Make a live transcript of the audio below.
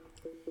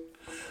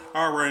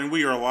All right, and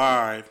we are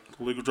live.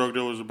 The Legal Drug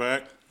Dealers are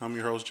back. I'm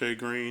your host, Jay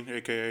Green,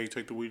 a.k.a.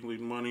 Take the Weed and Leave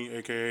the Money,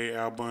 a.k.a.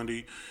 Al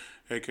Bundy,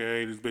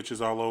 a.k.a. These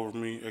Bitches All Over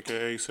Me,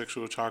 a.k.a.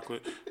 Sexual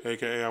Chocolate,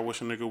 a.k.a. I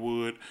Wish a Nigga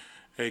Would,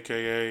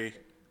 a.k.a.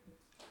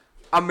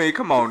 I mean,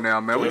 come on now,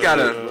 man. We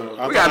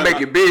gotta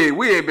make it big.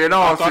 We ain't been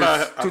on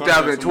since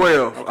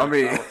 2012. I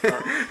mean,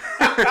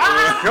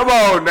 come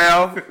on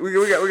now.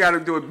 We gotta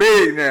do it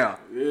big now.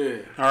 Yeah.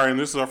 All right, and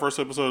this is our first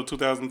episode of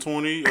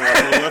 2020. To the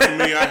left of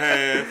me, I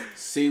have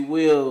C.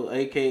 Will,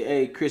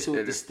 a.k.a. Chris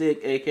with the Stick,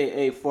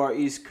 a.k.a. Far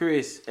East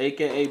Chris,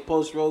 a.k.a.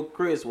 Post Road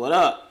Chris. What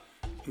up?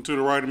 And to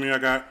the right of me, I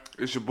got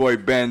It's your boy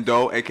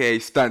Bando, a.k.a.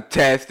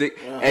 Stuntastic,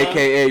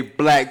 a.k.a.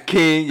 Black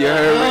King. You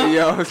heard me? You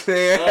know what I'm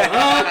saying?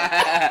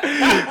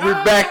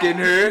 We're back in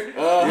here. You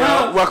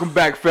know, welcome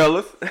back,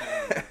 fellas.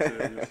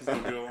 this is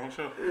going to be a long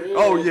show.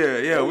 Oh,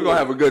 yeah. We're going to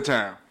have a good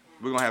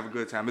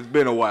time. It's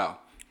been a while.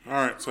 All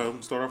right, so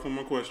start off with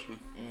my question.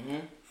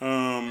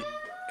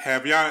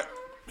 Have y'all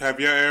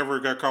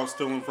ever got caught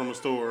stealing from a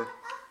store?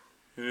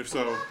 And if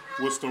so,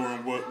 what store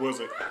and what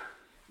was it?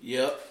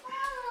 Yep.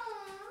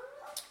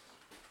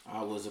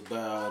 I was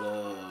about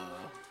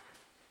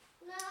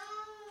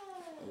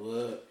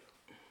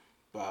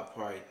about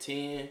probably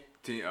 10.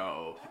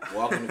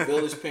 Walking the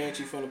village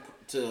pantry from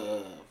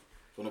the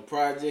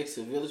projects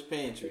to village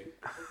pantry.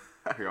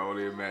 I can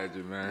only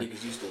imagine, man.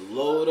 Niggas used to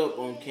load up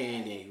on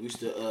candy. We used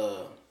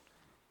to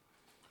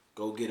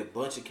go get a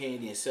bunch of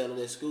candy and sell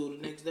it at school the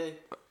next day.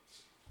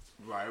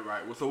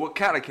 Right. Well, so what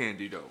kind of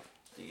candy though?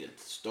 You get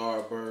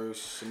Starburst,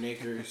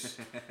 Snickers,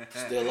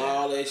 steal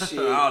all that shit.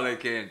 All that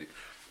candy.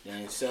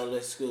 Then sell it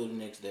at school the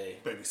next day.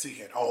 Baby C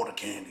had all the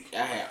candy. I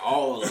had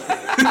all of it.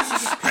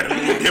 Had a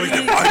little Debbie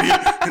Nigga, you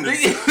got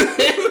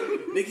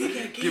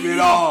candy. Give me it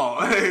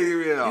all.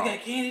 You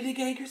got candy, they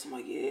got Chris. I'm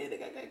like, yeah, they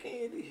got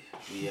candy.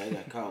 Yeah, I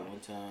got caught one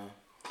time.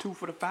 2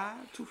 for the 5.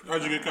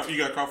 How'd you get caught? You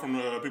got caught from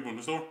the people in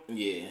the store?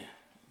 Yeah.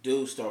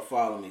 Dude start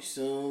following me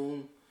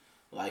soon.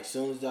 Like,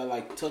 soon as I,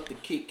 tucked the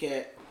Kit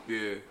Kat,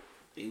 yeah,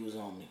 he was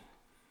on me.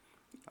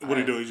 What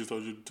did he do? He just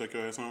told you to take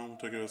your ass home,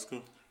 take your ass to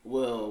school?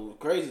 Well, the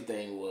crazy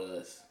thing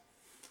was,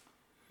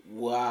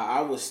 while I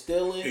was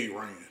stealing... He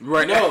ran.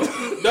 right. No,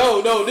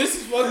 this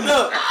is fucked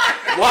up.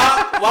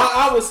 While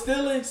I was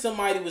stealing,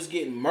 somebody was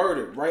getting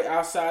murdered right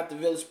outside the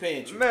village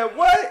pantry. Man,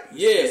 what?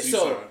 Yeah,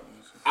 so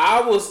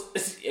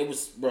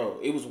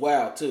it was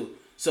wild too.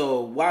 So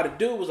while the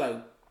dude was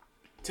like,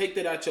 take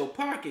that out your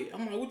pocket,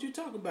 I'm like, what you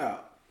talking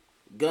about?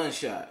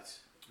 Gunshots.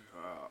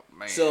 Oh,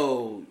 man.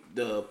 So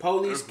the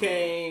police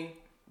came,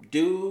 the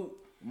dude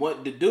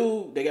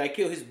that got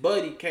killed, his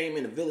buddy came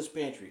in the village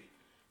pantry,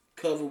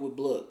 covered with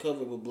blood.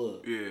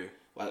 Yeah.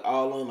 Like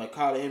all on,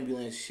 call the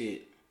ambulance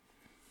shit.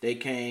 They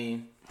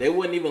came. They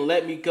wouldn't even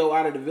let me go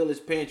out of the village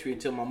pantry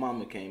until my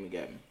mama came and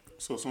got me.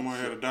 So somebody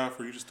had to die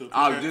for you to steal the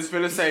I was cat? just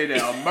finna say that.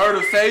 A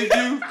murder saved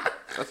you?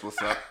 That's what's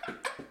up.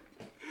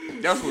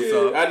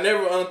 I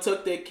never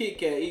untucked that Kit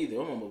Kat either.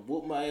 I'm gonna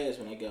whoop my ass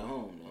when I got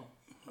home though.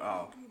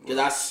 Oh. Cause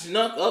I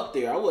snuck up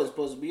there. I wasn't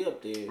supposed to be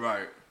up there.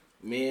 Right.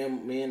 Me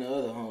and the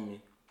other homie.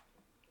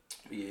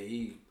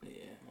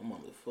 My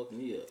mama fucked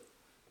me up.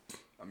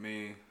 I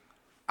mean,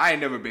 I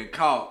ain't never been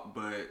caught,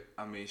 but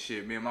I mean,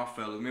 shit. Me and my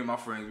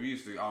friends, we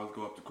used to always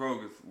go up to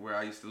Kroger's where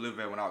I used to live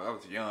at when I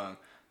was young,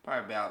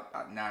 probably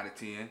about 9 to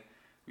 10.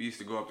 We used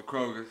to go up to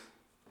Kroger's,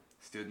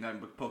 still nothing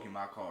but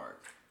Pokemon cards.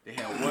 They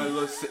had one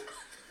little.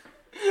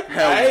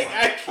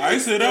 I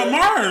said that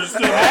Mars.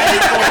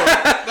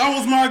 That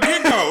was my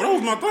get-go. That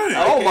was my thing.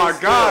 Oh my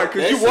God!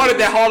 Cause you wanted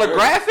that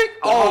holographic.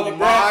 Oh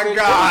my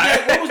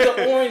God! What was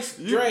the orange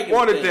dragon? You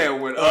wanted thing? that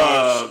one.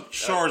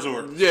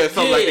 Charizard. Yeah,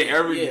 something like that.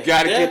 You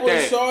gotta get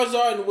that. That was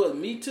Charizard and what?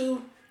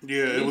 Mewtwo.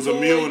 Yeah, it was a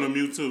Mew and a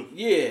Mewtwo.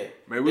 Yeah.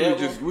 Man, we would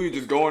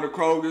just go into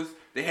Kroger's.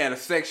 They had a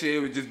section. It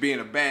would just be in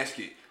a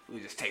basket. We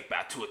would just take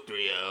about 2 or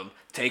 3 of them.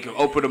 Take them,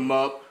 open them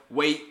up,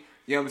 wait.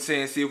 You know what I'm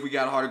saying? See if we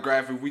got a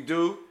holographic. If we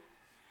do,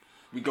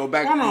 we go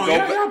back.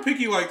 Y'all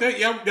picky like that.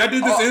 Y'all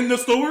did this in the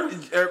store?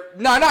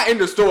 Nah, not in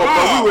the store,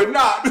 but we would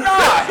not.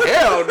 Nah,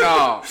 hell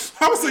no.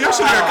 I was saying y'all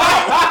should have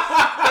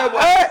got caught.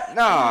 What?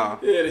 Nah.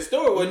 Yeah, the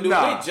store wasn't doing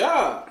their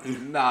job.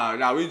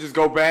 Nah, we just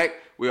go back.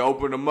 We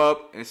open them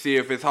up and see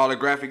if it's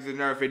holographics in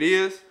there. If it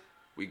is,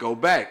 we go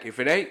back. If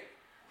it ain't,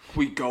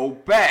 we go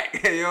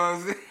back. You know what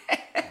I'm saying?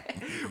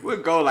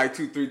 We'll go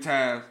 2-3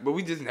 times, but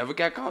we just never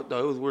got caught though.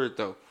 It was weird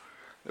though.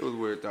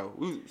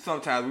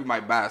 Sometimes we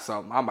might buy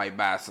something. I might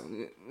buy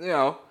something. You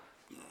know,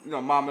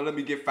 Mama, let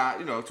me get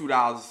 $2 or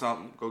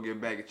something. Go get a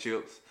bag of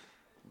chips.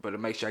 But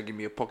make sure I give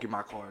me a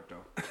Pokemon card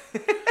though.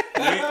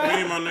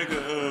 me and my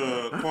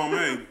nigga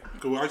Kwame,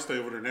 cause I stay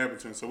over there in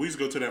Abington, so we used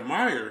to go to that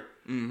Meijer,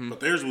 but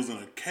theirs was in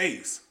a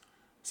case.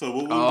 So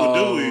what we would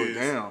do is,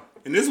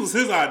 and this was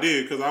his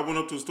idea, because I went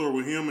up to the store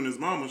with him and his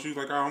mama. She was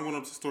like, I'm going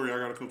up to the store. I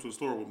got to come to the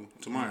store with him,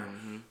 to Meijer.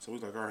 So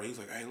he's like, all right. He's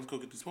like, hey, let's go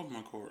get these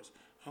Pokemon cards.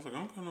 I was like, I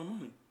don't got no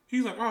money.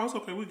 He's like, oh, it's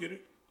okay. We get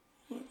it.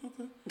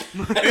 Okay.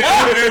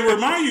 and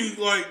remind you,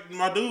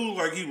 my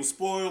dude, he was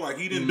spoiled.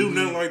 He didn't do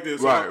nothing like this.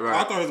 So right.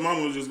 I thought his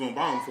mama was just going to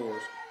buy them for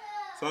us.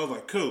 So I was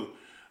like, cool.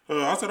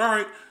 I said, all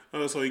right.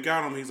 So he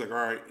got them. He's like, all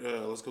right,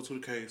 let's go to the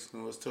case.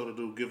 And let's tell the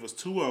dude, give us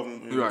 2 of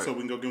them. And so we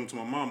can go give them to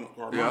my mom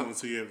or mom and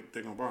see if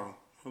they're going to buy them.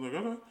 I was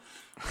like, okay.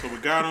 So we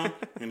got them.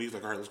 And he's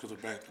like, all right, let's go to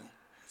the bathroom.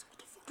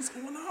 What's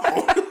going on?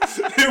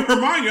 It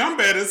remind you, I'm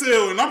bad as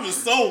hell, and I'm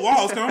just so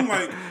lost. I'm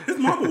like, his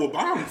mama will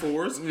buy them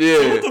for us. Yeah.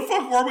 So what the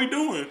fuck are we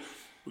doing?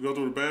 We go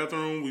through the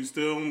bathroom, we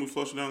steal them, we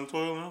flush it down the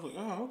toilet, and I was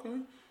like, oh, okay.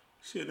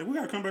 Shit, then we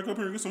gotta come back up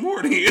here and get some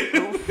more then.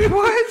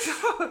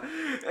 What?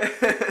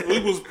 We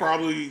was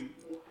probably,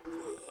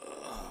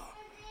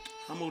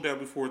 I moved out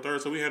before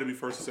 3rd, so we had to be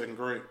 1st and 2nd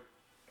grade.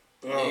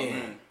 Oh,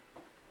 man.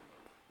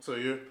 So,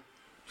 yeah.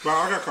 But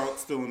I got caught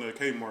stealing the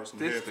Kmart some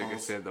this headphones. Nigga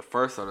said the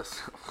first of the...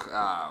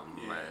 Oh,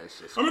 man. It's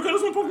just I mean,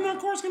 because that's when Pokemon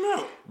cards came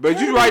out. But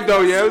you right,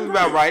 though. Yeah, it was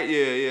about right.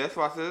 Yeah. That's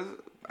why I said...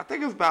 I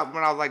think it was about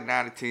when I was like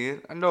 9 or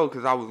 10. I know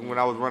because when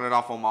I was running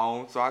off on my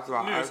own. So I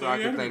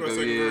can think of...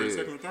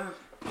 Second or third.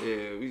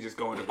 Yeah, we just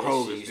go into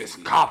Kroger's,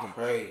 just cop them.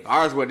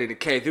 Ours wasn't in the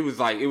case. It was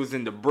like, it was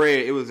in the bread.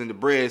 It was in the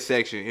bread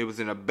section. It was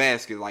in a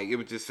basket. Like, it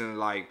was just in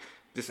like,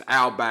 just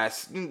out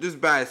just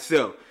by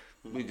itself.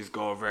 We just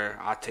go over there.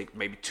 I'll take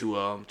maybe 2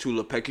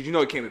 little packages. You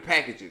know, it came in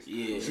packages.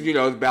 Yeah. So, you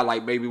know, it's about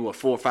like maybe 4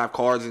 or 5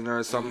 cards in there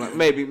or something. Like,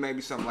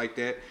 maybe something like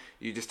that.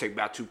 You just take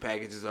about 2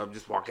 packages of them,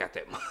 just walk out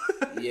that much.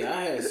 Yeah,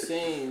 I had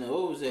seen,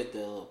 what was that,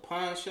 the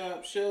pawn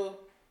shop show?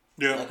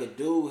 Yeah. Like a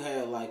dude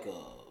had like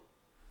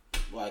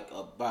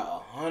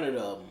about 100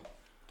 of them.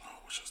 Oh,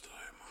 I wish I still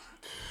had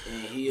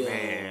mine.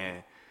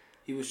 And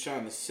he was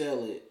trying to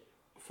sell it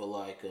for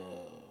like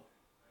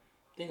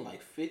I think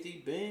like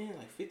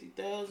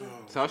 50,000.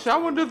 So I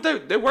wonder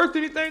if they worth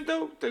anything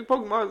though. They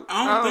Pokemon.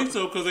 I don't think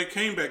so because they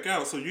came back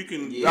out, so you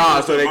can.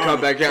 So they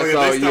come back out.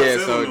 So they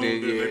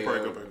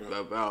probably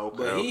go back out. Okay,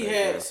 but he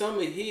had some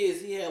of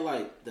his. He had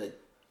like the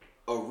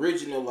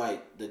original,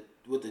 like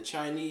with the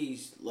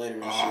Chinese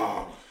lettering shit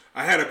on it.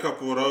 I had a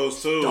couple of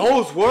those too.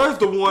 Those was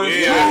the ones.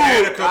 Yeah, I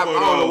had a couple of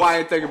those. I don't know why I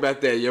didn't think about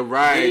that. You're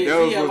right.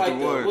 Those was the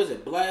ones. Was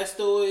it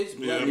Blastoise?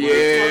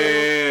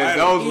 Yeah,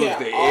 those was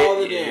the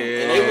all of them,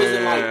 and they was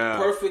in like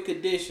perfect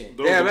condition.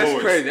 Yeah,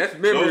 that's crazy. That's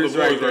memories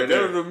right there.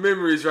 Those are the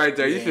memories right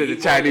there. You said the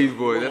Chinese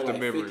boy. That's the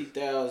memories.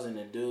 50,000.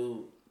 The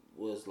dude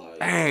was like,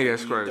 dang,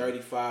 that's crazy.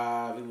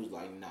 35. He was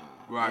like,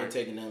 nah, I ain't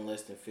taking nothing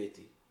less than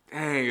 50.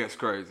 Dang, that's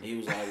crazy. He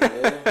was like,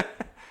 well,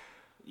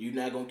 you're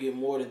not gonna get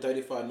more than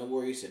 35. No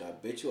worry. He said, I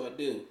bet you I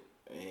do.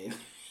 And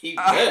he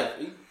left.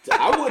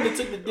 I wouldn't have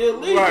took the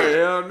deal either. Right,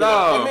 hell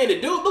no. I mean, the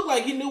dude looked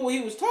like he knew what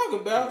he was talking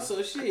about.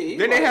 So shit.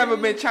 Then they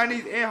haven't been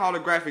Chinese and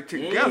holographic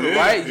together,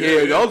 right?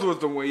 Yeah, those was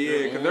the one.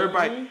 Yeah, because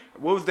everybody.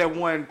 What was that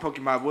one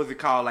Pokemon? What was it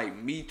called? Like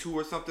Me Too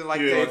or something like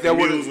that. That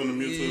was in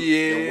the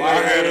Mewtwo. Yeah, I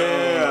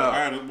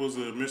had was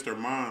a Mr.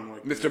 Mime.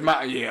 Like Mr.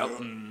 Mime. Yeah.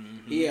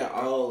 He had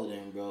all of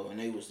them, bro, and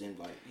they was in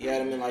like he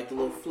had them in like the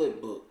little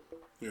flip book.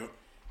 Yep.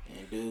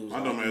 And dudes,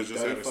 I know, man,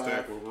 just had a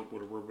stack with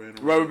a rubber band.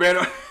 Rubber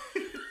band.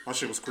 My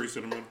shit was creased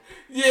in the middle.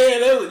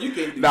 Yeah, you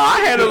can't do that.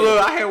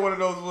 I had one of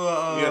those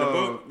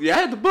little. You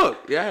had the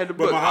book? Yeah, I had the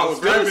book. But I was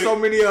getting so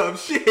many of them.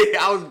 Shit,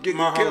 I was getting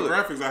my killed.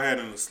 holographics I had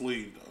in the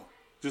sleeve though.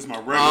 Just my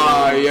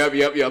regular.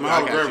 Yep.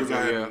 My holographics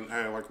I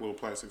had like little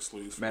plastic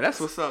sleeves. Man,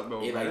 that's what's up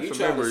though. Yeah, man. like you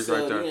try to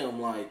sell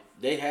them, like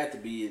they had to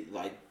be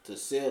like to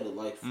sell it,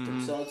 like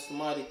to sell it to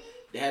somebody.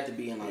 They had to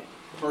be in like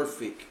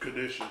perfect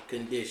condition.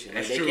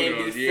 That's like, true. They can't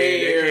though. be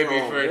fair. They can't be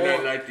fair.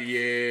 Nothing like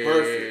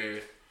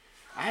perfect.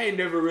 I ain't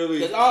never really.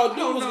 Because all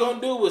dude was gonna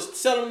do was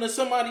sell them to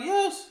somebody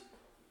else.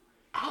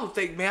 I don't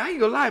think, man. I ain't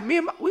gonna lie,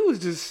 we was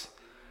just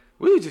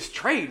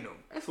trading them.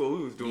 That's what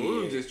we was doing. Yeah.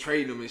 We was just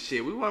trading them and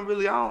shit. We weren't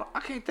really. I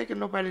can't think of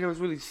nobody that was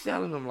really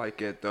selling them like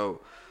that though.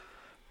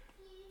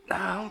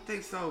 Nah, I don't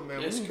think so,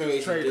 man. That's we crazy.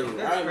 Just trading them.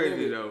 That's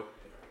crazy though.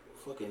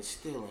 Fucking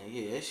stealing,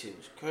 yeah, that shit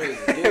was crazy.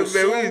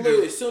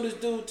 Dude, as soon as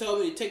dude told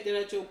me to take that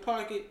out your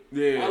pocket,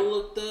 I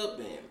looked up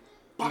and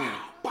bow.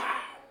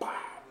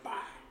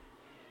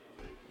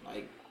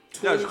 Like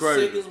 20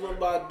 seconds went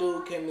by,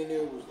 dude came in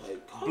there was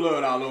like,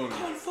 blood all on him.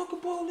 Call the fucking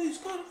police,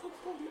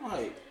 I'm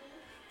like,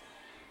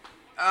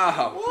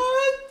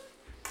 what?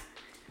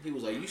 He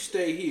was like, you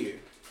stay here.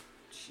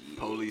 Shit.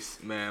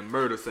 Police, man,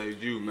 murder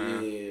saved you,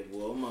 man. Yeah,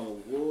 well, mama,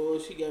 boy,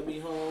 she got me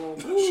home.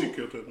 She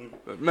killed that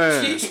nigga.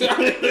 Man. She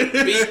tried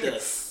to beat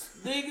us.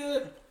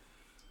 Nigga.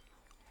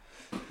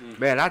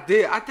 Man, I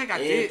think I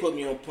did. And put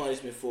me on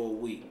punishment for a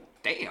week.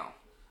 Damn.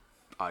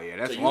 Oh yeah,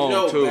 that's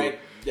long too.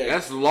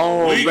 That's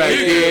long back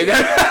then.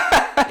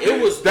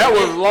 That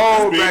was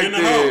long back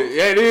then.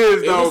 Yeah, it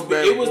is though,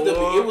 man.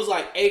 It was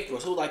like April,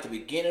 so it was like the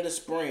beginning of the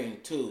spring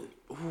too.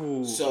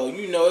 Ooh. So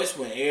it's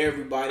when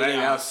everybody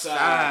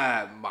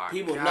outside.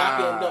 People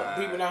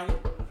knocking.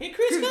 Hey,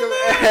 Chris, come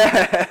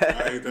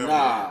in.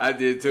 I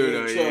did too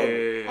though.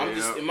 Yeah. I'm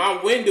just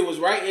my window was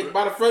right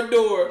by the front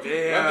door.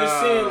 Yeah. I'm just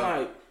saying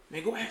like,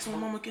 man, go ask my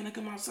mama, can I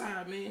come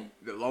outside, man?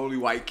 The lonely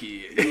white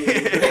kid. Go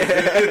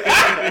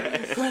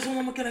ask my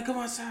mama, can I come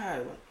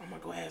outside? I'm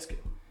like, go ask her.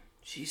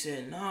 She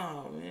said,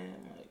 no, man.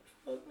 I'm like,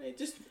 fuck,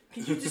 man,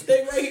 can you just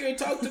stay right here and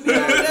talk to me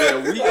all day?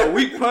 A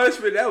weak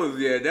punishment. That was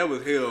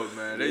hell,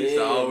 man. They used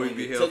to always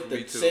be hell for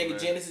me too. Took the Sega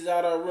Genesis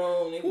out of our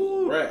room. It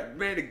was rap.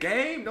 Man, the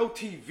game, no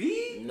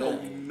TV, no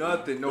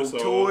nothing, no so,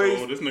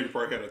 toys. This nigga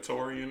probably had a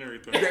Atari and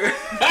everything.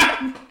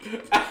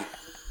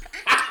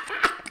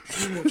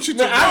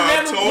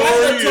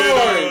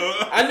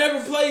 I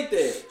never played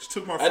that. She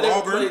took my Frogger. I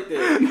never played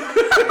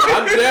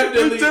that.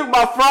 You took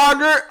my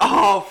Frogger?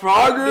 Oh,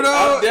 Frogger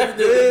though? I'm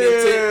definitely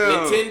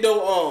Nintendo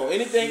on.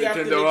 Anything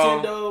after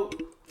Nintendo,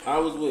 I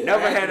was with. I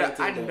never had a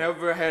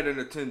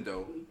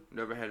Nintendo.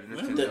 Never had a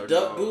Nintendo. The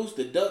Duck Goose,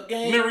 the Duck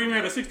game. You never even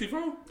had a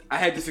 64? I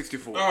had the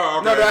 64. Oh,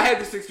 okay. No, I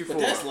had the 64.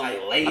 But that's like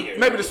later.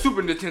 Maybe the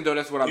Super Nintendo.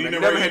 That's what I meant.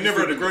 Never had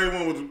the gray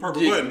one with the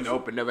purple button.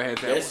 Nope, I never had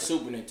that. That's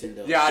Super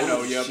Nintendo. Yeah, I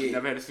know. Yep,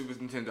 never had a Super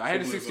Nintendo. I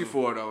had the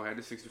 64 though.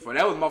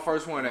 That was my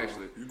first one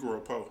actually. You grew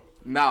up poor.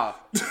 Nah.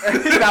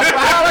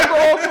 How I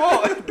go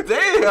for?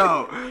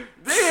 Damn.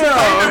 I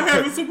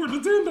had the Super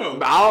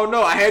Nintendo. I don't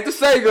know. I had the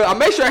Sega. I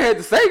made sure I had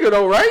the Sega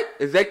though, right?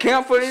 Is that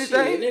count for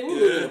anything? Shit, nigga,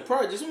 we was in a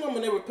project. Some of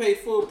them never paid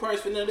full price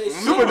for none of that shit.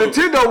 Super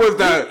Nintendo was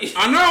that.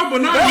 I know,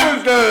 but not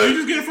you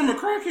just get it from a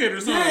crackhead or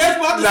something. Yeah, that's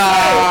what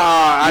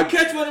I was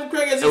saying. You catch one of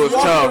them crackheads just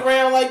walking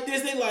around like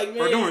this. They like,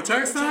 man. Or doing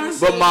tax times.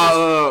 But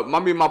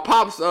my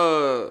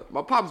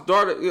pop's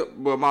daughter,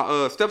 but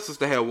my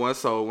stepsister had one.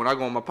 So when I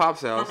go to my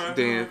pop's house,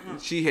 they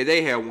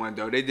had one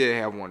though. They did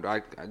have one though. I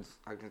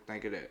can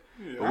think of that.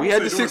 Yeah, but we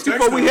had the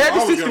 64. We had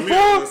the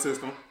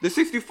 64. The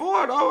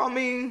 64 though. I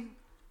mean,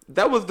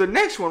 that was the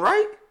next one,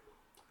 right?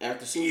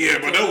 After Super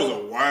Nintendo, but that was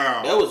a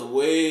wow. That was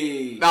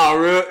way. Nah,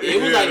 real.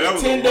 It was like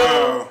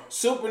Nintendo,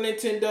 Super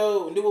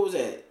Nintendo, and then what was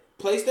that?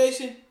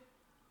 PlayStation?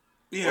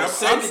 Yeah,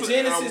 Sega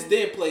Genesis,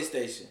 then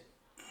PlayStation.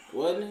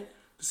 Wasn't it?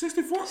 The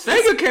 64?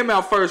 Sega came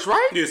out first,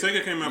 right? Yeah,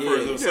 Sega came out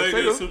first. So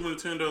Sega, Super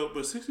Nintendo,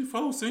 but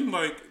 64 seemed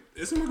like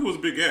it was a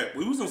big gap.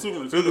 We was on Super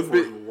Nintendo for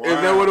a while.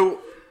 Is that what it?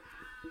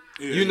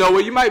 Yeah. You know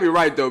what? You might be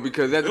right though,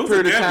 because at the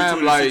period of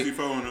time, like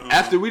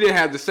after we didn't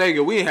have the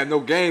Sega, we didn't have no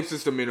game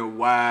system in a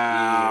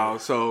while. Yeah.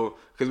 So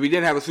because we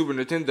didn't have a Super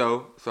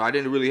Nintendo, so I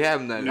didn't really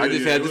have nothing. I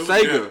just had the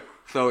Sega.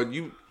 So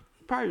you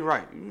probably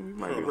right. You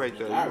might be right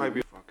though. You might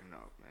be fucking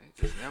up,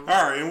 man.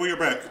 All right, and we are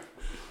back.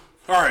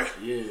 All right,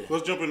 yeah.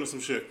 Let's jump into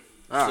some shit.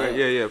 All right,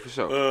 yeah, for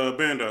sure.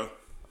 Bando.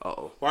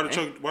 Uh-oh. Why did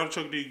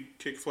Chuck D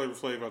kick Flavor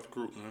Flav out the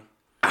group, man?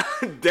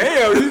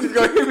 Damn, you just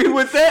gonna hit me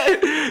with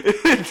that?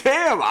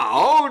 Damn,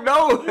 I don't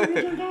know. Is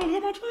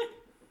that my tree?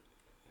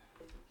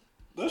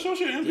 That's your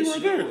shit empty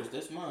right there.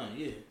 That's mine,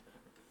 yeah.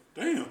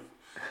 Damn.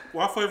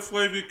 Why Flavor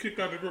Flav get kicked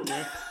out the group,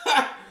 man?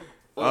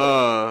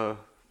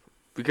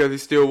 Because he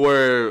still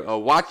wear a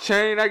watch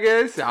chain, I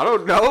guess. I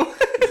don't know.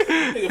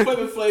 Nigga,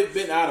 Flavor Flav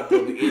been out of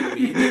public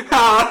enemy. Like,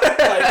 come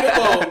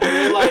on,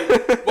 man. Like,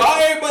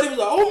 why everybody was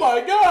like, oh my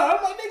God.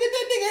 I'm like, nigga,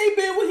 that nigga ain't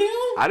been with him.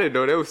 I didn't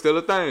know that was still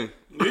a thing.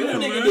 Yeah, that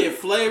nigga did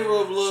Flavor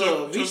of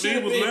Love. He should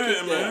have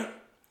been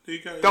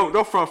kicked out.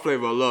 Don't front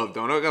Flavor of Love,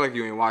 though. Don't act like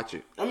you ain't watch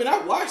it. I mean, I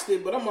watched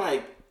it, but I'm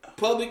like,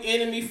 Public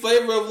Enemy,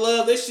 Flavor of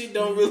Love, that shit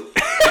don't really...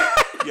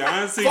 Yeah, I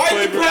didn't see Fight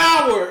Flavor. the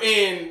Power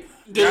and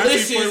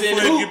Delicious and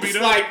Hoops,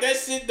 like, that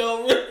shit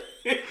don't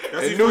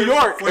really... In New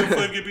York. Flavor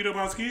Flav get beat up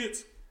by his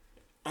kids?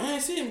 I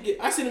seen him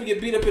get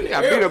beat up in the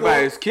airport. Beat up by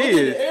his kids.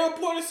 In the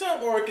airport or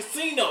something, or a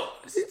casino.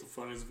 This is the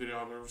funniest video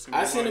I've ever seen.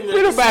 I seen him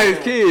beat up by his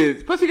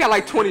kids. Plus he got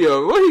like 20 of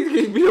them. What he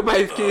getting beat up by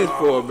his kids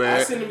for, man?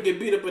 I seen him get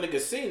beat up in the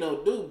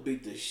casino. Dude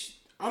beat the shit.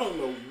 I don't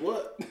know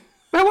what.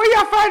 Man, where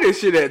y'all find this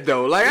shit at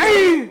though? Like,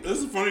 this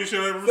is the funniest shit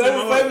I've ever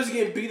seen. Flavor was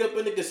getting beat up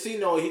in the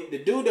casino. The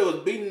dude that was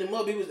beating him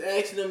up, he was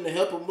asking them to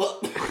help him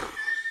up.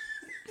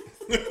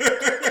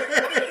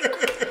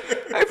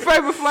 Hey,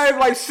 Flavor Flav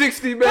like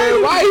 60,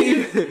 man. Why? No,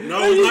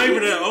 he's not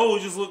even that old.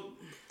 He just look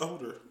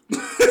older.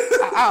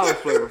 I was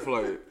Flavor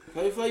Flav.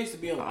 Flavor Flav used to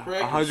be on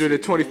crack.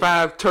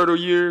 125 shit, turtle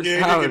years. Yeah,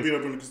 he did get beat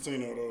up in the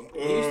casino though.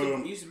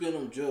 He used to be on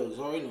them drugs.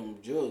 Already on them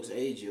drugs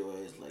age your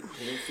ass like 10,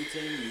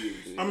 15 years.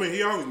 Dude. I mean,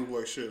 he always looked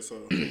like shit, so.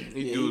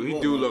 he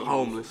do look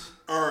homeless.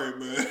 Alright,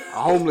 man. A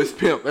homeless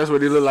pimp. That's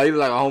what he look like. He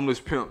look like a homeless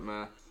pimp,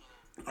 man.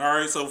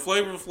 Alright, so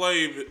Flavor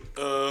Flav,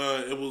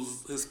 it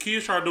was his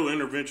kids tried to do an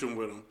intervention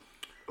with him.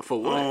 For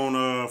what?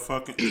 On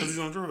fucking because he's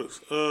on drugs.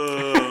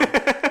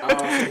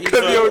 He's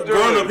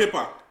growing up hip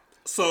hop.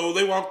 So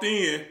they walked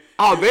in.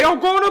 Oh, they on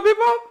growing up hip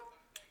hop?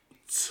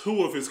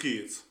 2 of his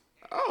kids.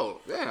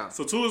 Oh, damn.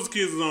 So 2 of his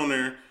kids is on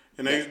there,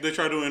 and they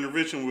tried to do an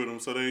intervention with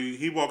him. So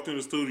he walked in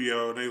the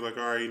studio, and they like,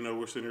 all right,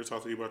 we're sitting here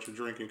talking to you about your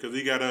drinking because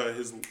he got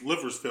his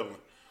liver's failing.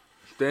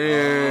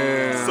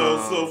 Damn.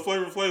 So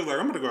Flavor Flav was like,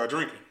 I'm gonna go out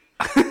drinking.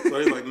 So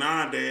he's like,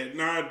 nah, dad.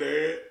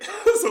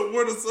 So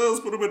one of the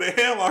sons put him in a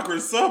headlock or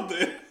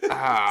something. Oh,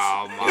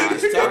 my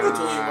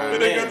God.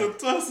 And they got the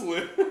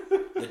tussling.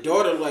 The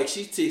daughter, like,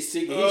 she's sick of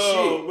his shit.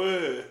 Oh,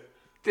 man.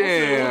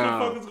 Damn.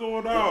 What the fuck is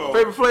going on?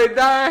 Flavor Flav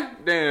dying?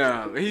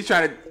 Damn. He's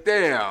trying to,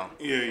 damn.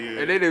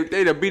 Yeah. And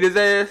they done beat his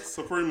ass?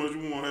 So pretty much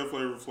you won't have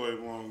Flavor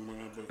Flav long,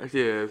 man. But.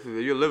 Yeah, so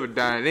your liver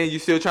dying. Then you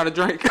still trying to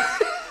drink?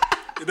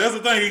 That's the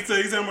thing. He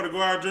said I'm going to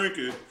go out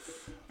drinking.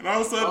 And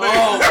all of a sudden,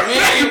 man,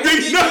 they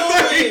beat up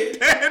their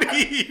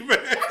daddy, man.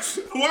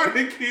 Why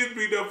did kids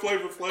beat up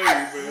Flavor Flav,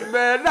 man?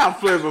 Man, not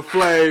Flavor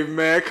Flav,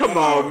 man. Come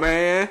on,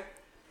 man.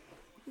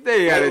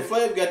 They got it.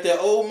 Flavor got that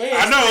old man.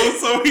 I know,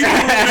 so he was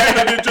mad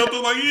and then jumped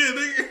up like, yeah,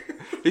 nigga.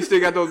 He still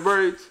got those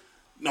braids?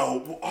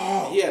 No.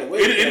 Oh. He had a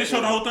wave cap. It didn't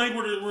show the whole thing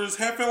where his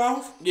hat fell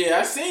off? Yeah,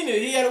 I seen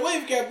it. He had a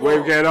wave cap on.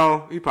 Wave cap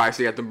on? He probably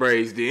still got the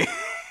braids then.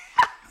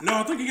 No,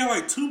 I think he got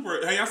like 2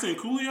 braids. Hey, y'all seen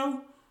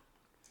Coolio?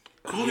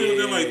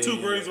 Coolio got like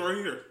 2 braids right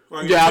here.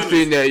 Like yeah, I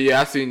seen that.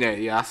 Yeah, I seen that.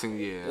 I seen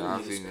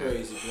that.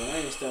 Crazy, bro. I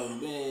ain't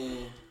stopping,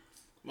 man.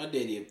 My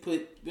daddy had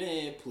put,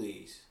 man,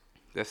 please.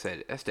 That's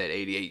that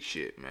 88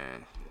 shit,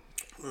 man.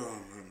 Oh,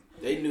 man.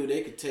 They knew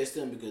they could test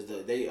him because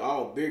they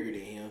all bigger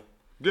than him.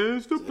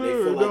 Gangsta so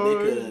they feel like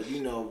they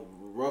could,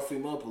 rough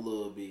him up a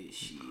little bit.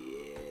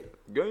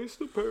 Shit.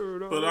 Gangsta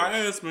Paradise. But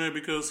I asked, man,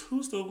 because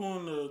who's still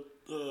going to,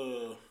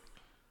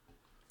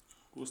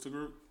 what's the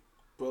group?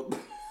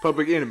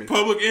 Public Enemy.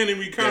 Public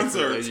Enemy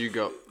concert. There you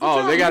go.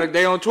 Oh,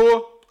 they on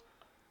tour?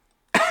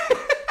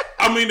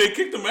 I mean, they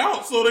kicked them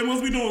out, so they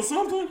must be doing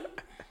something.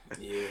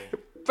 Yeah.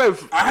 I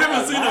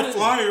haven't seen a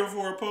flyer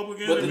for a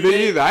Public Enemy.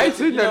 Me either. I ain't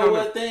seen that. You know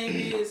what thing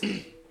is?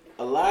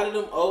 A lot of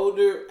them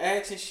older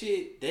acts and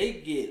shit, they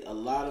get a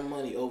lot of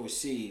money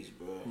overseas,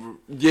 bro.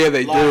 Yeah,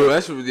 they do.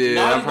 That's what.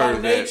 Yeah, I've heard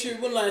of that. Nature.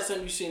 When last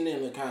time you seen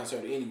them in a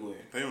concert anywhere?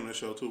 They on that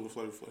show too with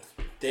Flavor Flav.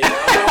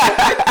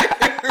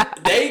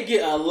 They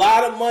get a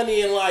lot of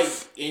money in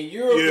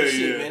Europe and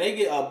shit, man. They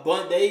get a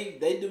bunch.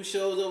 They do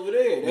shows over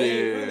there. They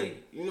ain't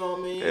really, you know what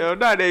I mean? Hell,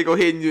 now they ain't gonna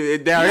hit you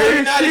down here. In the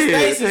United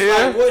States, it's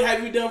like, what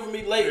have you done for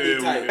me lately?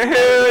 Type.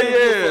 Hell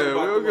yeah, we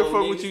don't give a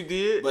fuck what you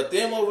did. But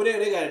them over there,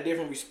 they got a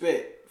different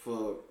respect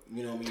for.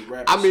 You know what I mean?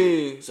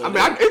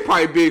 Rap it's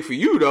probably big for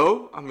you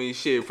though. I mean,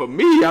 shit. For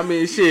me,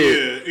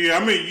 shit. Yeah.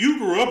 I mean, you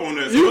grew up on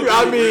that.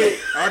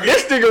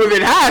 This nigga was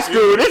in high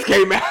school. This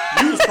came out.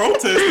 You was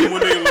protesting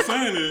when they were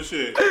saying this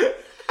shit. Yeah.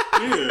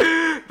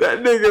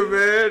 That nigga,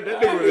 man.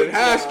 That nigga was in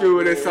high school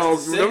when that song.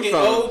 Second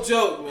old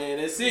joke, man.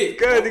 That's it.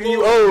 God, nigga,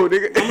 you old,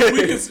 nigga. I mean,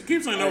 we can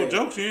keep saying old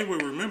jokes. You ain't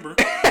gonna remember.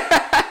 But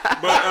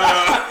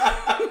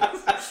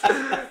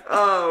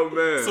oh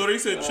man. So they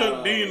said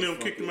Chuck D and them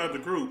kicked him out the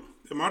group.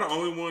 Am I the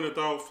only one that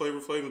thought Flavor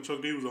Flav and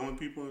Chuck D was the only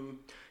people in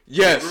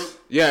the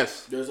group?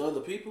 Yes. There's other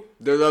people?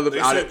 They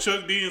said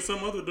Chuck D and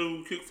some other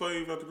dude kicked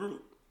Flav out the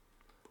group.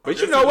 But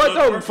you know what,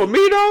 though? For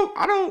me, though,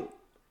 I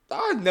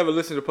never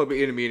listened to Public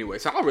Enemy anyway,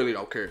 so I really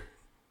don't care.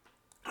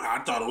 I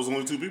thought it was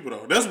only 2 people,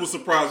 though. That's what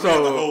surprised me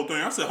about the whole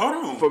thing. I said,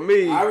 hold on. For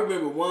me... I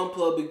remember one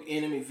Public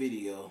Enemy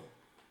video.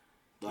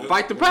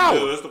 Fight the Power.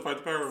 Yeah, that's the Fight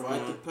the Power one.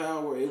 Fight the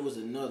Power. It was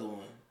another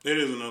one. It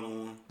is another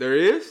one. There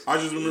is? I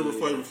just remember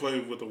Flavor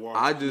Flav with the water.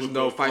 I just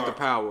know Fight the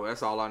Power.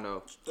 That's all I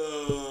know.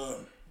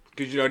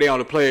 Because, they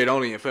only play it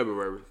only in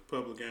February.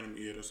 Public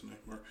Enemy. Yeah, that's the name.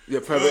 Right?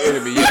 Yeah, Public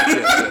Enemy.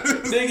 Yeah.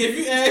 Nigga, if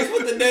you ask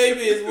what the name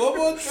is one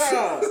more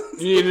time.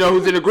 You need to know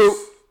who's in the group?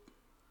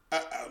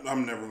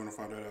 I'm never going to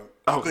find that out.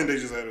 Okay. I think they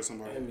just added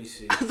somebody. Let me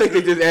see. I think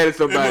they just added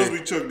somebody. It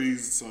must be Chuck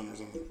D's son or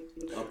something.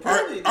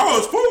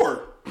 It's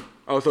 4.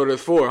 Oh, so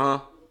there's 4, huh?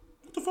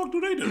 What the fuck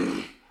do they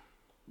do?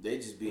 They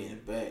just be in the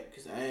back,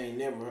 cause I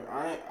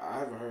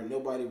haven't heard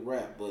nobody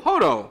rap. But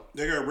hold on,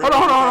 they got rap.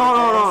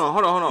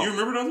 Hold on. You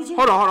remember those two?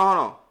 Hold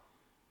on.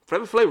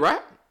 Flavor Flav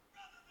rap?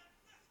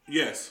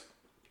 Yes.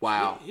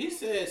 Wow. He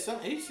said some.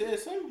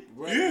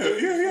 Rap. Yeah,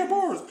 he had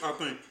bars. I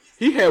think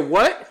he had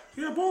what?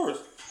 He had bars.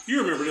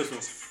 You remember this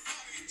one?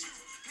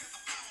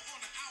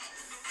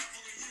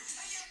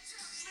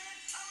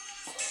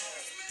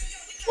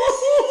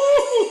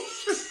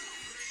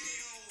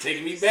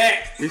 Take me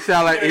back. He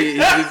sound like he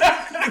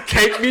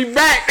take me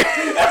back.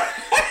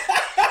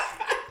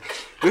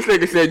 This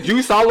nigga said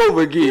juice all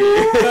over again.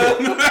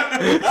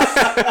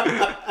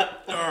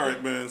 All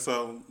right, man.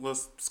 So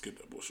let's skip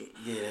that bullshit.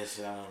 Yes,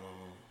 I don't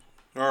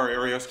know. All right,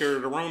 are y'all scared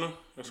of the Rona?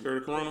 Y'all scared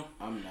of Corona?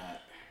 I'm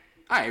not.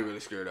 I ain't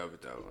really scared of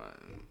it though.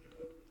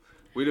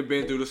 We'd have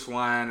been through the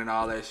swine and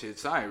all that shit,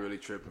 so I ain't really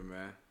tripping,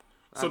 man.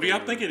 So do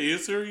y'all think it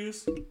is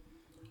serious?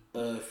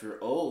 If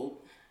you're old.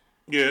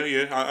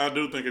 Yeah, I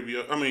do think it'd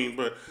be. I mean,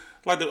 but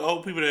like the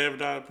old people that ever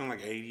died up in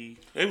like 80,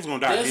 they was gonna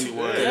die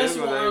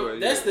anyway.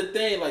 That's the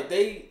thing. Like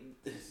they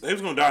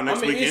was gonna die next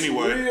week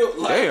anyway.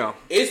 Real, damn.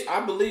 I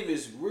believe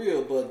it's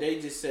real, but they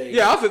just say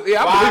I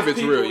believe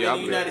it's real. Yeah, in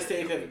the United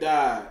States have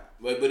died,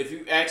 but if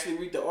you actually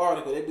read the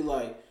article, they'd be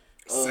like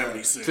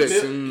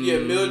 76.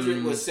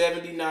 Mildred was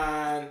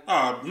 79.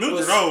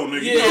 Mildred old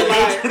nigga. Yeah,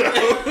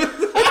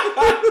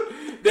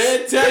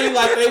 they tell you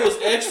like they was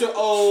extra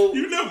old.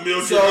 You know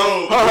Mildred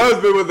old. Her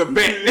husband was a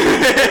vet.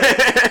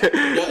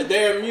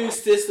 Their immune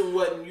system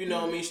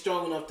wasn't,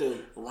 strong enough to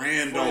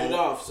fight it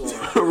off. So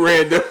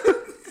Random.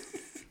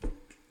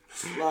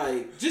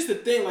 Like, just the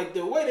thing, like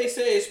the way they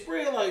say it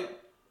spread, like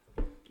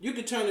you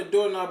could turn the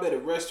doorknob at a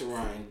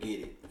restaurant and get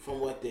it. From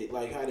what they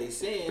how they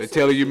saying. They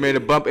tell you made to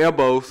bump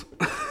elbows.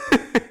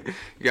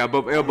 You got to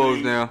bump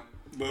elbows now.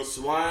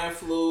 Swine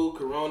flu,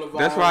 coronavirus.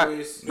 That's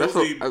right. That's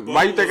what.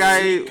 Why you think I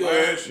ate?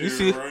 Last year, you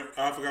see? Right?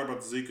 I forgot about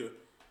the Zika.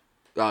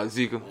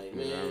 Zika. Like,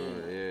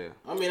 man, yeah.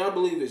 I mean, I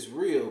believe it's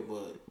real,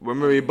 but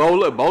remember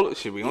Ebola?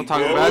 Shit, we don't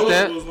talk about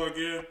that. Was like,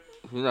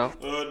 you know.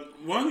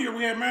 One year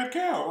we had Mad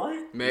Cow,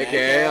 right? Mad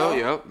Cow,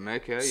 yep.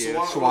 Mad Cow,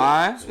 yeah.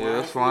 Swine,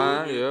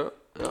 yep.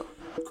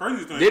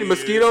 Crazy thing. Did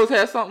mosquitoes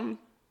have something?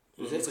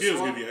 Mosquitoes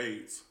give you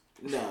AIDS.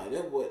 Nah,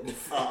 that wasn't.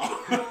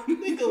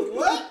 Nigga,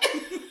 what?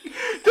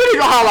 Then he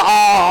gonna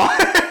holler,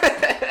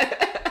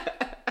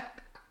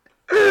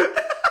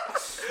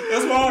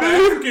 That's why all the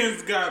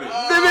Africans got it.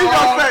 Then he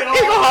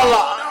gonna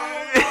holler.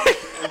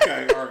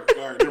 Okay, all right,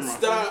 never mind.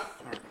 Stop.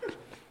 Right.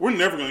 We're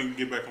never gonna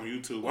get back on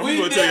YouTube. I'm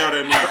gonna tell y'all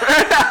that now.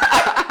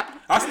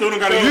 I still don't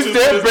got a YouTube. You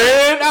still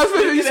banned? I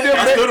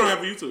still don't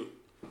have a YouTube.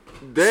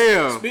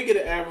 Damn. Speaking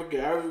of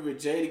Africa, I remember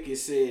Jadakiss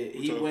said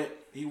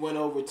he went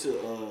over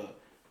to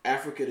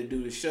Africa to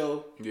do the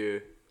show. Yeah.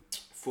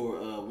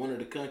 For one of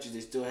the countries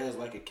that still has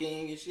like a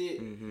king and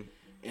shit. Mm-hmm.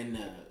 And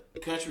the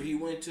country he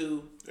went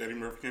to, Eddie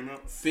Murphy came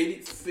out.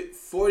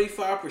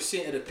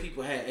 45% of the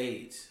people had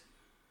AIDS.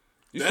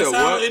 That's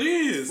how it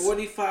is.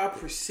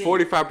 45%.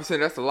 45%.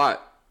 That's a lot.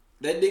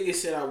 That nigga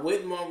said, I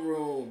went in my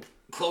room,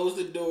 closed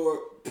the door,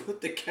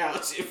 put the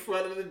couch in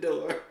front of the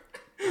door,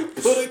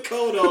 put a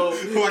coat on,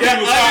 like got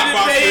under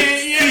the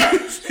bed. Yeah.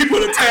 He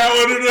put a towel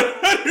under the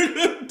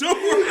door.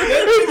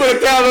 He put a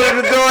towel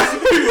under the door.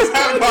 He was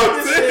hot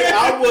boxing.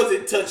 I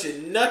wasn't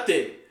touching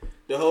nothing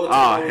the whole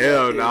time. Oh,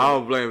 hell no. I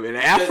don't blame him. In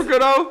Africa,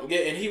 though? Yeah,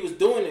 and he was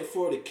doing it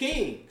for the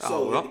king.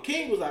 So the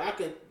king was like, I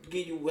can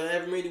give you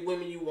whatever many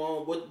women you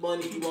want, what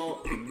money you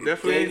want.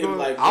 Definitely.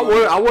 Like, I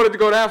wanted to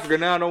go to Africa.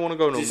 Now I don't want to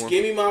go no more. Just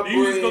give me my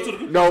bread.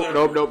 Nope.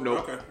 Okay,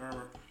 all right.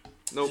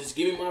 Nope. Just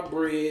give me my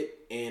bread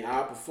and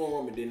I'll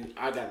perform, and then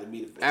I got to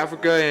be the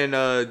Africa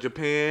and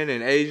Japan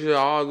and Asia,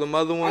 all them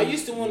other ones. I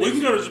used to want to. We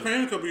can go to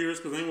Japan a couple years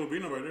because ain't gonna be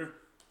nobody there.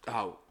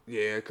 Oh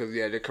yeah, because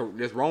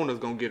this Rona's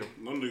gonna get them.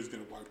 Them niggas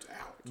getting wiped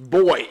out.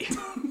 Boy,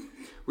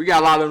 we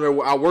got a lot of them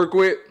that I work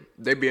with.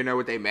 They be in there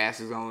with their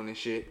masks on and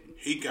shit.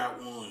 He got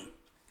one.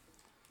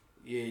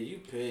 Yeah, you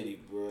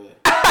petty, bro.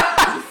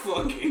 You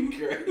fucking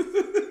crazy.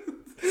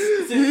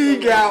 He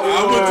got one.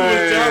 I went to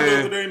his job the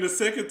other day, and the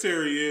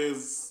secretary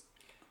is,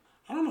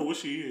 I don't know what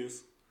she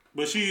is,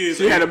 but she is.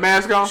 She had a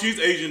mask on? She's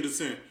Asian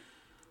descent.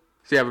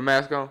 She have a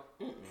mask on?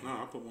 No,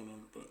 I put one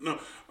on, but no.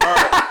 All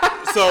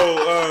right.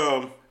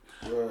 So,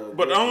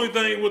 but the only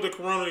thing with the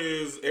corona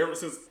is, ever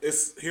since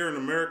it's here in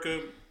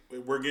America,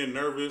 we're getting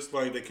nervous.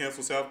 Like, they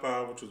canceled South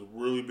by, which is a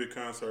really big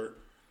concert.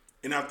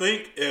 And I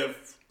think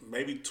if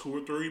maybe 2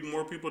 or 3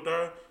 more people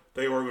die,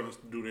 they are going to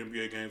do the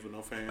NBA games with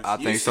no fans. I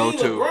think so,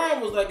 too. LeBron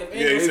was like, if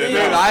he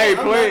said, I ain't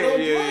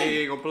playing. Yeah,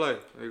 he ain't going to play.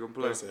 He ain't going to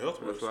play. That's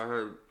what I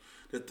heard.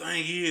 The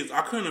thing is,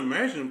 I couldn't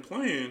imagine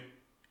playing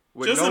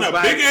with just in a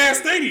big-ass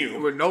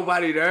stadium. With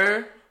nobody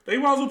there. They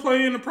might as well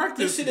play in the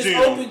practice gym. This shit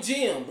is open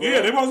gym, bro.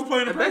 Yeah, they might as well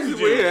play in the practice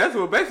gym. Yeah, that's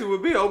what basically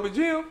would be an open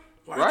gym.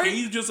 Like, right? Can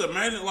you just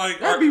imagine, like...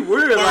 That'd be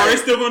weird. Are they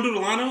still going to do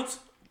the lineups?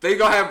 They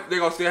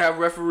gonna still have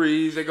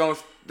referees. They gonna.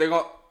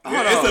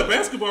 Yeah, it's a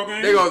basketball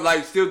game. They gonna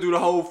like still do the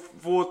whole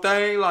full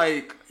thing,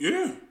 like.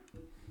 Yeah.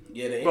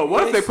 But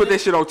what if they put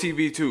that shit on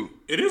TV too?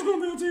 It is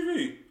gonna be on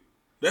TV.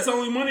 That's the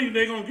only money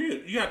they gonna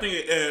get. You gotta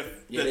think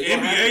if the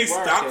NBA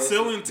stopped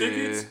selling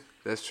tickets. Yeah,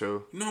 that's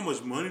true. You know how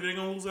much money they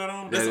gonna lose out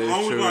on? That's the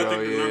only way I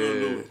think they're not gonna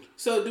do it.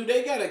 So do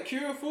they got a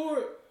cure for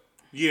it?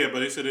 Yeah,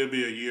 but they said it'll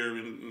be a year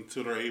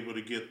until they're able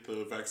to get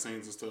the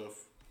vaccines and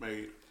stuff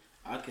made.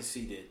 I can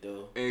see that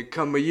though. And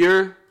come a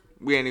year,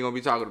 we ain't even gonna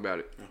be talking about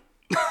it. Yeah.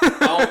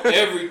 On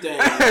everything.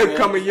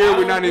 Come a year,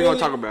 we're not even gonna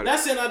talk about it. Not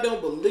saying I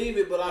don't believe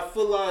it, but I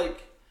feel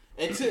like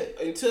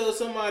until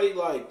somebody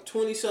like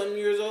 20-something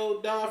years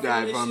old died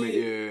from it,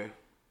 yeah.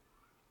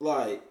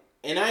 Like,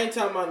 and I ain't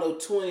talking about no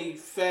 20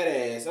 fat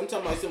ass. I'm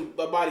talking about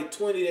somebody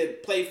 20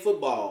 that play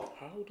football.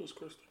 How old does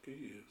Chris think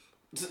he is?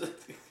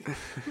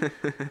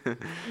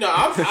 No,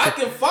 I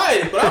can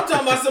fight it, but I'm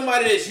talking about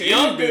somebody that's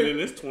younger. He's been in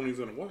his 20s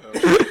in a while.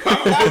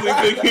 How old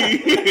does he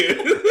think he is?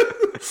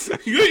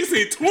 You ain't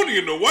seen 20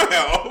 in a while.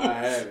 I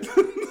haven't.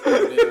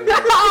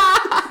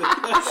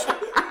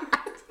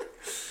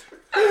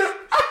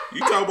 You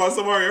talk about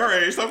somebody our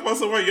age. Talk about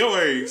somebody your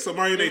age.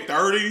 Somebody in their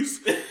 30s.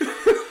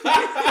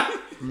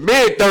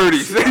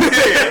 Mid-30s.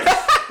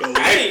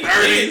 Late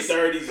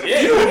 30s.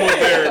 Yeah, you almost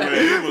there,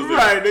 man. You almost there.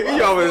 Right, nigga.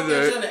 You almost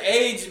there. You're trying to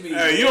age me.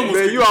 Hey, you almost,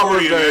 man, you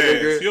almost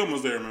there, nigga. You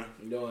almost there, man.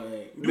 No, I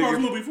ain't. You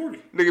almost will be 40.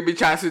 Nigga be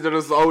trying to see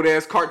those old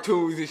ass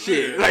cartoons and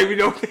shit. Yeah. Like we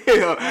don't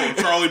care.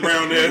 Charlie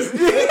Brown ass.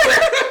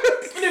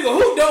 Nigga,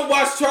 who don't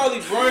watch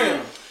Charlie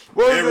Brown?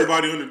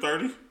 Everybody under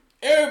 30.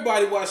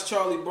 Everybody watch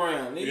Charlie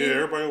Brown, nigga. Yeah,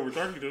 everybody over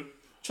 30 do.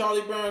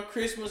 Charlie Brown,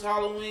 Christmas,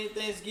 Halloween,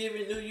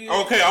 Thanksgiving, New Year's.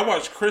 Okay, I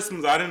watched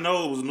Christmas. I didn't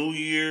know it was New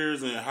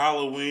Year's and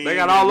Halloween. They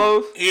got all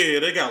those? Yeah,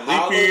 they got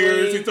leap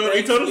years. He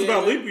told us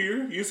about leap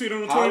year. You see it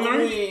on the 29th?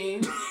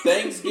 Halloween,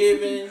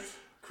 Thanksgiving,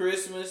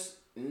 Christmas,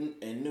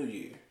 and New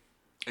Year.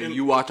 And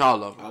you watch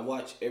all of them? I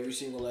watch every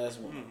single last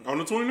one. On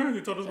the 29th,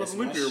 he told us about That's the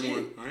leap year shit.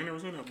 one. I ain't never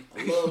seen that one.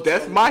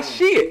 That's Charlie my Brown.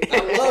 shit. I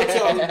love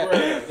Charlie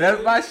Brown.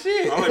 That's my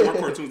shit. I like my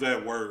cartoons that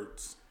have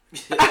words.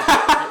 He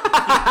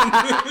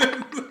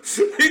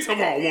talking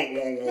about womp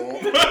womp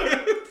womp.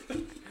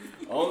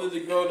 Only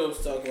the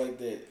grown-ups talk like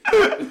that.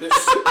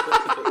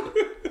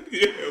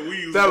 we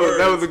use that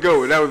words. was a good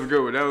one. That was a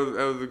good one. That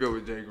was a good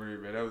one, Jay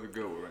Green, man. That was a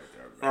good one right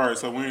there. Man. All right,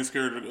 so we ain't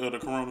scared of the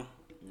corona?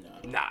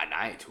 Nah,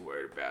 I ain't too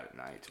worried about it.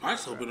 I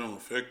just hope it don't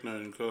affect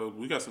nothing because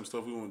we got some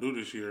stuff we want to do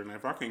this year. And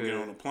if I can get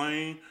on a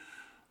plane,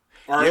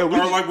 or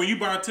like when you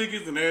buy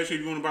tickets and they ask you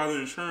if you want to buy the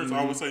insurance, I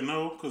always say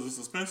no because it's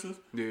expensive.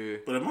 Yeah.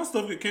 But if my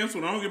stuff get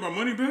canceled and I don't get my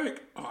money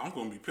back, I'm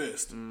going to be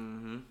pissed.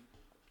 Mm-hmm.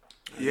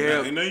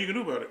 Yeah. Ain't nothing you can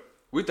do about it.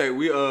 We think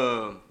we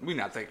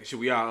not thinking shit.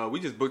 We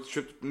just booked a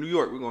trip to New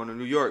York. We're going to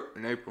New York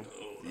in April.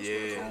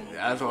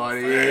 That's why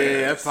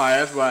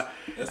I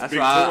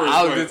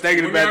was just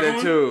thinking about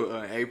that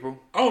too. April.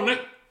 Oh,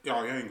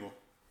 y'all ain't going.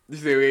 You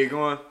say we ain't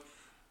going?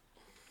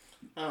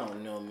 I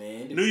don't know,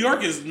 man. New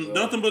York is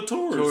nothing but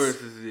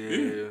tourists.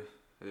 Yeah.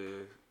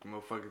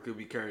 Motherfucker could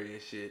be carrying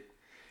shit.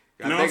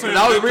 You know what I'm saying?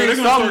 They're going to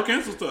start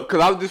cancel stuff.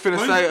 Because I was just finna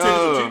say, tickets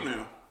are cheap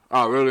now.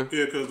 Oh, really?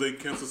 Yeah, because they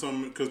cancel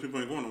some because people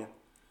ain't going nowhere.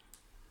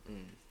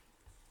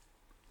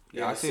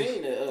 Yeah, I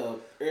seen the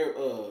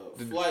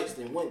flights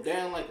that went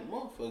down like a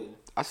motherfucker.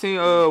 I seen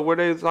where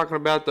they was talking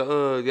about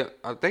the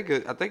I think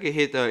it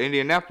hit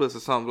Indianapolis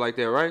or something like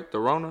that, right? The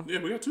Rona. Yeah,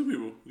 we got two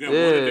people.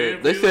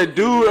 They said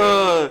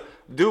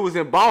dude was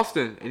in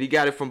Boston and he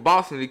got it from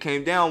Boston. And he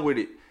came down with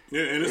it.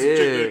 Yeah, and it's a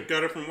chick that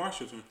got it from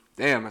Washington.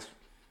 Damn.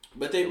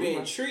 But they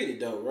being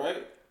treated though,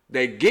 right?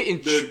 They getting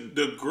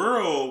the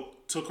girl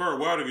took her a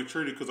while to get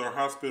treated because our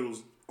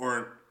hospitals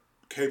aren't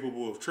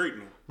capable of treating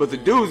them. But the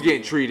dude's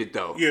getting treated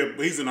though. Yeah,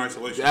 but he's in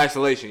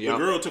isolation. Yeah. The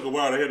girl took a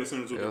while. They had to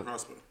send him to a different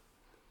hospital.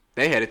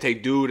 They had to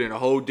take dude in a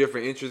whole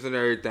different interest and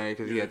everything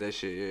because he had that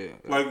shit.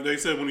 Yeah. Like they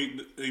said when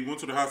he went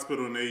to the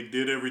hospital and they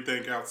did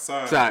everything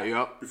outside.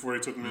 Before they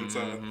took him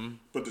inside. Mm-hmm.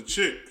 But the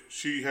chick,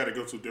 she had to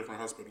go to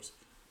different hospitals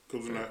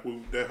because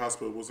that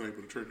hospital wasn't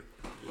able to treat her.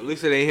 At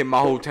least it ain't hit my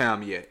whole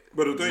town yet.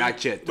 But the thing,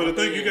 not yet. But the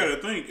thing you got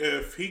to think,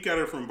 if he got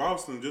it from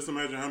Boston, just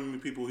imagine how many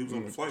people he was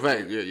on the flight.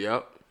 Right. Yeah.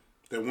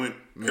 That went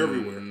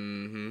everywhere.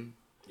 Mm-hmm.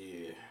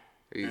 Yeah.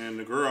 And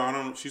the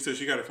girl, she said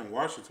she got it from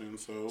Washington.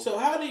 So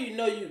how do you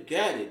know you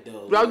got it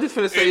though? I was just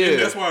finna say,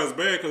 and that's why it's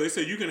bad because they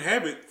said you can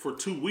have it for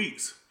 2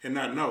 weeks and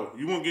not know.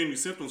 You won't get any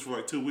symptoms for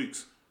like 2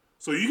 weeks,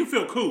 so you can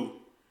feel cool,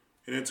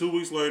 and then 2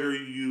 weeks later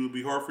you'll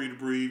be hard for you to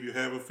breathe. You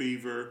have a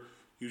fever.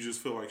 You just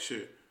feel like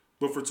shit.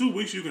 But for 2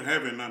 weeks you can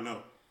have it and not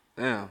know.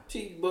 Damn.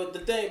 But the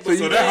thing,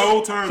 so that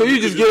whole time, so you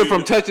just get it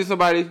from touching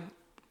somebody.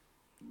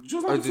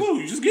 Just like the flu,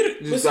 you just get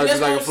it. But see, that's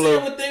what I'm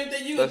saying. With them,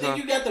 that you think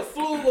you got the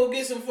flu, go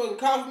get some fucking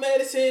cough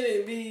medicine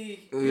and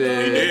be. He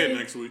dead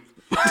next week.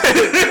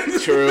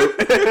 True.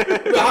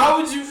 But how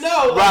would you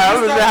know?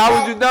 How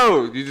would you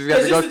know? You just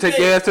got to go take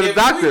your ass to the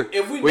doctor.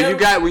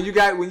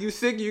 When you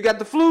sick, you got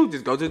the flu.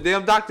 Just go to the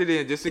damn doctor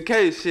then, just in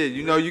case. Shit,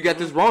 you know you got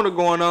this Rona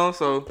going on,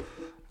 so.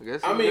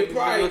 Probably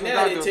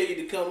now they tell you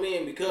to come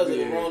in because of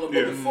the Rona,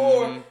 but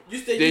before you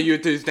said you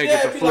just think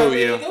it's the flu.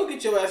 Like, go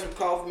get your ass some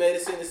cough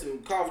medicine and some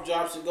cough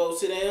drops and go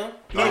sit down.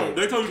 No,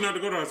 they told you not to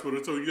go to the hospital.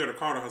 They told you got to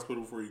call the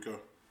hospital before you go.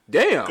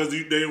 Damn. Because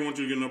they didn't want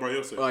you to get nobody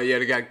else sick. Oh yeah,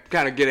 they got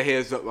kind of get a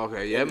heads up.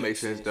 Okay, yeah, that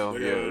makes sense though.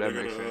 That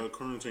makes sense.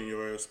 Quarantine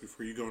your ass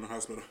before you go in the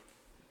hospital.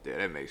 Yeah,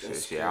 that makes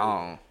sense. Yeah,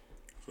 I don't.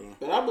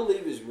 But I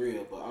believe it's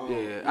real, but I don't.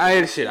 Yeah, I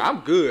ain't shit. I'm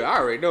good. I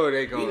already know it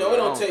ain't going. You know, it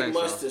don't take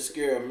much to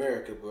scare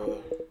America, bro.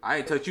 I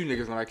ain't touch you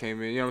niggas when I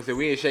came in. You know what I'm saying?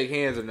 We ain't shake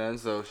hands or nothing,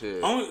 so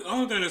shit.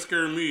 Only thing that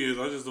scared me is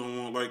I just don't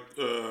want, like,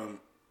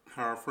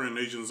 how our friend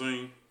Asian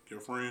Zing,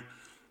 your friend,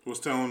 was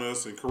telling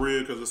us in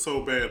Korea, because it's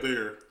so bad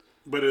there,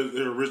 but it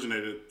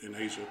originated in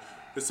Asia.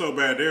 It's so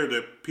bad there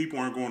that people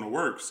aren't going to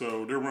work,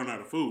 so they're running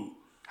out of food.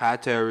 Hi,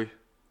 Terry.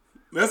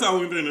 That's the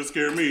only thing that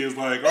scared me is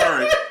like, all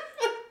right,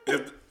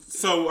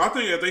 so I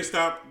think if they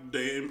stop the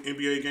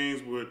NBA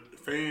games with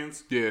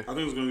fans, I think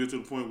it's going to get to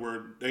the point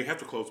where they have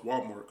to close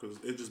Walmart because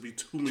it just be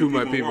too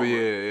many people.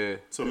 Yeah.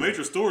 So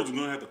major stores are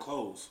going to have to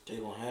close. They're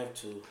going to have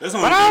to. That's the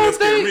only thing that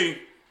scared me.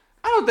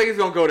 I don't think it's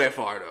going to go that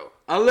far though.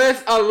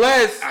 Unless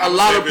a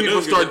lot of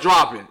people start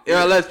dropping.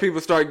 Yeah. Unless people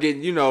start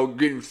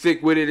getting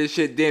sick with it and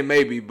shit, then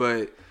maybe.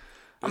 But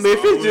I mean,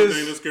 if it's just... The only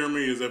thing that scares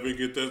me is if it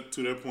get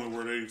to that point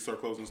where they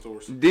start closing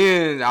stores.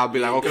 Then I'll be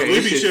like, okay,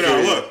 we be shit out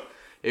of luck.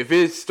 If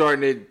it's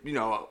starting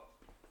to,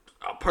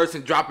 a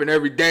person dropping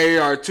every day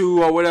or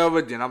two or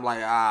whatever, then I'm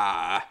like,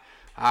 all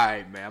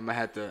right, man, I'm going to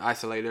have to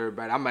isolate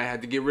everybody. I might have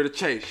to get rid of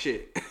Chase,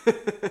 shit.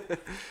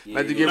 I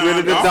have to get rid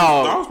of the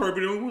dog. Dogs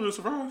probably the only one to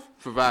survive.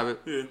 Survive it?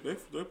 Yeah,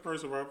 they probably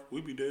survive.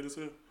 We'd be dead as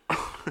hell.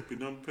 Be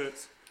done with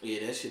pets.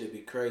 Yeah, that shit would be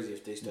crazy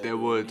if they started. That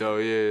would, though,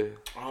 yeah.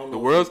 The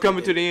world's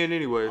coming to the end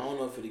anyway. I don't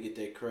know if it'll get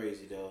that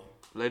crazy, though.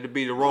 Let it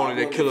be the Rona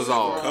that kill us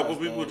all. A couple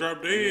people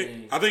drop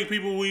dead. I think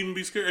people would even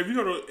be scared. Have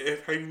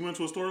you went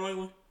to a store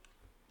lately?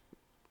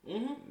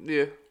 Mm-hmm.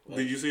 Yeah.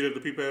 Did you see that the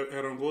people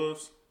had on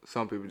gloves?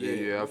 Some people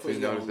did, yeah. I've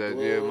noticed that.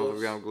 Yeah,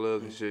 motherfuckers got on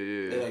gloves and shit,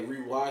 yeah. They like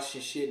rewash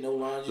and shit, no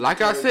laundry. Like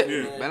I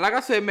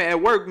said, man,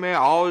 at work, man,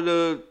 all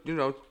the,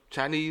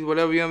 Chinese,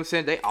 whatever, you know what I'm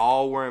saying, they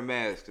all wearing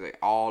masks. They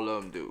all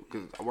of them do.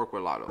 Because I work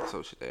with a lot of them,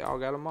 so shit, they all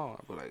got them on.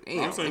 I be like,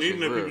 damn. I'm saying,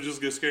 even if people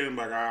just get scared and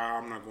like,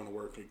 I'm not going to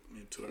work today.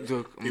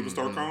 People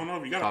start calling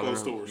off, you got to close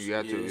stores. You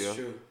got to, it's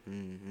true.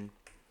 Mm-hmm.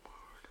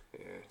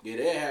 Yeah,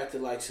 they have to,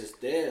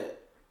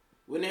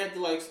 wouldn't they have to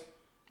like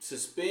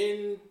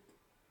suspend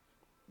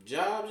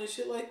jobs and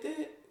shit like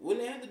that?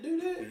 Wouldn't they have to do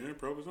that? Yeah,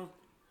 probably so.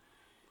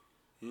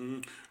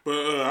 Mm-hmm.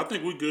 But I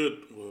think we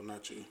good. Well,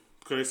 not you,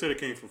 because they said it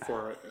came from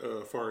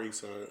far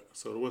east side,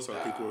 so the west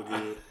side people are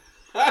good.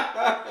 So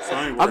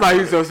I thought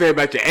you was gonna say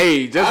about your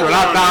age. That's what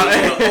I thought.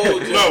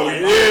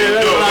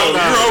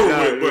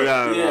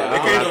 They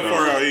came from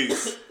far out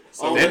east.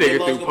 So that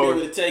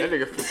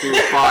nigga threw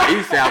far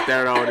east out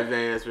there on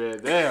his ass, man.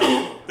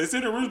 Damn. They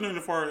said it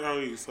originated far out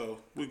east, so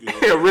we good.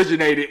 It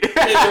originated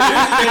from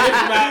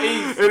out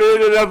east. It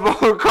ended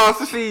up across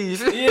the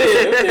seas. Yeah,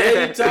 what the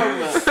hell you talking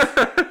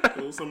about?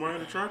 It was somewhere in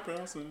the trap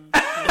house.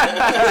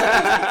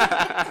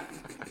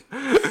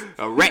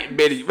 A rat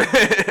bit him.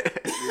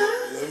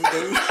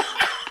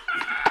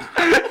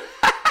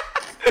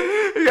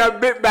 He got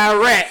bit by a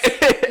rat.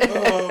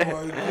 Oh my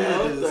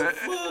goodness.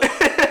 What the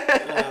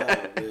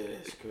fuck? Man,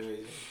 it's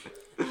crazy.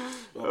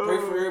 But pray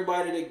for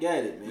everybody that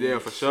got it, man. Yeah,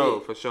 for sure.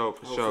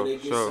 Hopefully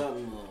they get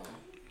something.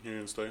 Yeah,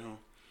 and stay home.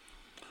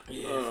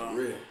 Yeah, for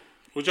real.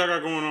 What y'all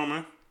got going on,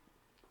 man?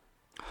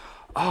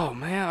 Oh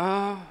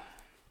man,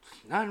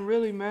 nothing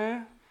really,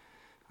 man.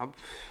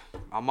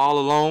 I'm all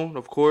alone,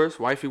 of course.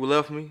 Wifey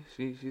left me.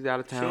 She's out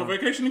of town. She on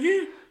vacation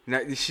again?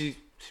 Now, she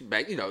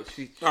back. You know,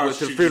 she went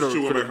to the funeral. She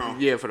went back home.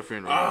 Yeah, for the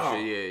funeral. Oh.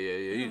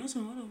 Yeah.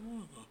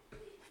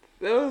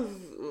 That was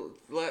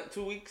like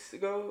 2 weeks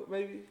ago,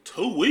 maybe.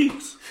 2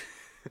 weeks.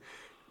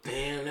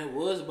 Damn, that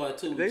was about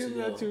 2 weeks ago.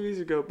 About 2 weeks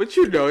ago, but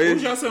you know,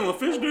 was y'all selling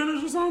fish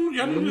dinners or something?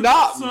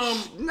 No,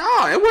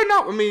 it wasn't.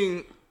 I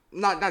mean,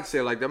 not to say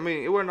it like that. I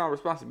mean, it wasn't our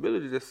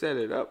responsibility to set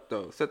it up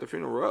though, set the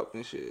funeral up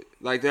and shit.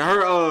 Like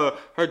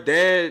her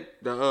dad,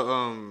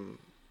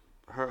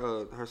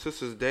 her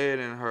sister's dad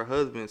and her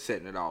husband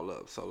setting it all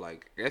up. So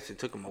like, I guess it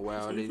took them a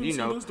while. And then you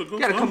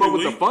gotta come up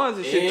with the funds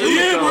and shit too.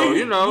 Yeah, so,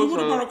 you know, we would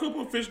have bought a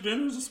couple of fish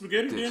dinners and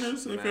spaghetti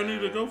dinners if y'all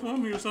need to go for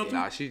me or something.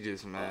 Nah, she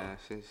just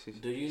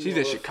she's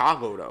in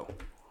Chicago though.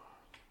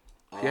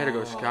 She had to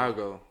go to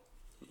Chicago.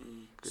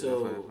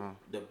 So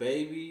the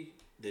baby,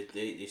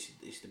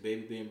 is the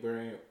baby being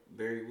buried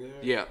well?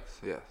 Yes.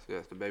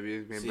 The baby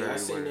is being buried well. I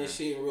seen that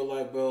shit in real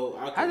life, bro.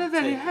 How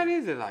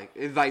is it like?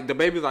 It's like the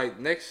baby's like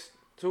next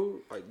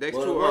to or like.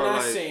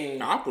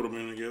 I put them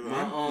in together.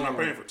 I'm not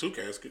paying for 2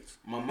 caskets.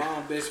 My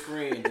mom's best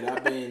friend that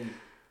I've been.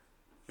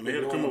 And they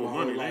had to come up with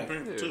money. They ain't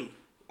paying for 2.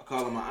 I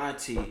call her my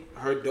auntie.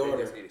 Her daughter.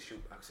 Let's get a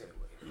shoebox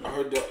anyway.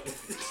 Her daughter. What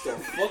the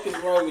fuck is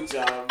wrong with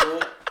y'all, bro?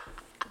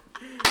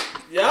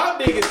 Y'all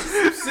niggas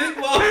some sick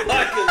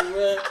motherfuckers,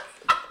 bro.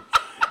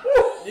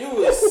 You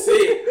was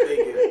sick,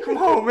 nigga. Come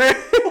on, man.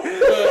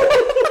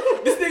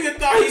 This nigga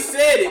thought he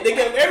said it.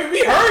 Nigga, we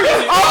heard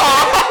it.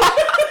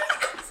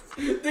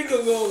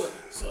 Nigga going,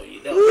 so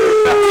you know.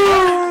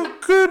 Oh,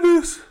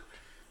 goodness.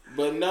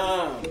 But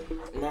nah,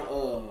 my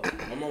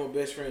mama's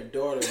best friend's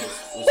daughter was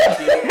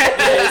killed.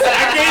 Yes, I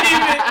can't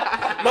even.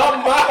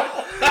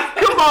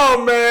 Come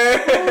on, man.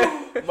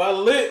 My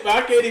lip,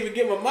 I can't even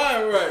get my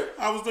mind right.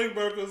 I was thinking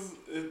about it because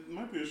it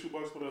might be a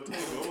shoebox for that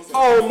table.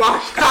 Oh my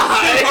god!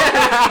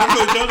 I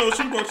said, y'all know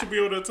shoebox should be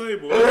on that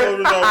table. I was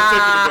thinking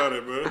about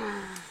it, man.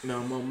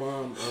 No, my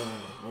mom's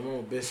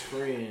best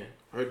friend,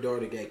 her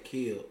daughter got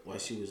killed while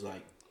she was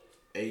like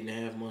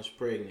 8.5 months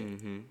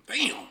pregnant. Mm-hmm.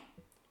 Damn.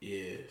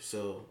 Yeah,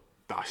 so.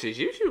 Oh shit,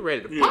 you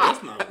ready to pop?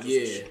 That's not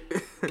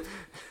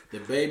the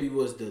baby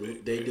was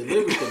they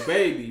delivered the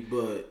baby,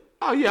 but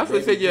oh yeah, I was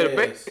gonna say the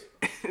baby.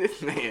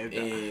 Man,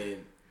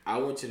 and I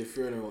went to the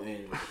funeral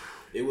and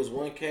it was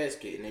one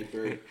casket and they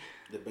buried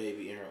the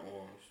baby in her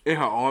arms. In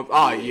her arms?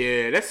 Oh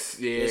yeah, that's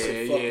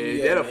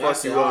that'll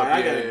fuck you up.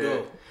 I gotta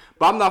go.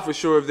 But I'm not for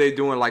sure if they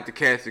doing like the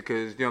casket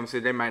because you know what I'm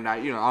saying they might not.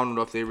 I don't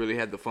know if they really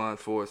had the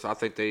funds for it, so I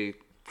think they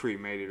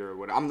cremated her or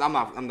whatever. I'm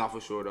not for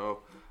sure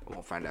though. I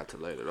won't find out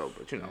till later though,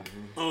 but you know.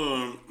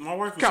 My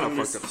wife was telling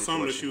me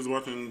something that she was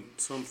watching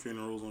some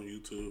funerals on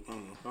YouTube.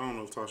 I don't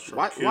know if Tasha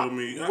tried to kill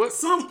me. I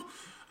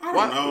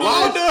don't know.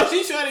 Why does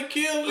she try to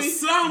kill me?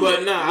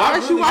 But nah, I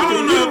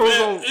don't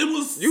know if it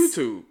was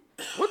YouTube.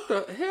 What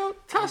the hell,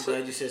 Tasha? I'm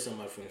glad you said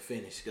something from the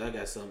finish. Cause I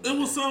got something. It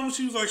was something.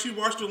 She was like, she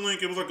watched the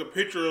link. It was like a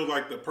picture of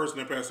like the person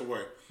that passed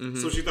away. Mm-hmm.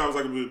 So she thought it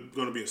was like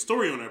going to be a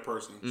story on that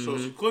person. Mm-hmm. So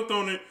she clicked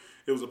on it.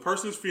 It was a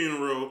person's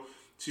funeral.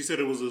 She said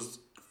it was a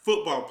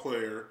football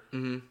player.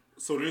 Mm-hmm.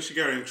 So then she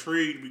got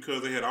intrigued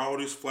because they had all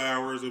these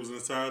flowers. It was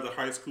inside the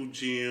high school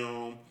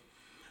gym.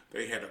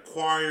 They had a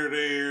choir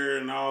there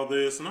and all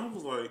this. And I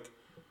was like,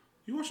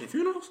 you watching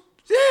funerals?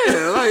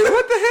 Yeah, like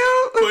what the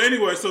hell? But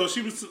anyway, so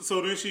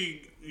then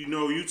she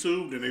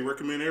YouTube, and they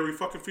recommend every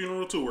fucking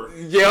funeral to her.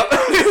 Yep.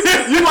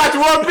 You watch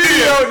one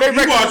video, they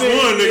you watch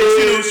one,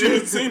 nigga. She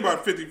was seen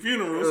about 50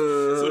 funerals.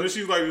 So then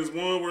she's like, there's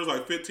one where it's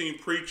like 15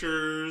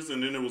 preachers,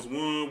 and then there was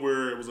one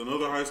where it was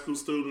another high school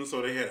student,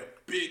 so they had a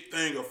big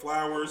thing of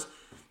flowers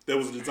that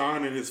was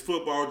designed in his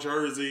football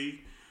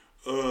jersey.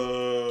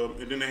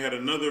 And then they had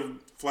another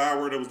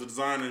flower that was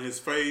designed in his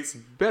face.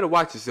 Better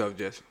watch yourself,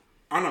 Jesse.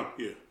 I know,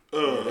 yeah.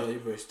 You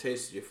better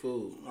taste your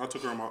food. I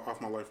took her off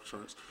my life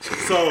insurance.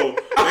 So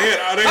they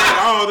had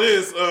all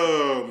this.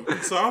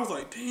 So I was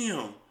like,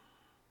 damn,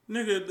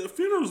 nigga, the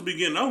funerals be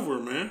getting over,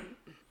 man.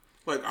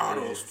 Like all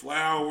those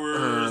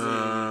flowers.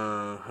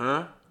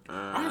 I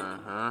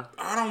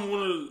don't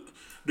want to.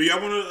 Do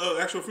y'all want an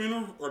actual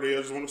funeral, or do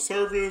y'all just want a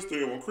service? Do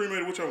y'all want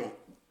cremated? What y'all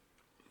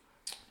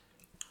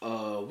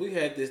want? We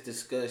had this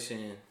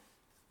discussion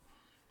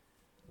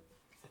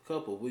a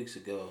couple of weeks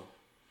ago,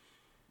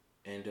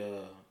 and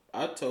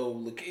I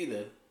told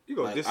Lakita, you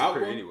gonna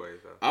disagree anyway.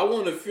 Though. I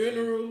want a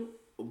funeral,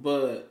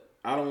 but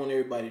I don't want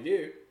everybody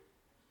there.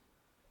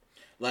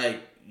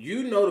 Like,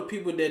 you know the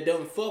people that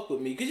don't fuck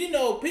with me. Because, you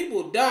know,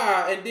 people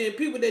die, and then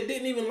people that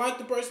didn't even like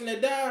the person that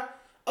died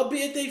will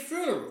be at their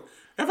funeral.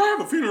 If I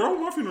have a funeral, I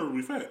want my funeral to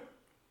be fat.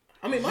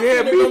 I mean, my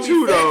funeral gonna be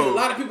fat, though. A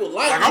lot of people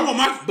like you. I want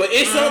my, but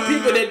it's some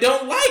people that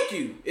don't like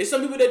you. It's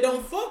some people that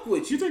don't fuck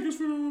with you. You think his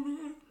funeral will be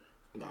fat?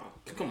 No,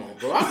 come on,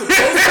 bro. I'm from Post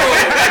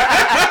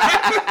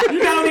Road. You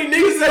know how many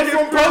niggas that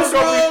from Post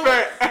Road?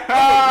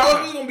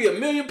 There's going to be a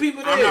million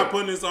people there. I'm not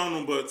putting this on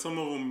them, but some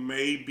of them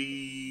may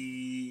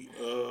be...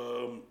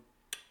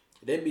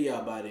 They be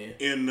out by then.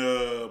 In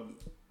the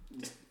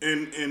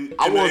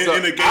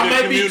gated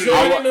community.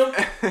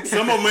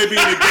 Some of them may be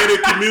in the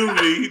gated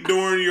community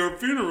during your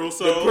funeral.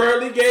 So the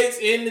pearly gates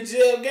in the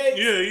jail gates.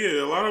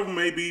 Yeah. A lot of them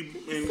may be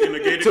in the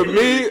gated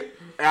community. To me,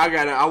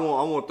 I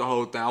want the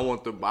whole thing. I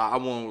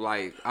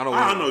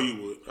know you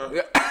would.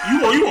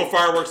 You want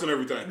fireworks and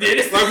everything.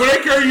 Like when they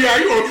carry you out,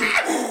 you want.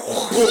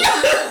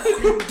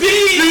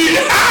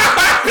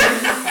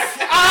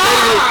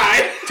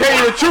 Tell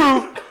you the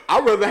truth.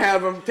 I'd rather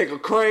have them take a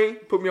crane,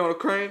 put me on a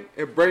crane,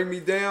 and bring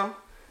me down.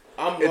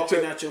 I'm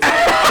walking out your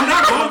I'm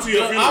not going to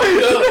your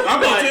funeral.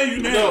 I'm going to tell you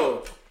now.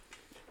 No.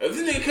 If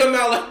this nigga come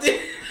out like this.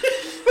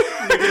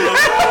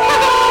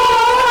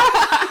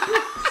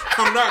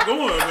 I'm not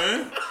going,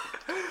 man.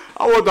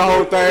 I want the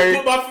whole thing.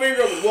 Put my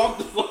finger up and walk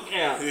the fuck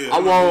out. Yeah,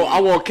 I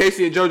want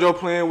Casey and JoJo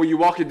playing where you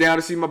walk it down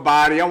to see my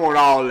body. I want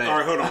all that. All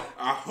right, hold on.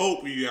 I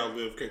hope you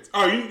outlive Casey.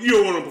 Oh, you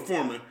don't want him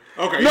performing.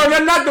 Okay. No,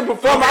 not the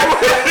performer.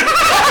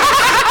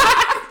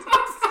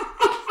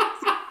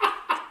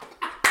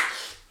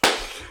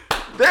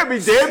 They'll be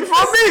dead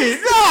before me.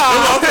 No.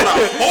 That's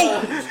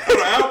what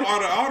I hope.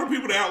 Out of all the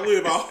people that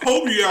outlive, I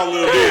hope you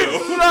outlive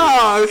them.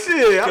 No,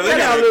 shit. I they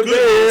got a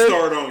good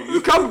start on you. There's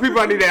a couple people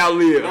I need to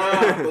outlive.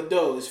 But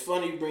though, it's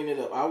funny you bring it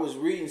up. I was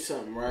reading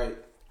something, right?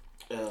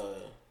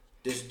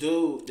 This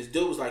dude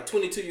was like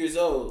 22 years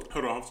old.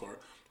 Hold on, I'm sorry.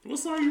 What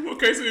song you want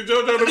Casey and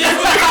JoJo to be? What's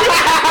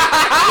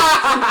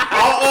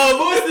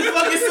the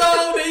fucking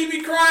song that you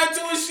be crying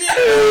to and shit?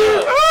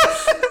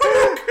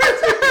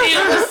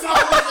 What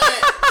song was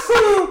that?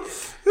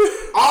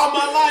 All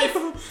my life.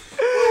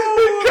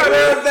 Cut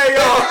everything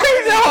off.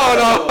 Hold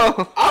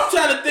on. I'm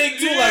trying to think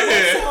too, like,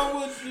 what song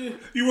was you?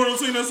 You want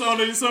to sing that song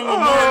that you sung with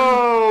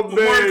Martin?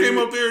 When Martin came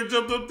up there and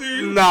jumped up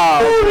there?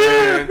 Nah,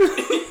 man.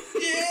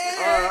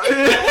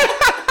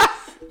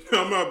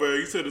 No, my bad.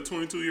 You said a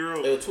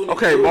 22-year-old.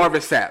 Okay,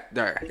 Marvin Sapp.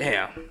 There.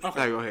 Damn.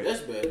 Okay, go ahead.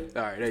 That's better.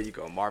 All right, there you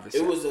go, Marvin Sapp.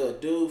 It was a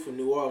dude from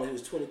New Orleans. He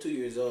was 22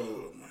 years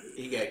old.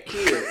 He got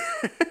killed.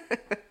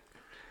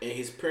 And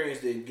his parents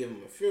didn't give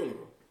him a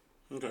funeral.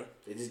 Okay.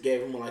 They just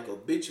gave him like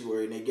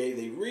obituary, and they gave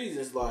their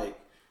reasons like,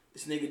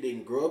 this nigga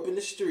didn't grow up in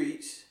the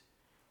streets.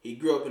 He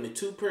grew up in a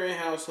 2-parent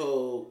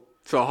household.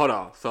 So hold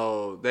on.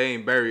 So they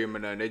ain't bury him or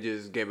nothing. They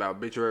just gave out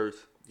obituaries?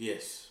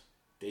 Yes.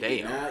 They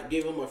did not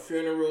give him a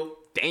funeral.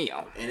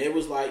 Damn. And it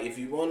was like, if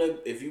you wanna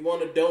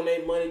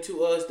donate money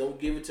to us, don't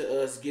give it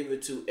to us. Give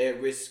it to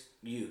at-risk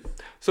youth.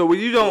 So when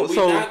you don't,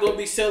 we're not gonna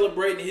be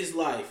celebrating his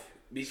life.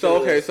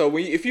 So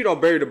if you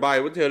don't bury the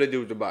body, what the hell they do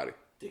with the body?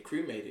 They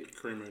cremate it.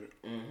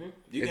 Mm-hmm.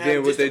 And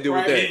then what they do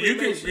with that?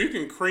 You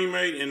can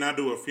cremate and not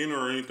do a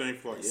funeral or anything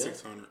for like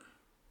 $600.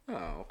 Oh,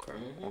 okay.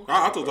 Mm-hmm.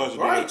 I thought that was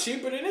right,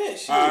 cheaper than that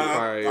shit.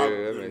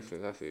 That makes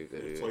sense. I see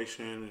that.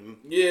 Inflation and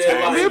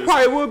I mean, it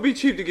probably would be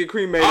cheap to get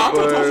cremated. I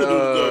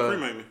thought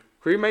cremate me.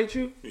 Cremate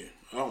you? Yeah,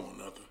 I don't want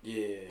nothing.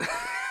 Yeah.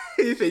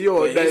 He said you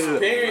want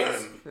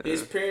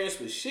his parents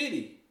was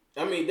shitty.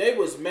 I mean, they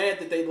was mad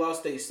that they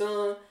lost their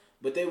son,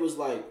 but they was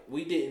like,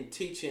 we didn't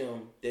teach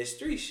him that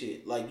street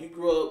shit. Like, you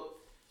grew up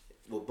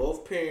with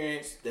both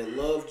parents that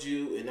loved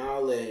you and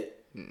all that,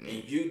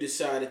 and you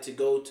decided to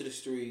go to the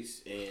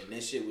streets, and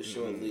that shit was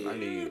short-lived. I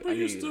need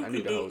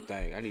the whole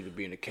thing. I need to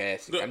be in the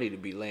casket. I need to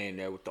be laying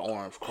there with the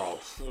arms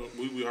crossed.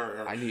 We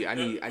are. I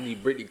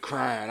need Brittany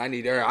crying. I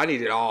need her. I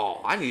need it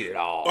all.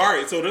 All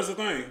right, so that's the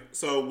thing.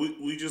 So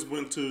we just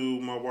went to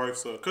my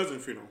wife's cousin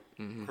funeral.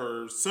 Mm-hmm.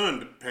 Her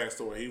son passed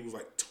away. He was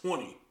like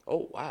 20.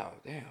 Oh wow,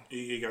 damn.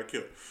 He got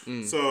killed.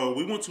 So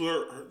we went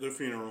to their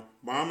funeral.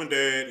 Mom and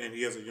dad, and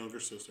he has a younger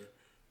sister.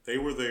 They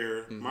were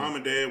there. Mm-hmm. Mom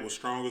and dad was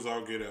strong as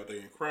all get out. They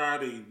didn't cry.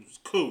 They was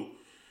cool.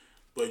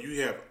 But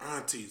you have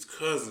aunties,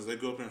 cousins. They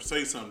go up there and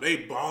say something. They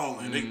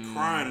bawling. They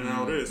crying and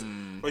all this.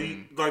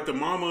 Like the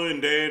mama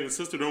and dad and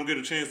sister don't get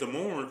a chance to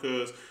mourn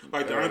because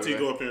like the auntie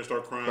go up there and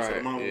start crying. So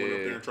the mama went up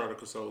there and tried to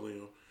console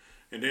them.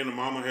 And then the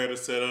mama had to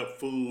set up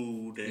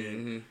food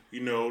and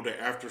the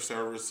after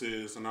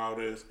services and all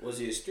this. Was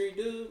he a street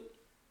dude?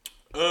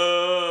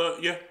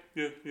 Yeah.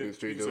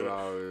 Street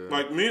dude.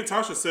 Like me and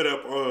Tasha set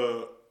up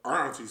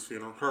our auntie's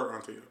funeral,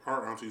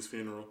 our auntie's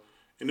funeral,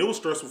 And it was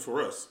stressful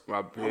for us. I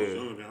was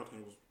young then. I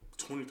think it was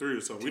 23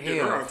 or something. Damn, we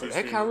did her auntie's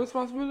that kind of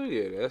responsibility?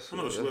 Yeah, that's... I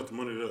know she left the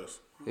money to us.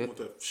 I don't want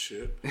that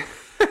shit.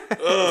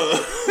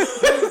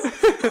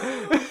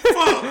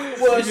 Fuck.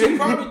 Well, she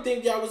probably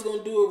think y'all was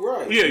gonna do it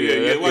right.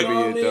 Yeah. Like,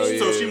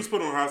 so she was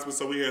put on hospice,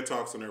 so we had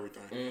talks and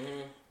everything.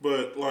 Mm-hmm.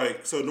 But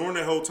like, so during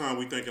that whole time,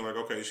 we thinking like,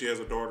 okay, she has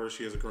a daughter,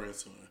 she has a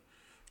grandson.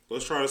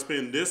 Let's try to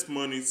spend this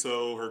money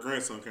so her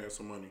grandson can have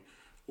some money.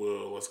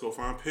 Well, let's go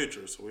find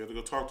pictures. So we had to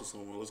go talk to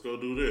someone. Let's go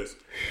do this.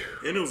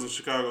 And it was in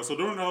Chicago. So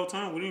during the whole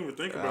time, we didn't even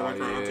think about like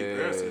our auntie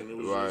passing. It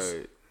was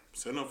just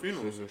setting up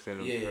funerals.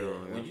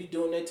 When you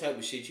doing that type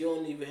of shit, you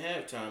don't even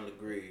have time to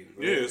grieve.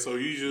 Bro. Yeah, so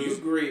you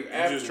grieve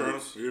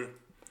afterwards. Yeah.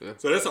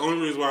 So that's the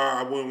only reason why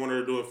I wouldn't want her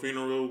to do a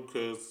funeral,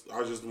 because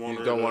I just want her.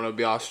 You don't want to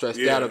be all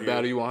stressed out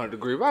about it. You want her to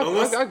grieve.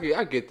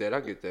 I get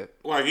that.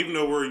 Like, even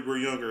though we're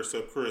younger,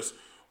 except Chris,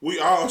 we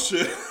all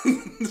should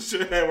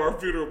have our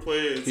funeral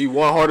plans. He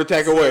one heart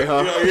attack away,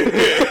 huh?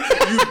 Yeah.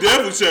 You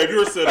definitely should have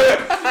yours set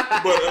up.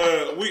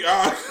 But we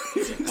all.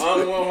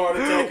 I'm one heart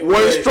attack away.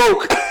 One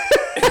stroke.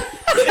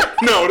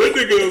 No, that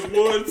nigga was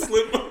one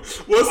slip in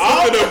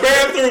the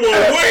bathroom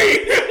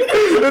away.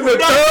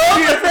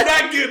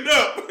 Not getting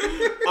up.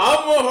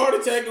 I'm one heart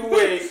attack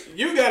away.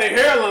 You got a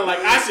hairline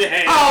like I should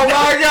have. Oh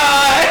my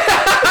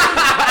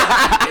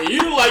god. And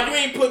you like you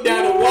ain't put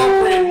down a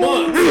walker in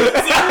months.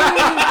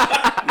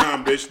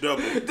 Nah, bitch,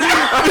 double.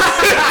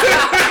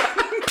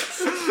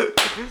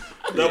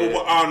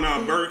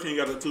 Burger King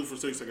got a 2 for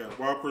 $6. I got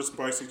Whopper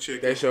spicy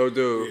chicken. They sure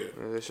do. Yeah.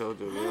 They sure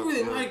do. I don't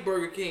really like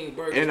Burger King.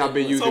 And I've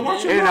been using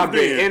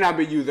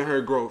using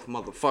her growth,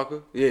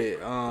 motherfucker.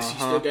 Yeah. She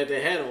still got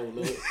that hat on,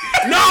 though.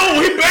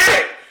 No, he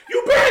back.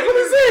 You back? Let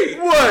me see.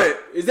 What?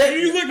 Is that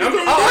you? I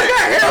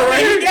got hair right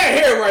here. You got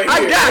hair right here.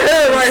 I got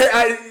hair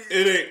right here.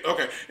 It ain't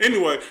okay.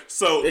 Anyway,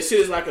 so this shit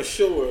is like a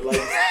shore,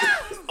 like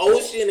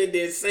ocean and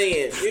then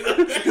sand. You know?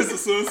 It's a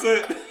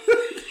sunset.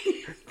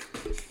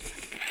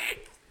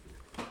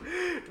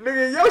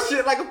 Nigga, your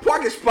shit like a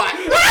parking spot.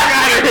 Get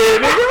out of here,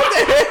 nigga. What the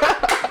hell?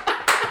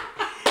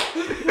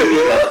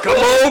 Come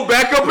on,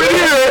 back up in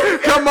here.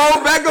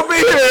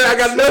 I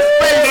got enough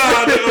space.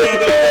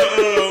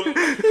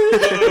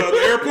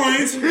 The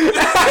airplanes.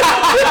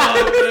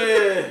 Oh,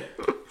 man.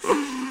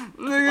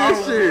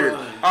 Nigga, shit.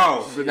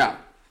 But nah.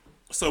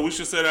 So we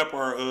should set up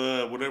our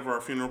whatever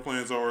our funeral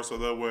plans are, so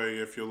that way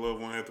if your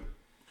loved one had to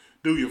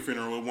do your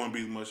funeral, it won't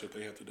be much that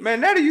they have to do.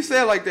 Man, now that you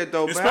say it like that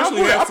though,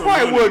 especially man, I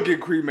probably would get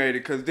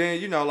cremated, because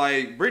then, you know,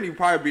 like Brittany would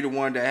probably be the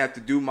one that have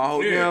to do my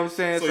whole, you know what I'm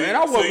saying? And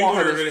I wouldn't want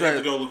her to stress. Have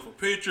to go look for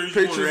pictures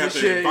you want her to have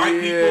to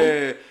invite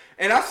people.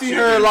 And I see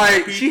her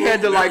like she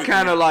had to like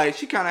kind of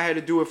had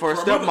to do it for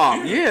her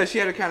stepmom. Yeah, she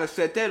had to kind of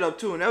set that up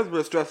too, and that was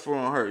real stressful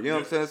on her. You know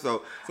what I'm saying?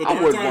 So I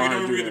wouldn't want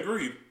her to do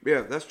that.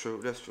 Yeah, that's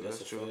true. That's true.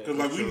 Because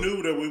like we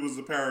knew that we was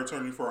the power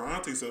attorney for our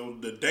auntie, so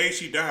the day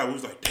she died, we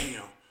was like,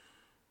 damn,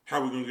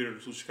 how we gonna get her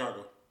to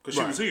Chicago? Because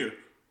she was here.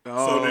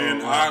 So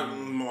then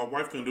my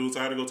wife couldn't do it, so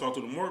I had to go talk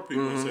to the morgue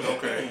people and said,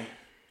 okay,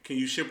 can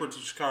you ship her to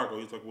Chicago?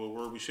 He's like, well,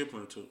 where are we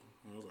shipping her to?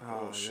 I was like,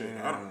 oh shit,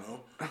 I don't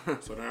know.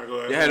 So then I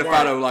go. You had to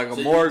find like a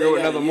morgue or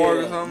another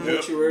morgue or something.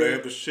 Yep, they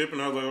had to ship,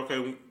 and I was like,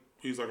 okay.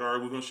 He's like, all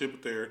right, we're gonna ship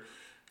it there.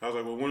 I was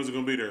like, well, when is it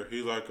gonna be there?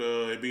 He's like,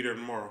 it be there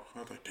tomorrow.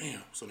 I was like,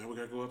 damn. So now we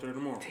gotta go out there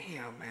tomorrow.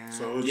 Damn, man.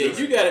 So it's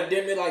you gotta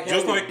damn it like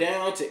have it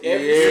down to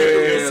every.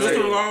 Yeah,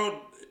 sister-in-law,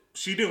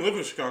 she didn't live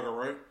in Chicago,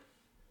 right?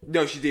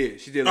 No, she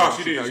did. She did. Oh,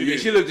 she did. Yeah,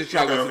 she lived in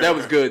Chicago, so that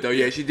was good though.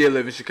 Yeah, she did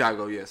live in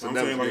Chicago. Yeah, so I'm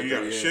that saying was like good, you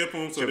gotta ship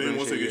them. So then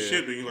once they get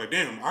shipped, then you're like,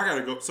 damn, I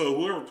gotta go. So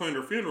whoever planned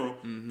her funeral,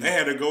 they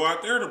had to go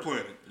out there to plan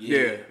it.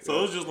 Yeah. So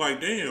it was just like,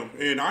 damn,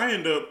 and I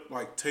ended up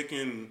like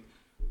taking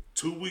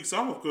 2 weeks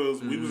off because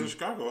we was in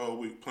Chicago all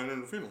week planning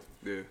the funeral.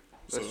 Yeah.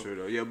 That's true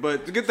though. Yeah,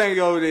 but the good thing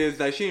though is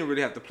that she didn't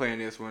really have to plan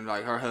this one.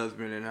 Like her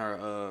husband and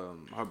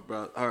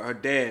her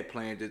dad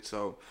planned it.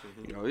 So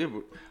you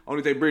know,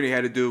 only thing Brittany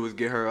had to do was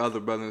get her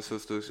other brother and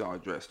sisters all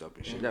dressed up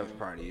and shit. That was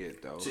probably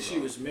it though. So she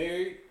was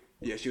married.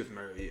 Yeah, she was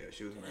married. Yeah,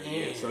 she was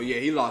married. Yeah. So yeah,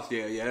 he lost.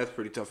 Yeah, that's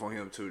pretty tough on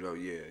him too though.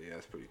 Yeah,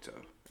 that's pretty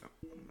tough.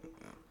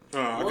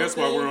 I guess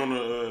while we're on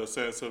the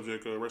sad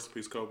subject, rest in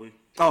peace, Kobe.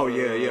 Oh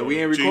yeah, we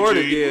ain't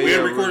recorded. We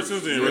ain't recorded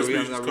since then. Rest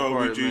in peace,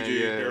 Kobe,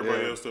 Gigi,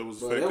 everybody else that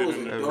was affected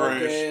in the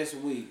crash. Ass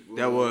week.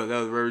 Bro. That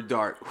was very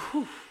dark.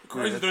 The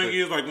crazy thing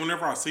is, like,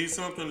 whenever I see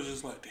something, it's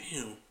just like,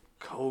 damn,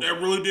 Kobe.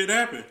 That really did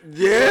happen.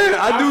 Yeah,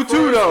 I do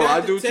too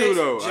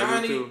though.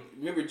 Johnny,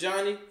 remember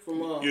Johnny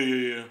from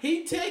Yeah.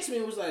 He texted me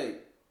and was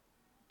like,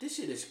 "This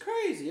shit is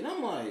crazy," and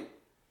I'm like.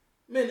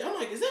 Man, I'm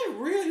like, is that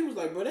real? He was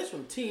like, bro, that's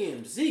from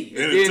TMZ.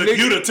 And it took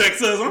you to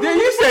text us. Then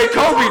you said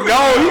Kobe.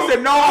 No, he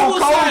said no,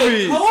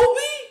 Kobe. Like,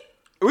 Kobe?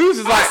 We was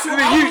just like, you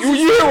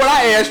hear what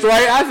I asked,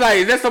 right? I was like,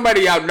 is that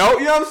somebody y'all know?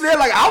 You know what I'm saying?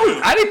 Like,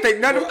 I didn't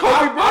think nothing of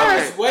Kobe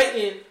Bryant.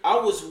 I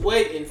was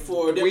waiting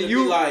for them to be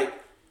like,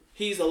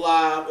 he's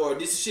alive or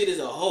this shit is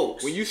a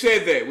hoax. When you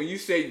said that, when you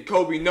said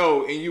Kobe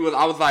no, and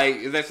I was like,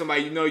 is that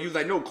somebody you know? You was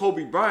like, no,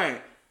 Kobe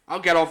Bryant. I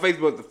got on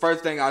Facebook, the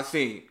first thing I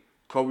seen,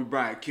 Kobe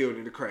Bryant killed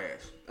in the crash.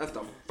 That's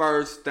the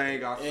first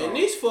thing I saw. And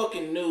these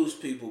fucking news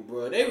people,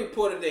 bro, they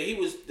reported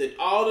that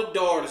all the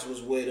daughters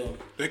was with him.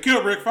 They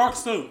killed Rick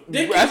Fox too.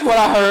 That's what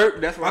I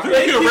heard. That's what I heard.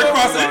 They killed Rick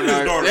Fox and his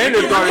daughter. And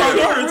his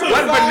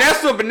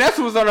daughter.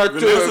 Vanessa was on her too.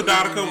 Vanessa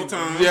died a couple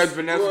times. Yeah,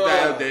 Vanessa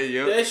died there.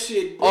 Yeah. That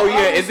shit. Bro, oh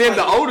yeah, and then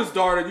the oldest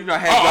daughter,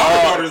 had all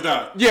the daughters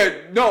died. Yeah,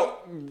 no,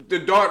 the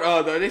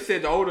daughter. They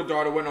said the older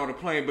daughter went on the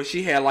plane, but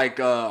she had like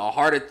a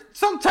heart attack,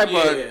 some type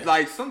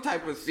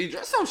of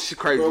seizure, some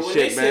crazy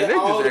shit, man. They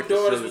all the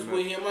daughters was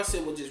with him. I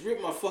said, well, just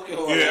rip my fucking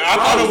heart. Yeah, I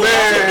thought it was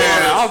all the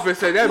daughters. I was gonna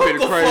say that'd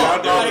been crazy.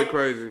 That'd be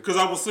crazy. Because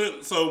I was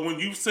sitting. So when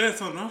you said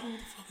something, I was like, what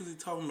the fuck is he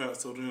talking about?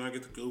 So then I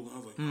get to Google. I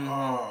was like,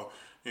 oh.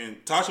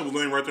 And Tasha was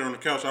laying right there on the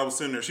couch. I was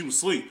sitting there. She was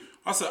asleep.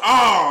 I said,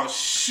 oh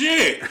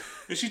shit.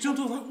 And she jumped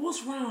up like,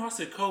 what's wrong? I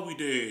said, Kobe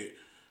dead.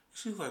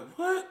 She was like,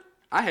 what?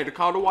 I had to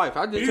call the wife.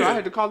 I did too. I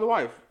had to call the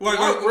wife. Like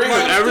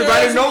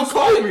everybody knows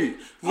Kobe.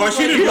 Like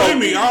she didn't blame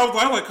me. I was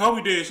like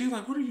Kobe dead. She was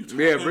like, what are you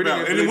talking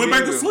about? And then went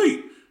back to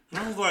sleep. And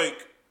I was like,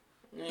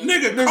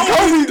 nigga,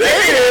 Kobe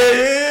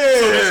dead.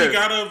 So then she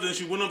got up, then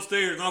she went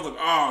upstairs, and I was like,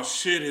 oh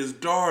shit, his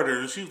daughter.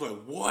 And she was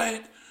like,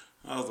 what?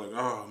 I was like,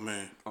 oh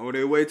man. On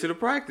their way to the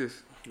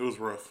practice. It was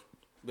rough.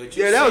 But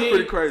that was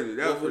pretty crazy.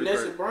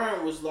 Vanessa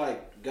Bryant was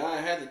like,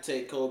 God had to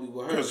take Kobe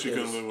with her. Because she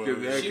couldn't live with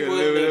her. She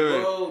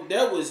wasn't, bro.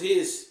 That was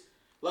his.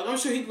 Like, I'm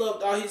sure he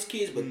loved all his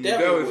kids, but that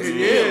was him.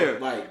 Yeah.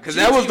 Like, because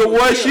that was the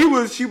one she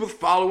was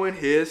following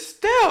his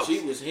steps.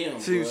 She was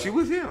him. She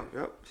was him.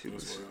 Yep. She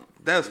was.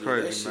 That's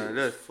crazy, that man.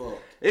 That's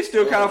fucked. It's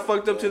still kind of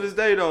fucked up to this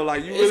day, though.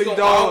 Like, you it's really gonna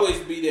don't always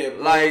be there,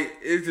 bro. Like,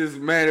 it's just,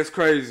 man, it's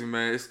crazy,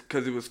 man. It's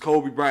because it was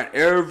Kobe Bryant.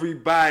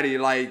 Everybody.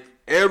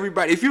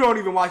 If you don't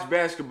even watch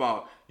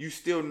basketball, you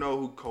still know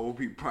who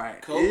Kobe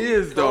Bryant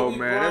is, though, man.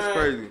 Bryant, that's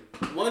crazy.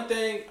 One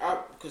thing,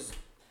 because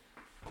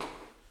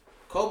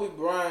Kobe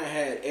Bryant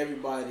had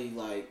everybody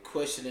like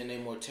questioning their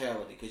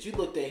mortality. Because you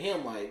looked at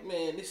him like,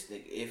 man, this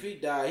nigga, if he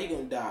die, he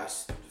gonna die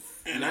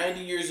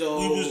 90 years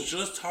old. We was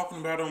just talking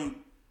about him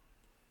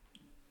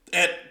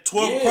at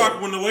 12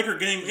 o'clock when the Laker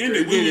game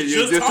ended. We was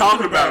just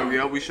talking about him.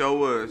 Yeah, we sure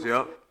was.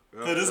 Yep.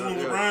 So this is when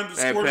LeBron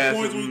scored the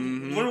points. We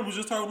literally was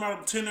just talking about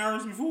him 10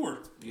 hours before.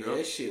 Yeah,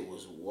 that shit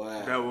was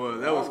wild. That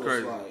was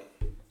crazy. Like,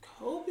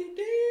 Kobe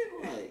did?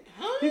 Like,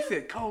 huh? He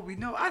said Kobe.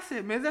 No, I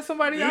said, man, is that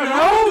somebody I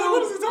know?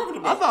 What is he talking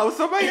about? I thought it was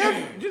somebody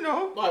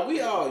else, Like,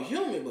 we all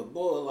human, but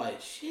boy, like,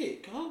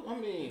 shit, Kobe, I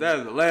mean.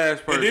 That's the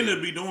last person. And then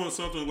to be doing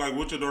something like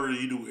what your daughter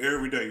you do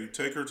every day. You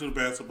take her to the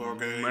basketball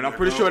game. Man, I'm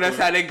pretty sure that's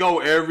how they go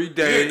every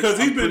day. Yeah, because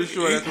I'm pretty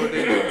sure that's what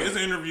they do. It's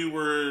an interview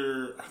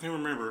where, I can't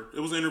remember. It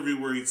was an interview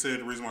where he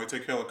said the reason why he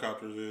take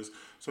helicopters is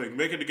so he can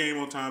make it the game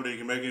on time, then he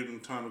can make it in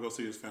time to go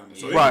see his family.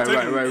 So he's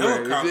taking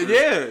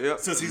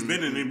helicopters since he's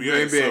been in the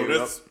NBA. So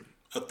that's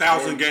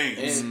 1,000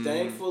 games. And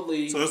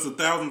thankfully, so that's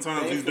 1,000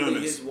 times he's done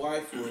this. His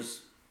wife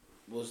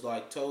was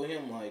like, told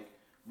him like,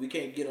 we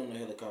can't get on the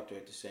helicopter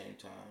at the same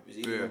time. It's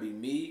either gonna be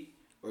me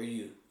or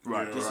you.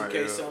 Right. Just in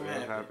case something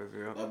happens.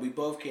 Like, we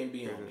both can't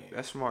be on there.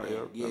 That's smart,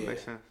 yeah. That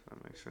makes sense.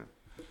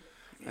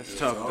 That's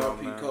tough though,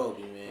 man. R.I.P.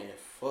 Kobe, man.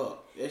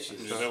 Fuck. That shit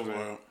was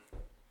wild.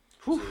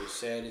 It's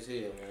sad as hell,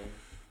 man.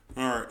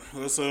 All right,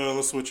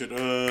 let's switch it.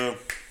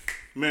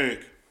 Meg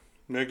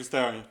Thee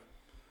Stallion.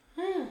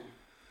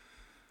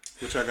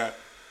 Which I got.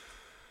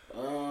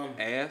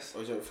 Ass?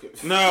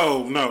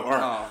 No. All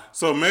right.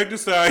 So Meg Thee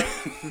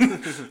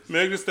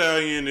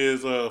Stallion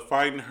is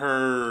fighting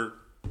her.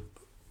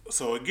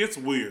 So it gets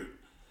weird.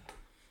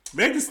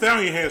 Meg Thee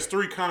Stallion has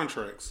 3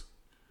 contracts,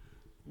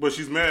 but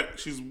she's mad.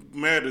 She's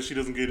mad that she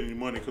doesn't get any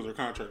money because her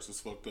contracts is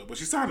fucked up. But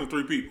she's signed to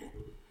 3 people.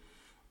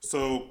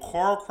 So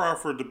Carl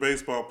Crawford, the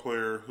baseball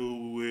player,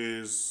 who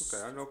is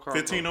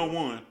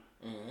 1501,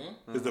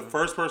 is the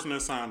first person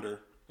that signed her.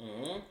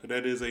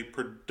 That is a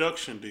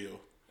production deal.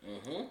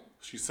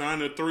 She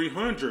signed at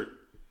 300.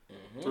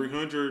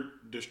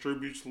 300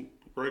 distributes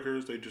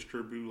records. They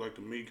distribute like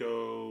the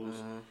Migos,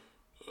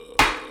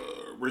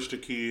 Rich the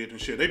Kid, and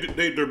shit.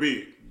 They're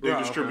big. They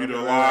distribute a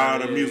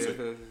lot of music.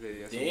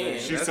 Damn.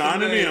 She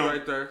signed to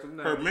them.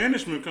 Her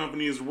management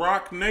company is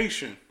Rock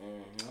Nation.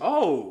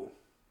 Oh,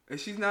 and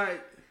she's not.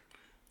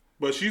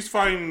 But she's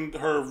fighting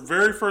her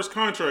very first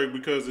contract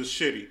because it's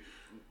shitty.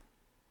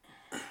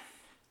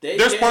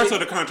 There's parts of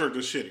the contract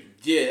that's shitty.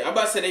 Yeah, I'm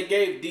about to say they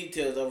gave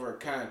details of her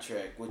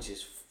contract, which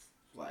is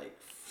like,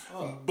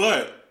 fuck.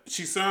 But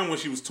she signed when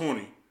she was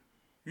 20.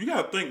 You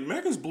gotta think,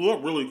 Megan's blew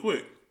up really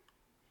quick.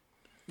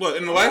 Look,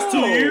 in the last 2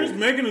 years,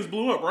 Megan has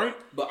blew up, right?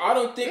 But I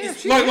don't think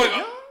it's like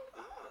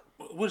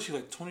what is she,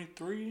 like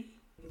 23?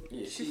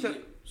 Yeah, she because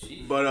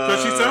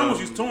she signed when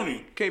she's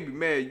 20. Can't be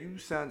mad. You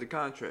signed the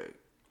contract.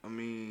 I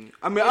mean,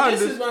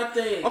 this is my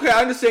thing. Okay,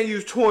 I understand you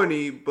was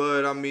 20,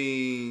 but I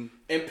mean,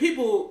 and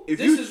people,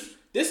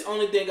 this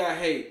only thing I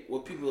hate.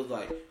 What people is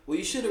like, well,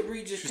 you should have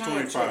read your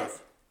contract.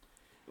 25.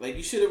 Like,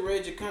 you should have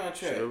read your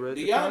contract.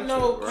 Do y'all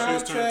know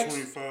contracts?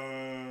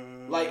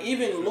 25. Like,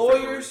 even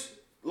lawyers,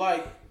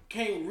 like,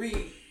 can't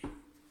read,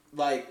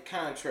 like,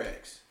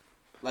 contracts.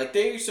 Like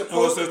they supposed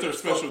unless to that's their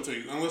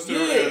specialty. Unless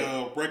they're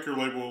a record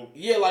label.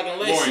 Yeah, like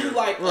unless lawyer. you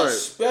like a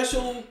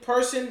special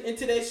person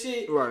into that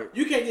shit. Right.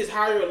 You can't just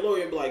hire a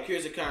lawyer and be like,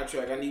 here's a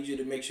contract. I need you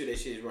to make sure that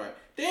shit is right.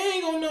 They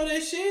ain't gonna know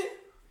that shit.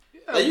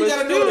 Yeah, like you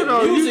gotta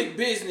know the music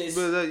business.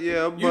 But, you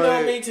know what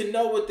I mean, to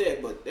know what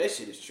that. But that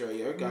shit is trash.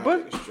 Her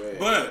contract is trash.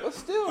 But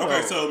still.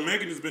 Okay, so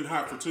Megan has been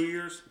hot for 2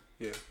 years.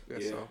 Yeah.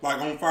 So. Like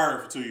on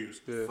fire for 2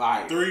 years. Yeah.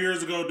 Fire. 3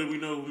 years ago, did we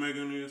know who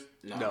Megan is?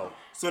 No.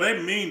 So they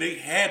mean they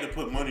had to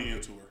put money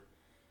into her.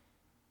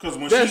 Because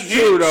when that's she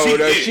true hit,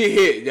 though. she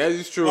hit. That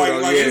is true though.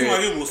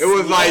 Yeah. It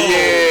was like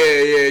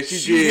yeah.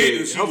 She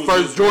did. She her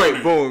first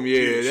joint, boom.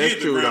 Yeah, that's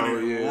true though.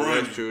 Yeah,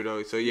 that's true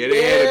though. So yeah,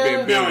 they had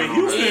been building. Now in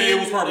Houston, it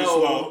was probably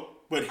slow,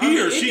 but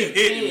here she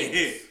hit and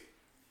hit.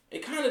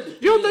 It kind of. You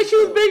don't think she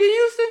was big in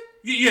Houston?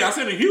 Yeah, I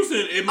said in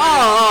Houston, it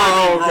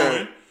might be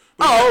growing.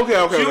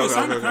 Okay. She was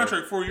signed a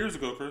contract 4 years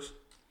ago, Chris.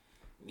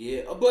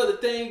 Yeah, but the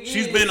thing is,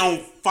 she's been on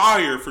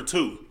fire for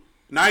 2.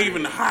 Not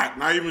even hot,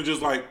 not even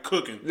just like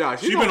cooking. Nah,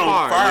 she's been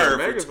on fire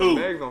for 2.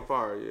 Megan's on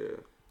fire, yeah.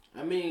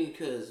 I mean,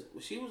 because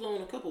she was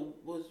on a couple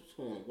Wale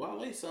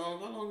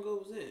songs. How long ago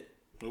was that?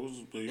 It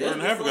was a year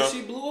and a half ago.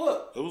 She blew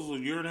up. It was a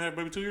year and a half,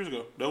 maybe 2 years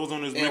ago. That was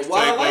on his mixtape.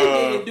 And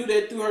Wale didn't do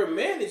that through her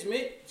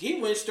management.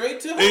 He went straight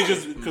to her. He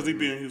just because he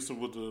be in Houston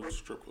with the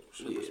strip club.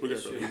 We got to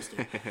go to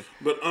Houston.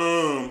 But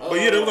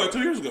yeah, that was like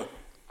 2 years ago.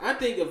 I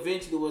think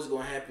eventually what's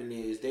gonna happen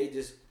is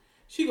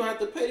she gonna have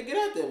to pay to get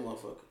out that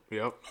motherfucker.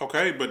 Yep.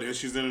 Okay, but then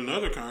she's in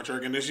another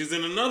contract, and then she's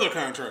in another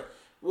contract.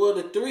 Well,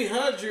 the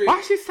 300.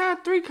 Why she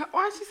signed three?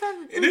 Why she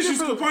signed? And then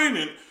she's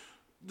complaining.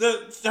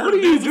 What are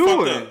you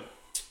doing?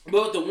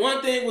 But the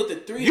one thing with the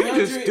 300,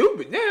 you just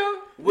stupid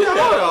now.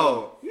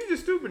 You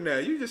just stupid now.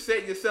 You just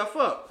setting yourself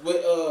up. With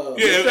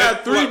you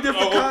got 3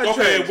 different contracts.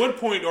 Okay, at what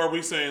point are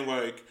we saying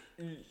like?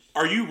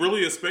 Are you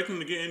really expecting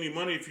to get any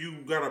money if you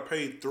gotta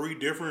pay 3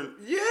 different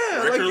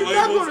record labels?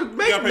 Not gonna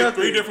make you gotta pay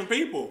nothing. 3 different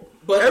people.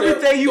 But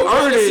everything you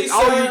earn it,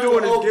 all you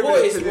doing is giving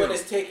it to them. One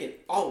is taking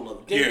all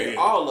of it.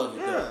 All of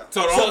it. Yeah.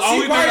 So the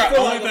only thing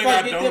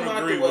I don't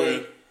agree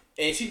with.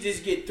 And she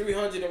just get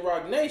 300 in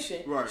Rock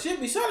Nation. Right. She'll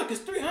be solid because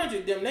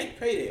 300 them they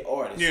pay their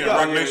artists. Yeah,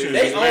 Rock Nation.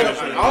 They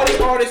own all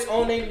the artists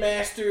own their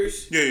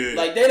masters. Yeah.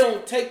 Like they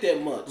don't take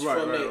that much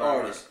from their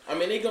artists. I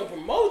mean they gonna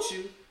promote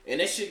you. And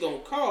that shit gonna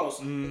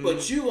cost,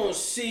 but you gonna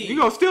see. You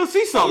gonna still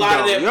see something. A lot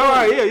of that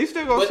yeah, you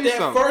still gonna see something.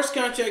 But that first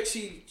contract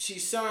she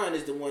signed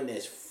is the one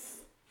that's.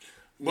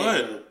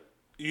 But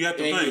you have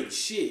to think.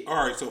 Shit.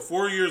 All right, so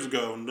 4 years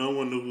ago, no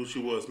one knew who she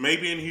was.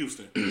 Maybe in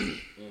Houston.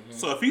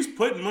 So if he's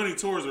putting money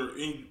towards her,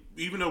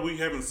 even though we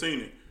haven't seen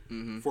it,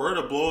 for her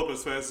to blow up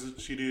as fast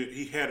as she did,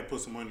 he had to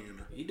put some money in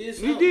her. He did.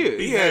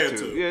 He had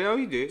to. Yeah,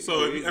 he did.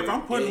 So if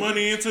I'm putting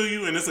money into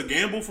you and it's a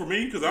gamble for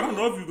me, because I don't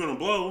know if you're gonna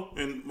blow,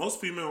 and most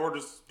female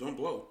artists don't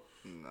blow.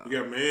 No. You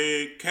got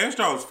Meg. Cash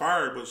Doll is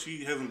fired, but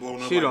she hasn't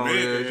blown up she like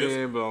Meg. She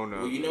ain't blown up.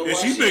 Well, you know and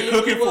she's been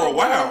cooking for a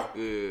while.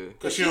 Yeah.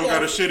 Because she don't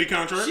got a shitty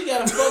contract. She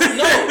got a fucking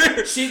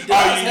no. She does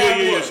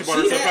have one. She bought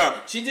herself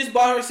out. She just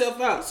bought herself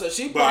out. So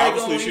she. But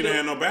obviously she didn't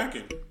have no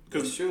backing.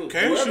 Because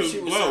Cash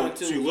should blow.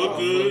 She look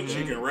good.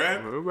 She can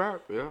rap.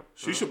 Yeah.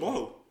 She should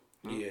blow.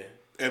 Yeah.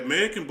 If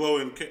Meg can blow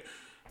and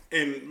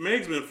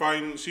Meg's been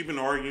fighting. She been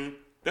arguing.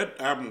 That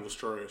album was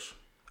trash.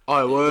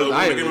 Oh, it was. So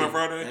I didn't get my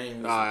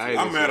Friday.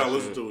 I'm mad I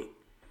listened to it.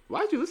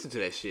 Why'd you listen to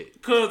that shit?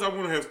 Because I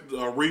want to have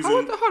a reason.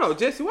 Hold on,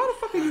 Jesse. Why the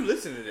fuck are you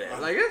listening to that?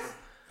 Like,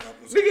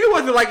 nigga, it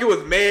wasn't like it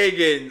was Meg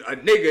and a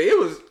nigga. It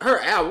was her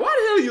album. Why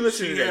the hell are you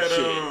listening to that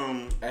shit?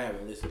 I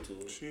haven't listened to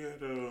it. She had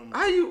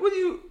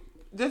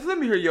Just let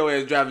me hear your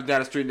ass driving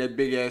down the street in that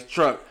big ass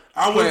truck.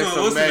 I wasn't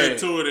listening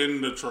to it in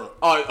the truck.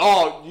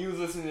 Oh, you was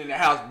listening in the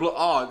house.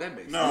 That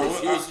makes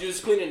sense. You was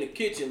cleaning the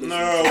kitchen. No,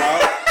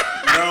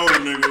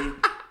 nigga.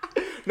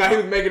 Now he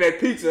was making that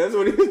pizza. That's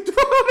what he was doing.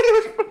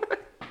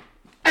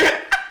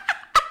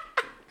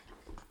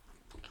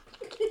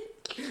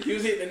 He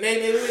was hitting the name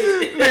of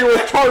it. Nigga was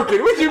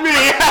twerking. What you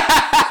mean?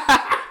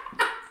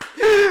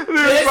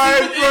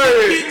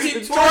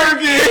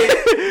 Twerking.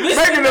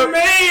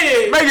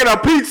 Making a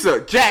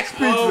pizza. Jack's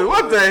Pizza.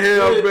 What the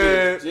hell,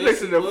 man?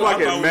 Listen to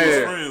fucking man. We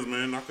was friends,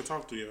 man. I could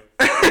talk to you.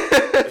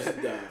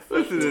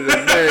 Listen to the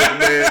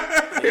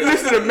man. Hey,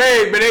 listen to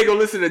Meg, but they ain't gonna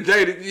listen to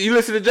Jada. You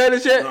listen to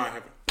Jada shit? No, I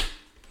haven't.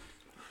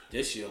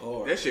 That shit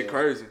hard. That shit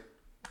crazy.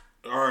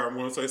 All right, I'm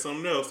gonna say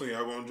something else, and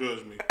y'all gonna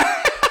judge me.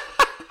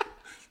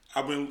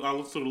 I listened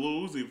to the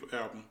Lil Uzi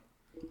album.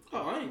 Oh,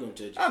 I ain't gonna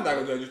judge you. I'm not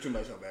gonna judge you too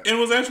much on that. And it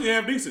was actually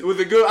half decent. Was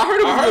it good? I heard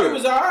it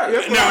was alright.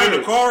 Yeah, now in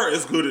the car,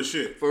 it's good as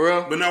shit. For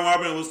real? But now while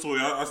I've been listening to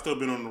it, I still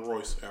been on the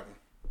Royce album.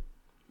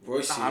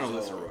 Royce, I don't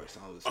listen to Royce.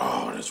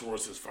 This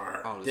Royce is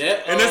fire. And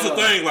that's the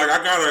thing. Like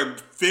I gotta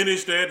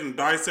finish that and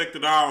dissect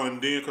it all,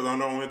 and then because I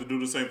know I don't have to do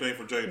the same thing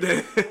for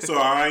Jada, so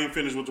I ain't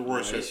finished with the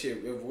Royce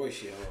shit. Royce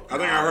shit. I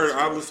think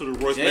I listened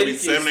to Royce maybe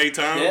 7-8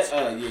 times.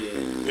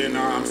 Yeah. And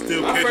I'm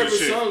still my catching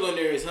shit. My favorite song on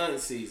there is Hunting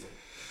Season.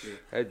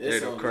 That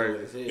Jada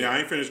crazy. Yeah, I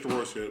ain't finished the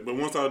Royce yet, but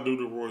once I do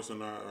the Royce,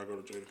 and I go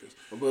to Jadakiss.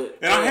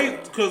 I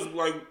hate because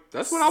like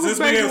that's what I was since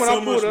we thinking have when so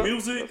I pulled much up.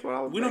 music,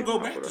 we don't go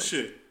back to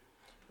shit.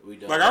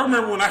 Like, I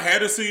remember when I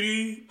had a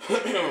CD,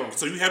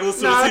 so you had to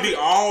listen to the CD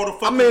all the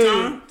fucking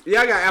time?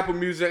 Yeah, I got Apple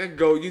Music. I can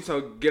go,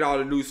 get all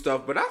the new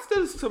stuff, but I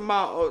still listen to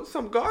my,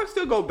 I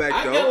still go back,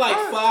 I got like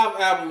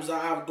 5 albums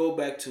I go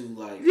back to,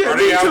 like. Yeah, are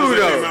they albums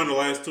that came out in the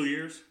last 2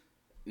 years?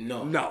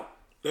 No.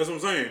 That's what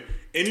I'm saying.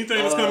 Anything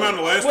that's come out in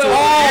the last 2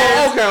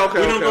 years,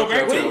 we don't go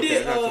back to it. When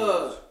did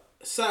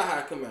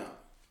Sci-Hi come out?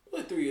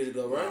 What, 3 years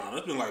ago, right? Nah,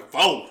 that's been like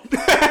 4.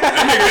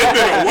 That nigga, it's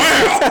been a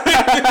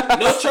while.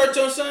 No church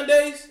on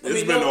Sundays?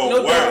 It's been a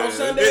while.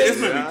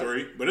 It's maybe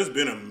 3, but it's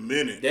been a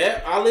minute.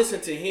 That I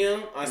listened to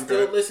him. I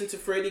still listen to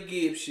Freddie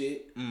Gibbs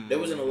shit. That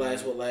was in the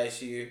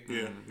last year.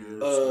 Yeah.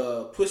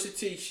 Pusha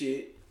T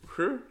shit.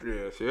 Sure.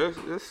 Yeah,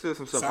 there's still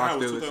some stuff I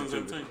still listen to.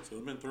 2017, so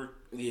it's been 3.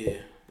 Yeah.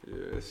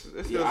 Yeah, it's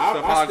still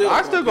stuff.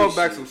 I still go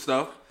back some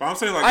stuff. But I'm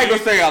saying, like, I ain't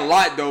gonna say a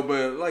lot though,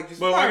 but like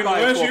just in the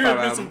last year, there's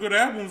been some albums. good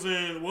albums,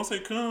 and once they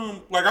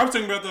come, like I was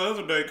thinking about the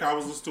other day, I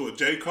was listening to a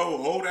J.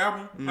 Cole old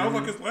album. I was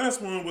like, his last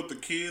one with the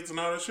kids and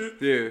all that shit.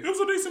 Yeah, it was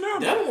a decent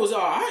album. That one was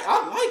alright.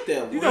 I like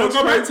that one. You gotta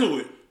go back to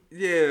it.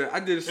 Yeah, I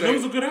did the same. And it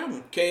was a good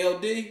album.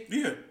 KLD.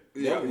 Yeah.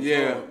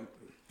 Yeah.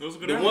 It was a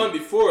good the album. one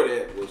before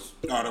that was.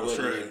 That was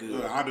trash.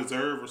 I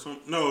Deserve or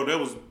something. No, that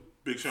was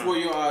Big Sean. For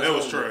Your Eyes that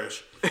was Only.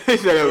 trash. He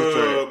said that was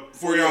trash.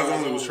 For Your Eyes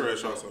Only was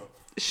trash also.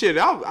 Shit,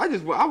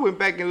 I went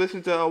back and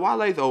listened to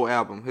Wale's old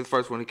album, his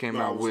first one he came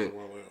out with.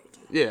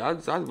 Yeah, I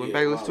just went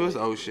back and listened to his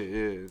old shit.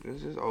 Yeah,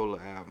 this is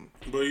older album.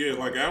 But yeah,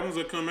 like albums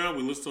that come out,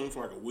 we listen to them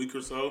for like a week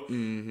or so.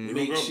 Mm-hmm.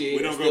 We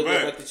don't go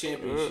back. To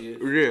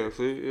championship. Yeah,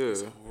 see, yeah.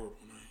 It's a horrible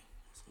name.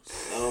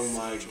 Oh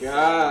my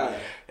god.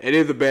 It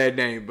is a bad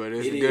name, but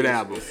it's a good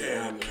album.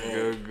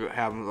 Good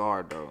albums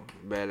are though.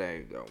 Bad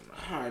name though.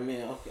 Alright,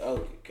 man.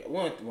 Okay.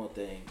 One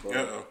thing, bro.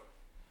 Uh-oh.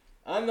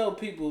 I know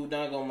people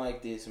not gonna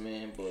like this,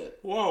 man, but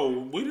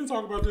whoa, we didn't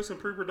talk about this in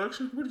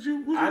pre-production. What did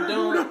you? I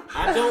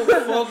don't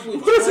fuck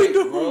with Drake,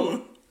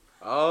 bro.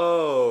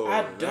 Oh,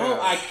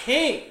 I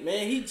can't,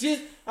 man. He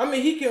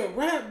can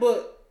rap,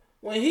 but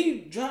when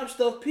he drops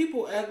stuff,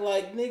 people act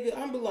like nigga.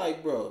 I'm be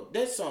like, bro,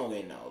 that song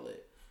ain't all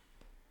that.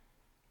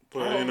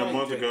 But in a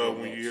month ago,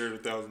 when you hear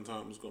it 1,000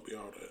 times, it's gonna be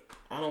all that.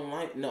 I don't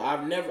like. No,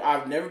 I've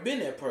never been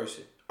that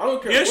person. I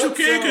don't care. Yes, you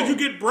can, because you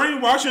get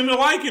brainwashed into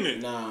liking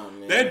it. Nah,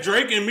 man. That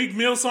Drake and Meek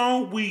Mill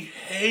song, we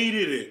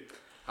hated it.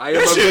 I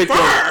am a victim.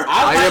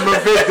 I am a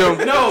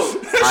victim. No,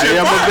 I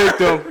am a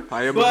victim.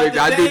 I am a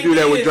victim. I do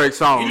that with Drake's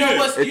songs. You know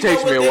what? It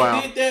takes me a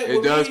while.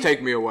 It does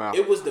take me a while.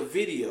 It was the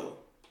video.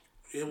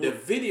 The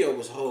video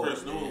was horrible.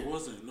 Chris, no, it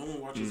wasn't. No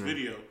one watches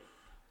video.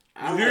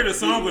 You hear the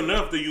song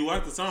enough that you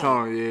like the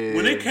song. Yeah.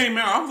 When it came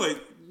out, I was like,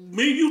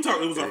 me and you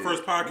talked. It was our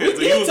first podcast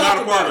that you was not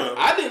a part of.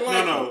 I didn't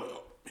like it.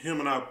 No,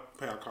 him and I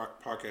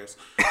podcast.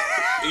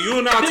 You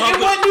and I talked.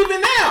 It wasn't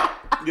even out.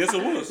 Yes,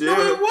 it was. No,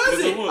 it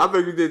wasn't. Yes, it was. I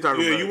think you did talk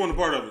about it. Yeah, you weren't a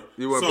part of it.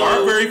 You weren't so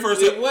our very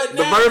first, it wasn't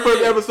the very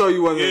first episode,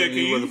 you wasn't. Yeah, can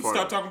you part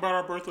stop talking about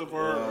our birth of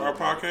our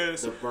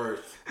podcast? The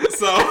birth.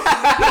 So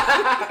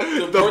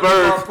the birth of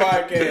our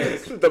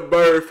podcast. The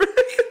birth.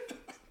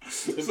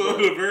 So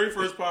the very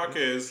first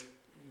podcast,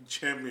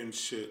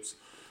 Championships,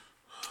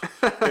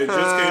 it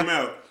just came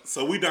out.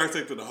 So we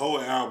dissected the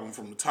whole album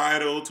from the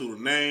title to the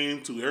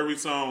name to every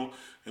song.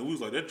 And we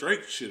was like, that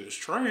Drake shit is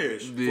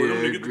trash. For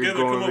them to get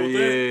together and come up with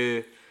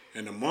that.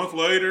 And a month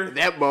later,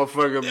 that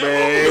motherfucker,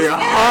 man,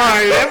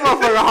 hard. That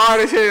motherfucker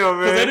hard as hell,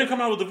 man. Because they didn't come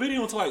out with the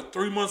video until like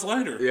 3 months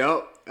later.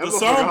 Yep. The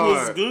song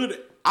was good.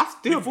 I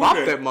still bop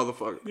that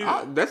motherfucker.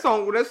 Yeah. That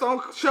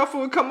song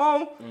shuffle would come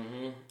on.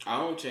 Mm-hmm. I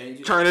don't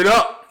change it. Turn it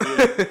up.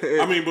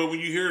 Yeah. I mean, but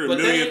when you hear it a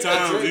million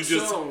times, you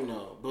just song,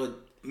 no.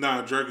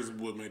 But Drake is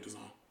what made the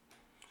song.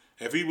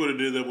 If he would have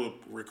did that with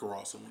Rick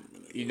Ross,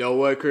 you know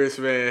what, Chris,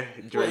 man?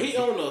 Drake. Well, he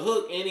on the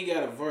hook and he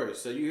got a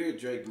verse, so you hear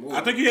Drake more. I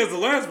think he has the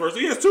last verse.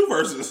 He has 2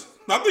 verses.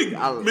 I think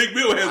Meek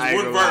Mill has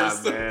 1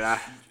 verse. Man,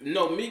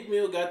 no, Meek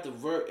Mill got the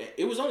verse.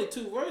 It was only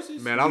 2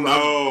 verses. Man,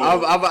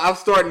 I'm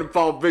starting to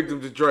fall victim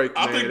to Drake.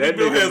 I think Meek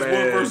Mill has 1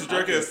 verse.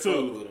 Drake has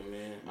 2.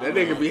 That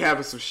nigga be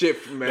having some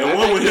shit, man. That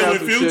one with him and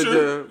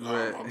Future.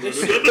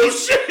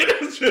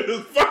 That shit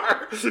is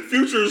fire.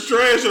 Future is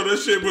trash on that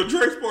shit, but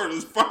Drake's part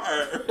is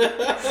fire.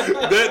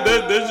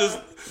 That's just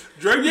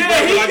Drake. Yeah,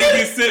 like he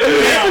be sitting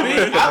down.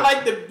 Man. I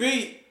like the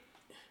beat,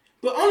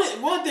 but only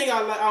one thing I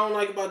don't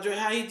like about Drake,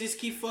 how he just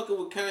keep fucking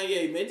with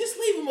Kanye, man. Just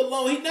leave him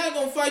alone. He not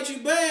gonna fight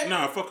you back.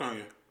 Nah, fuck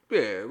Kanye.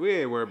 Yeah, we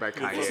ain't worried about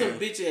Kanye. That's some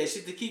bitch ass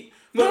shit to keep.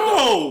 But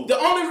no. The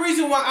only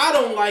reason why I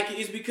don't like it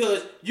is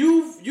because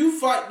you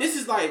fight. This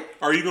is like.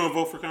 Are you gonna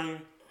vote for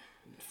Kanye?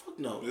 Fuck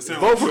no.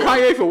 Vote for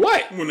Kanye for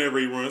what? Whenever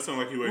he runs, it sounds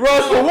like he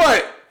runs for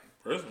what?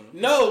 President.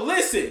 No,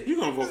 listen. You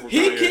gonna vote for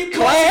Kanye? Keep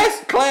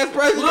class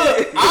president.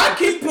 Look, I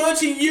keep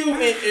punching you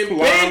and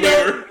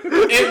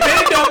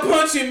Bando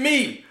punching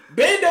me.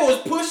 Bando is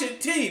pushing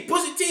T.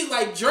 Pushing T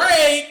like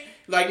Drake.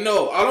 Like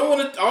no, I don't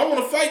want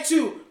to fight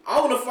you. I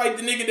want to fight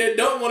the nigga that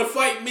don't want to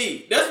fight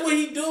me. That's what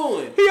he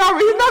doing. He's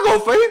not gonna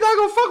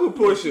fuck with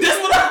Pusha. That's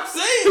what I'm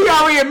saying. He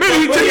already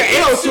admitted he took an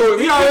L to him.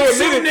 He already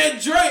admitted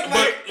that Drake.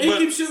 Like he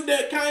keeps shooting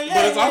that Kanye.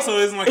 But it's also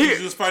isn't like he's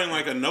just fighting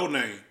like a no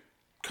name.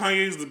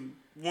 Kanye's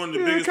one of the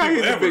biggest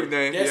people ever. Big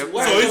name. That's Yep.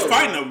 So he's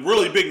fighting a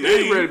really big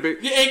name. Really big.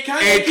 Yeah, and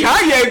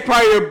Kanye's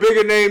probably a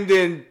bigger name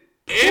than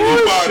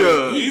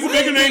anybody. He's a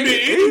bigger name than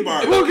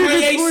anybody. But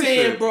Kanye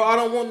saying, bro, I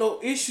don't want no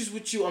issues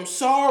with you. I'm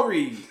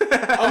sorry.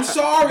 I'm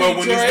sorry, But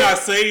when Drake. he's not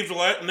saved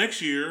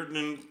next year,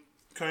 then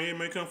Kanye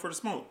may come for the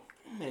smoke.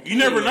 Man, you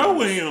never know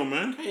with him,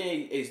 man.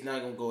 Kanye is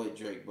not gonna go at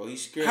Drake, bro.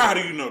 He's scared. How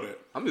do you know that?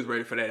 I'm just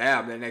ready for that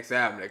album, that next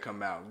album that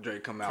come out.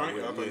 Drake come out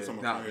with. I thought you talking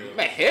about Kanye.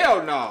 Man,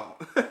 hell no.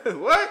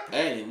 What? I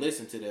ain't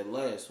listen to that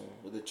last one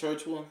with the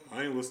church one.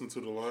 I ain't listened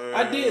to the last.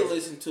 I did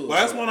listen to it.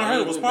 Last one I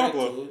heard was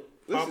Pablo.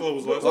 Pablo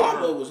was last one.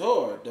 Pablo was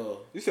hard though.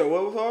 You said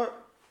what was hard?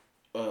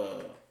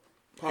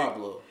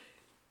 Pablo.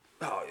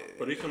 Oh yeah.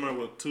 But he come out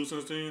with 2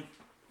 since then.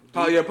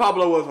 Oh yeah,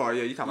 Pablo was hard.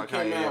 Yeah, you talking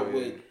about Came Kanye? out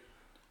with.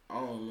 I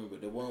don't remember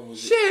the one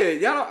was.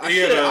 Shit, y'all.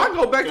 I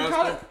go back to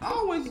college.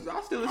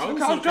 I still listen to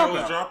College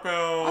Dropout.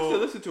 I still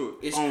listen to it.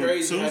 It's on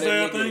crazy how Tuesday,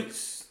 that I think.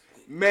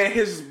 Man,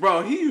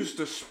 he used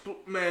to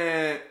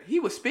he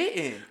was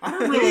spitting. I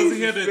didn't realize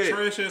he had that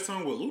trash ass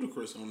song with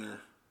Ludacris on there.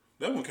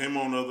 That one came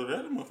on the other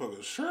day. That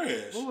motherfucker's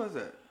trash. What was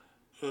that?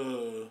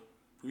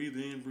 Breathe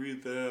in,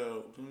 breathe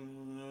out.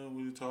 What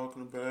are you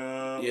talking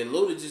about? Yeah,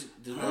 Luda just.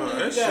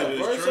 That shit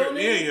is trash.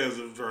 Yeah, he has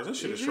a verse. That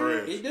shit is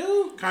trash. He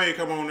do? Kanye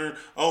come on there.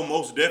 Oh,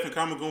 most definitely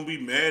Kanye gonna be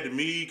mad at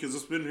me because I'm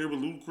spitting here with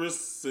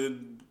Ludacris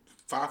and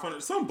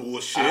 500. Some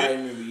bullshit. I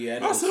remember, yeah.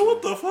 I said,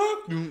 what the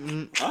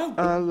fuck?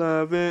 I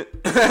love it.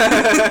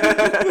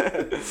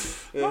 I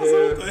said,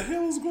 what the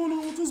hell is going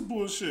on with this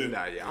bullshit?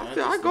 Nah, yeah.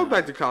 I go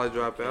back to College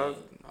Dropout.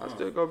 I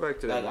still go back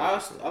to that.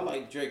 Like, I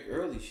like Drake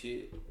early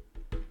shit,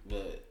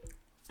 but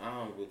I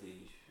don't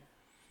really.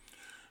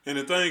 And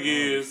the thing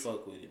is,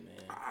 fuck with it,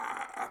 man.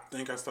 I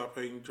think I stopped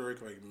hating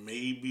Drake like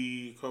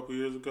maybe a couple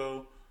years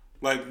ago.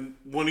 Like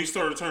when he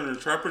started turning to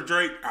Trapper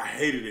Drake, I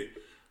hated it.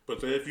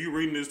 But if you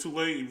reading this too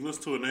late, you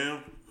listen to it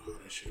now, oh,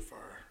 that shit fire.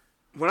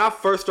 When I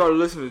first started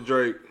listening to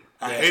Drake,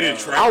 I hated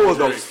Trapper I was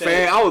Drake. a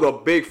fan. I was a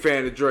big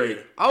fan of Drake.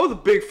 Yeah. I was a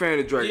big fan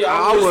of Drake. Yeah,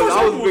 I was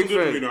a big fan.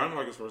 I didn't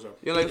like his first album.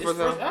 You like his first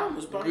album?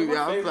 Was probably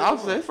my favorite. I would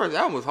say his first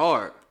album was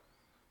hard.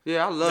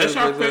 Yeah, I love it.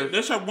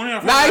 That's your one of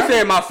your Nah, I ain't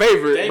saying my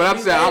favorite, Thank but I'm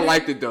Me saying I Later?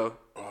 liked it though.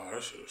 Oh,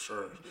 that shit is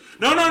trash.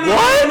 No,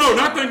 What?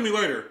 not Thank Me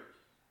Later.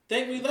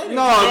 Thank Me Later. No,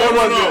 that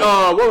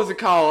wasn't. What was it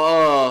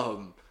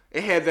called?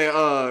 It had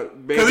that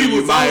because he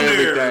was on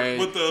there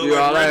with the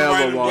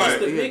That's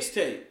the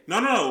mixtape.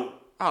 No.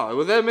 Oh,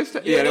 was that a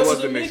mixtape? Yeah, that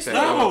was the mixtape.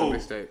 No. That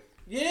was the mixtape.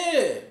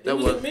 Yeah, that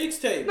was a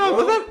mixtape. No,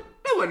 bro. that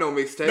wasn't no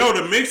mixtape. No,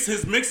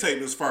 his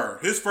mixtape is fire.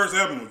 His first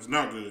album was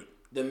not good.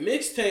 The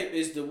mixtape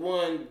is the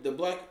one, the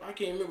black. I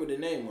can't remember the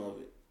name of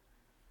it.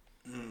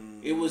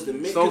 It was the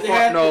mix. So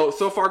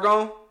Far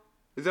Gone.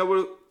 Is that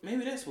what?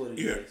 Maybe that's what it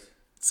is.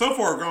 So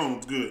Far Gone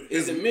was good.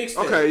 It's a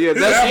mixtape. Okay, yeah,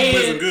 His album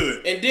isn't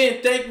good. And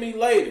then Thank Me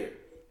Later.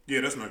 Yeah,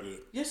 that's not good.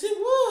 Yes, it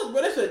was,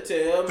 but that's a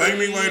tell. Thank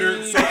Me Later.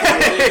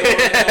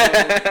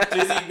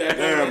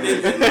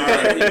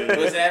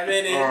 What's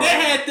happening?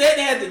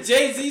 They had the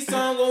Jay-Z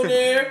song on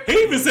there. He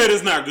even said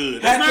it's not good.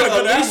 It's Had not a the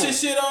good Alicia album.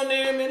 shit on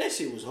there, man. That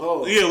shit was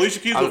hard. Yeah, Alicia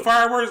Keys with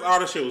fireworks. All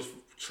that shit was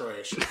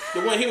trash.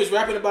 The one he was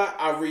rapping about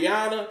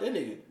Rihanna, that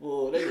nigga,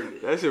 boy,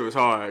 That shit was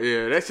hard.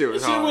 Yeah, that shit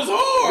was hard. That shit was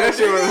hard. That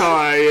shit was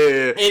hard.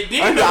 Yeah. And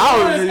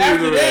then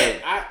after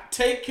that,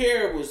 Take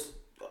Care was.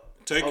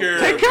 Take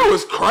Care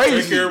was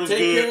crazy. Take Care was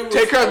good.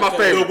 Take Care is my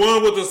favorite. The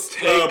one with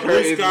the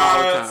blue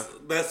skies.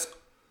 That's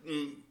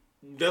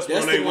the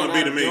one they one want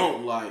to be to me. I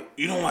don't like.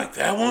 You don't like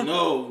that one?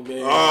 No, man.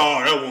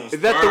 Oh, that one's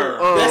Is that fire.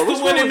 That's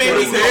the one that made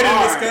me His go head in the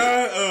hard.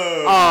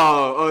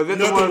 sky.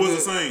 Nothing was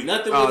the same.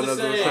 Nothing was the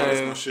Nothing same.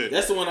 That's my shit.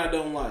 That's the one I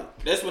don't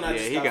like. That's when I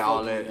just he stopped got all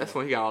fucking that. with That's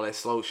when he got all that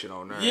slow shit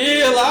on there.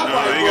 Yeah, like, I'm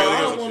like, he bro, got-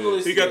 I don't want to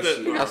listen he got to that- that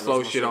He shit. got That's slow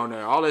my shit shit. on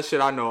there. All that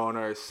shit I know on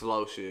there is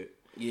slow shit.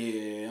 Yeah,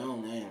 I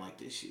ain't like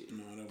this shit.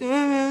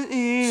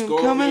 Scorpion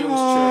Scorpion was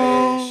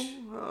trash.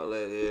 All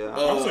that,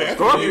 yeah.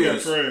 Scorpion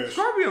was trash.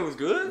 Scorpion was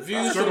good.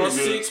 Views Scorpion from the was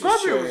good. Six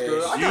Scorpion was was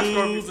good. trash. I got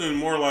Scorpion. Views and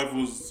More Life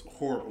was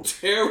horrible.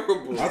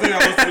 Terrible. I think I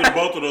listened to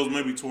both of those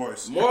maybe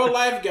twice. More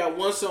Life got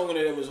one song in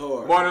there that was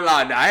hard. More than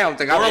lie. I don't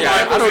think I More got.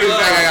 Life I don't was even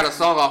think I love. got a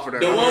song off of there.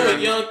 The one with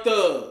Young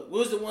Thug. What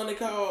was the one they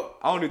called?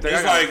 I don't even think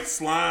It's I got. like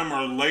slime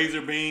or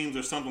laser beams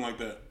or something like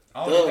that.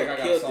 I don't even think I Thug got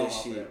a killed song this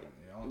off of shit.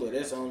 that. But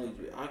that's only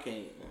I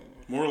can't.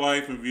 More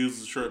Life and Views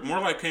is trash. More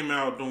Life came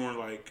out during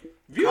like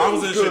Views I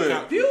was in good.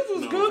 Chicago. Views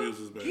was No, good. Views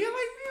was bad. You like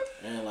Views?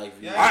 I didn't like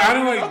Views. I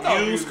didn't I like thought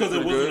Views Views because was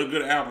it wasn't good. a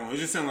good album. It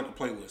just sounded like a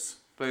playlist.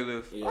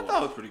 Playlist. Yeah. I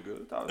thought it was pretty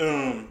good.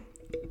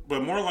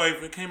 But More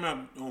Life, it came out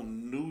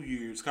on New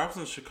Year's. I was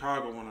in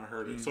Chicago when I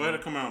heard it, so I had to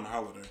come out on the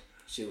holiday.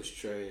 Shit was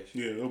trash.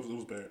 Yeah, it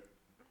was bad.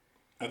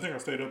 I think I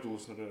stayed up to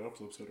listen to that. I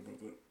was upset about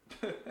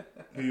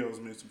that. He owes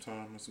me some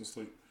time and some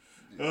sleep.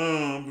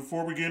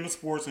 Before we get into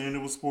sports and end it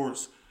with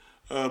sports,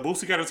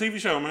 Boosie got a TV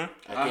show, man.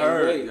 I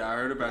heard. Wait. Yeah, I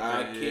heard about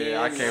I that.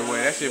 Yeah, I can't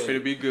wait. That shit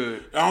finna be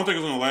good. I don't think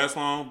it's gonna last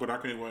long, but I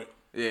can't wait.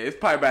 Yeah, it's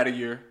probably about a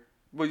year.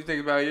 What you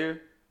think about a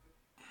year?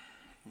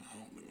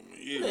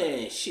 Yeah.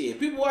 Man, shit.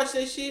 People watch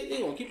that shit,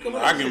 they gonna keep coming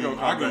I out. give him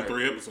back.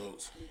 3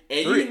 episodes.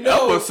 And 3 you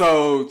know,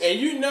 episodes. And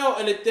you know,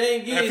 and the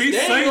thing If is, he they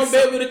ain't say gonna be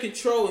able to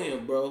control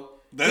him, bro.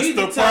 That's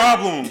the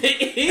problem.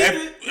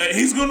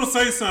 He's gonna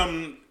say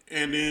something,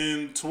 and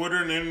then Twitter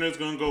and the internet's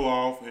gonna go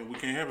off, and we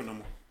can't have it no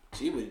more.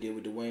 She would have did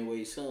with Dwayne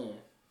Wade's son.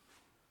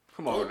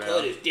 Come on, now.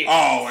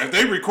 Oh, if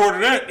they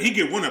recorded that, he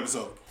get one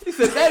episode. He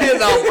said that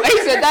is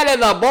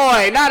a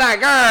boy, not a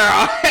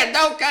girl.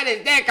 Don't cut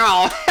his dick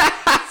off.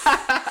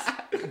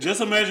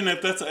 Just imagine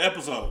if that's an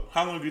episode.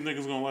 How long do you think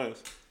it's gonna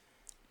last?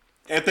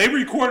 If they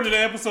recorded the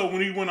episode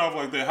when he went off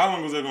like that, how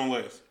long is that gonna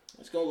last?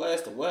 It's gonna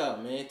last a while,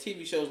 man.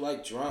 TV shows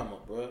like drama,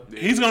 bro.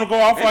 He's gonna go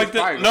off like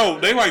that. Fighting. No,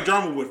 they like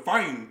drama with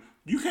fighting.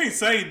 You can't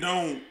say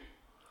don't.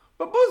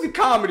 But Boosie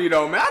comedy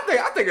though, man.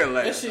 I think it'll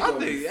last. I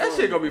think that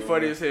shit gonna be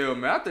funny as hell,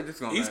 man. I think it's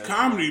gonna. He's last,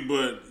 comedy, man.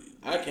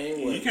 but I can't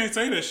wait. You can't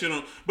say that shit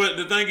on. But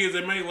the thing is,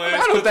 it may last.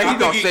 I don't think he's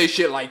gonna say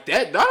shit like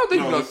that. I don't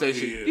think he's gonna say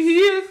shit. He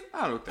is.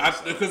 I don't think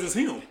so. Because it's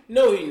him.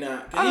 No, he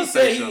not. He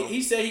said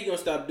he said he gonna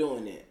stop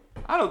doing that.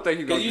 I don't think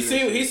he's gonna. You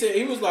see, he said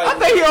he was like. I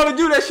think he only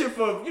do that shit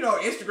for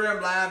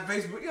Instagram Live,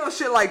 Facebook,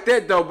 shit like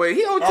that though. But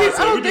he don't. Right,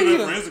 so I don't think he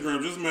do that for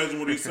Instagram. Just imagine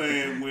what he's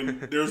saying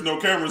when there's no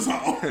cameras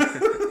on.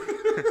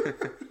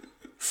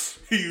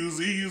 He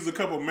used a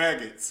couple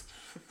maggots.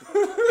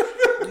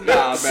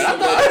 Nah, man.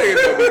 I think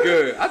it's gonna be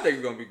good. I think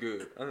it's gonna be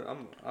good.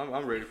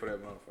 I'm ready for that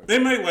motherfucker. They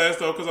may last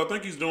though, because I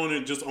think he's doing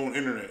it just on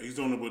internet. He's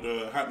doing it with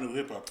Hot New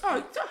Hip Hop.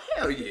 Oh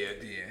hell yeah,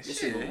 yeah.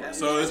 Shit.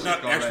 So it's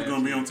not actually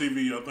gonna be on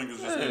TV. I think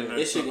it's just internet.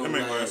 This shit gonna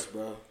last,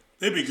 bro.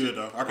 They'd be good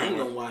though. I'm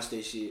gonna watch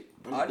that shit.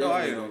 I know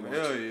I am.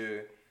 Hell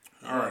yeah.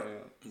 All right,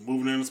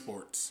 moving into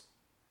sports.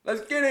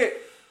 Let's get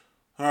it.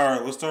 All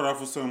right, let's start off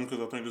with something because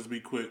I think this will be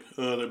quick.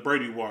 The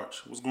Brady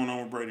watch. What's going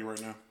on with Brady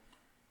right now?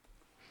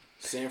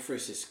 San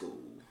Francisco.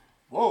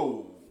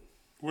 Whoa.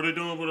 What are they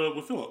doing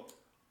with Phillip?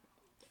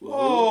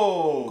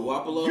 Whoa.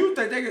 Garoppolo.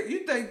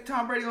 You think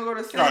Tom Brady gonna go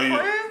to San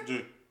Fran?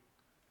 Yeah.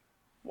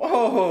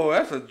 Whoa,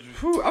 that's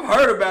I've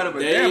heard about it,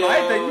 but damn,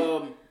 I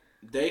think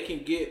they can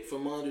get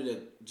from under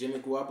the Jimmy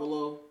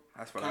Garoppolo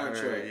that's what contract.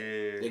 I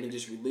heard, yeah. They can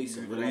just release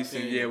him.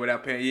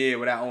 Without paying,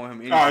 without owing him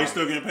anything. Oh, he's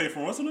still getting paid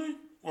for what's the name?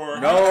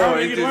 Or no, how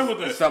they get away with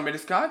that? It's something in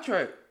his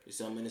contract. It's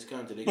something in his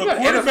contract. But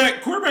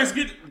quarterbacks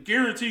get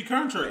guaranteed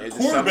contract.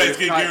 Quarterbacks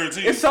get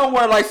guaranteed. It's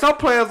somewhere like some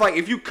players, like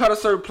if you cut a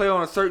certain player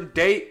on a certain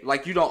date,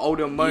 like you don't owe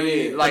them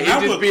money. Yeah. Like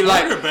it'd be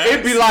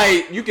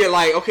like you get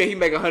like, okay, he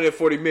make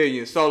 $140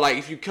 million. So like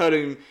if you cut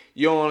him,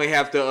 you only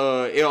have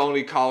to. It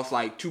only costs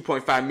like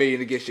 $2.5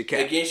 million against your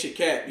cap. Against your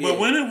cap. Yeah. But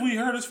when have we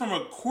heard this from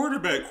a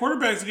quarterback?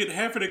 Quarterbacks get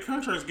half of their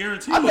contracts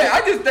guaranteed.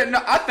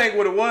 I think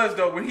what it was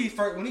though when he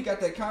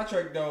got that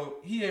contract though,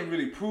 he didn't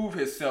really prove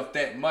himself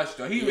that much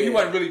though. He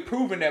wasn't really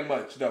proving that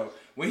much though.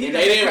 When he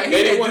they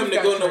didn't want him to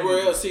go nowhere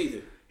else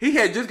either. He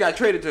had just got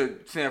traded to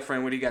San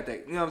Fran when he got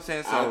that. You know what I'm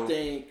saying? So I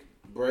think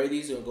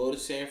Brady's gonna go to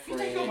San Fran.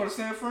 You think he'll go to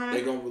San Fran?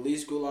 They're gonna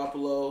release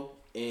Garoppolo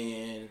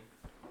and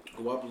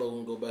Garoppolo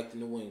gonna go back to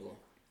New England.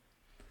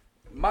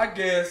 My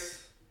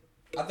guess,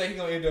 I think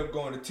he's gonna end up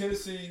going to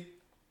Tennessee.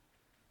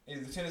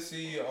 Either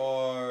Tennessee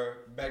or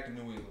back to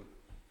New England.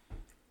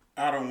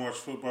 I don't watch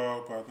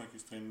football, but I think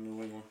he's staying in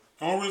New England.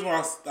 The only reason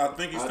why I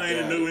think he's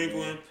staying in New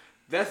England,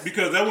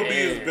 because that would be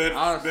his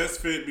best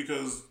fit.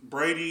 Because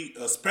Brady,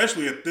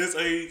 especially at this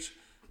age,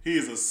 he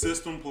is a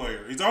system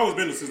player. He's always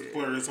been a system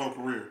player his whole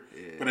career.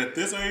 Yeah. But at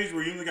this age,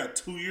 where you only got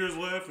 2 years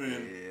left,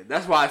 and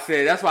that's why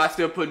I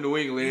still put New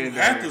England in there. You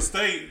have to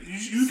stay.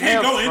 You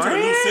can't go into a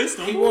new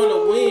system. He want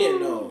to win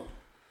though.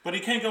 But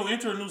he can't go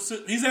into a new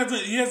system.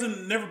 He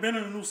hasn't never been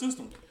in a new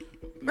system.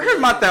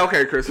 Here's my thing,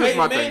 okay, Chris. Here's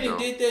my thing, though. Peyton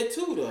Manning did that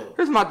too, though.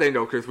 Here's my thing,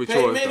 though, Chris. With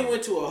Peyton Manning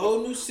went to a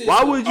whole new system.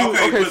 Why would you?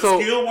 Okay,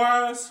 so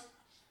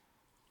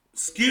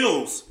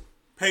skills,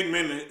 Peyton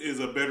Manning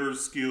is a better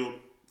skilled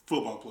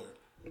football player.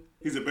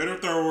 He's a better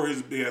thrower.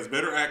 He has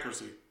better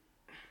accuracy.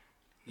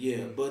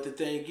 Yeah, but the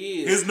thing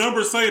is, his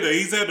numbers say that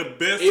he's had the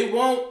best. It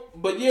won't.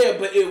 But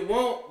it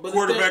won't. But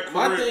quarterback.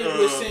 My thing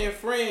with San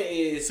Fran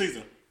is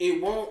season. It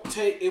won't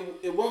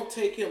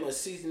take him a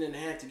season and a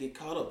half to get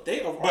caught up.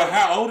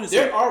 How old is he?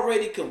 They're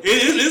already competing.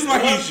 It's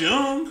like he's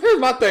young. Here's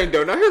my thing,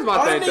 though.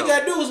 All they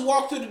gotta do is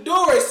walk through the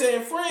door at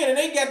San Fran, and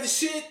they got the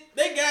shit.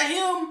 They got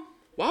him.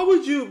 Why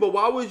would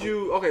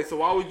you? Okay, so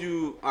why would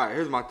you? All right,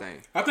 here's my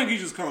thing. I think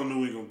he's just calling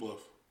New England bluff.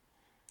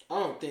 I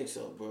don't think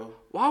so, bro.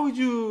 Why would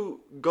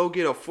you go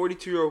get a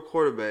 42-year-old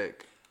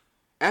quarterback?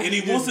 And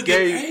he wants to get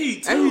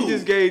paid, too. And he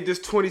just gave this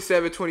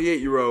 27,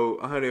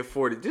 28-year-old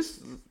 140.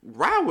 Just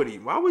ride with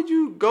him. Why would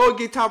you go and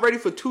get Tom Brady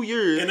for 2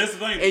 years? And that's the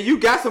thing. And you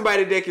got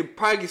somebody that can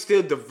probably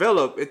still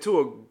develop into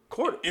a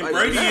quarter. And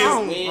Brady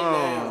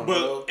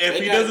but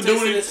if he doesn't do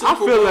anything, I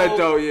feel that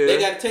though. Yeah,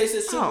 they got to taste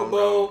the Super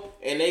Bowl,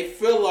 and they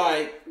feel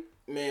like,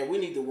 man, we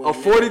need to win. A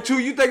 42?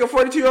 You think a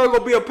 42-year-old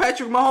gonna be a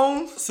Patrick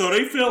Mahomes? So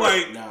they feel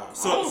like, I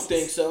don't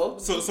think so.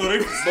 So they,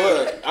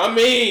 but I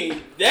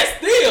mean, that's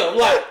still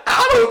like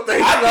I don't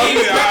think so.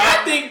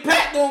 I think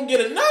Pat gonna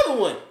get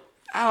another one.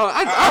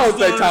 I don't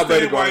think Tom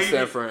Brady going to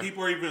San Fran.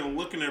 People are even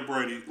looking at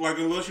Brady. Like,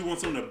 unless you want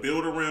something to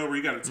build around where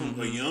you got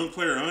a young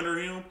player under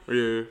him.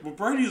 Yeah. But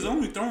Brady is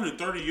only throwing it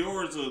 30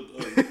 yards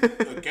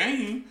a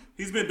game.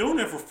 He's been doing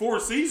that for 4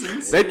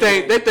 seasons. They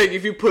think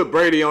if you put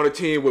Brady on a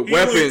team with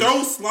weapons. He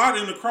throws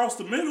sliding across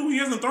the middle. He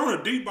hasn't thrown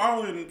a deep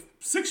ball in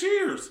 6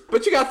 years.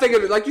 But you got to think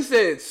of it, like you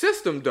said,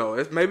 system,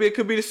 though. Maybe it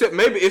could be the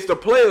maybe it's the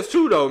players,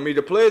 too, though. I mean,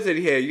 the players that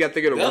he had. You got to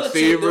think of the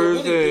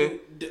receivers.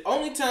 The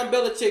only time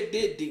Belichick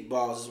did deep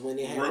balls is when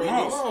he had Randy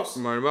Moss.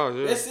 Randy Moss,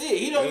 yeah. That's it.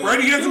 He don't.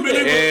 Brady hasn't been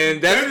able. And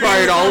that's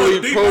probably the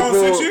only Pro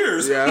Bowl.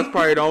 Yeah, that's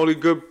probably the only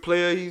good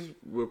player he's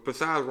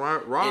besides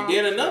Ron. And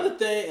then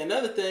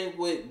another thing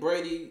with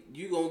Brady,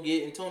 you gonna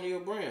get Antonio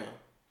Brown.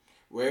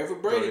 Wherever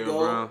Brady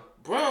go,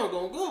 Brown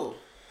gonna go.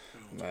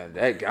 Man,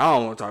 that guy, I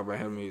don't want to talk about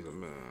him either,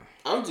 man.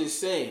 I'm just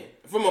saying,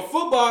 from a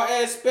football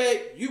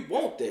aspect, you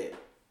want that.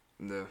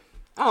 No.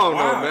 I don't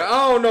know, man. I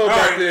don't know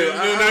about this.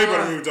 Now you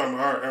better move talking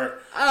about. All right.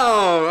 I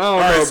don't know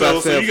about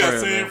San Fran. So you got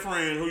San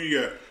Fran. Who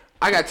you got?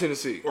 I got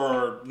Tennessee.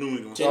 Or New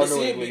England.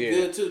 Tennessee would be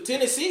good, too.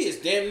 Tennessee is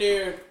damn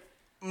near...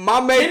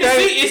 My main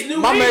is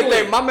New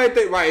England. My main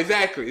thing, right,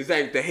 exactly.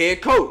 The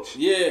head coach.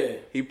 Yeah.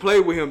 He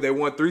played with him. They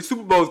won 3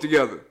 Super Bowls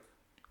together.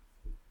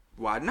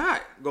 Why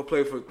not?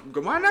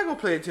 Why not go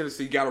play in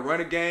Tennessee? Got to run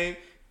a game.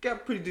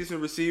 Got pretty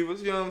decent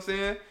receivers, you know what I'm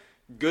saying?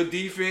 Good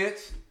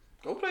defense.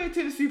 Go play in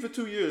Tennessee for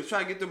 2 years. Try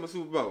to get them a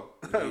Super Bowl.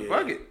 Yeah.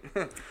 Fuck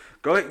it.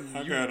 Go ahead.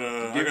 I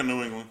got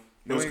New England.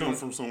 Those come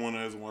from someone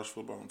that hasn't watched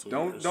football in 2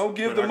 years. Don't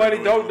give the money.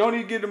 Don't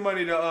even give the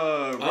money to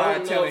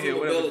Ryan Tannehill.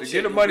 Whatever.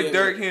 Give the money to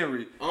Derrick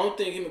Henry. I don't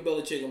think him and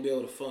Belichick gonna be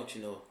able to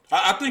function though.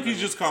 I think he's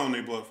just calling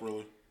their bluff,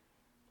 really.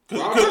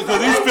 Because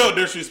he's felt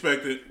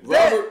disrespected.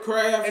 Robert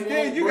Kraft and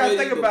then you gotta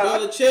think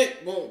about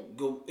Belichick won't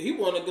go. He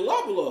wanted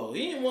Garoppolo.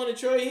 He didn't want to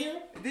trade him.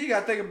 Then you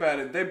gotta think about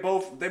it. They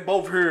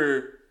both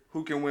heard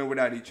who can win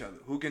without each other.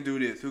 Who can do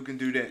this? Who can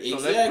do that?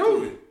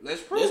 Exactly. So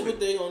let's prove it. That's what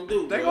they gonna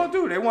do. They gonna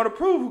do. They want to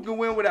prove who can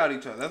win without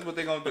each other. That's what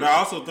they gonna do. But I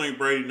also think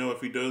Brady know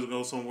if he does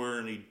go somewhere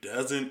and he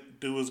doesn't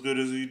do as good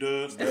as he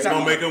does, that's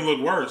gonna make him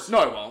look worse.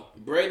 No, it won't.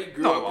 Brady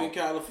grew up in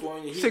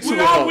California.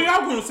 We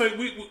all gonna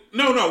say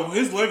no.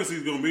 His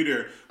legacy's gonna be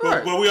there.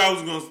 But we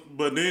always gonna.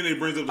 But then it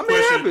brings up the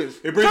question.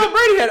 Tom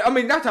Brady had. I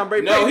mean, not Tom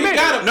Brady. No, he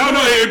got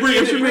it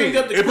brings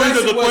up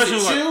the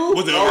question. Like,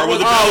 was it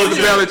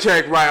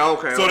Belichick? Right.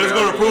 Okay. So that's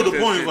gonna prove the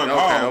point. It's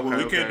like,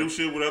 we can't do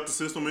shit without the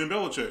system in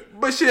Belichick.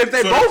 But shit, if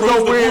they both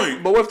don't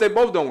win. But what if they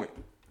both don't win?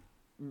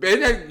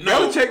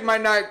 Belichick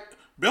might not.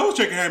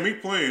 Belichick had me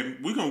playing.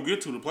 We gonna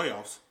get to the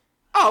playoffs.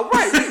 Oh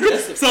right.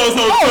 so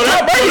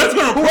that's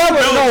gonna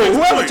prove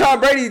whoever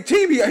Tom Brady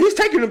team, he's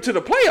taking them to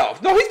the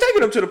playoffs. No, he's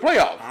taking them to the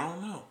playoffs. I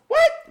don't know.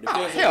 What?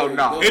 Oh, hell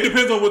no. It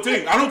depends on what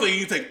team. I don't think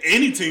he can take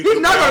any team. He's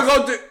not gonna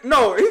go to.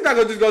 No, he's not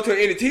gonna just go to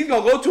any team. He's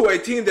gonna go to a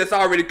team that's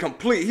already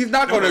complete. He's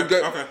not gonna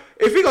go. Okay.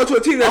 If he goes to a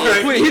team that's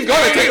complete, he's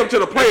gonna take them to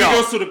the playoffs. If he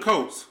goes to the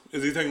Colts,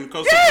 is he taking the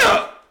Colts?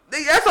 Yeah.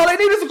 That's all they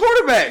need is a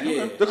quarterback.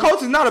 Yeah. The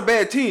Colts is not a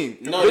bad team.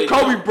 No,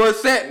 Jacoby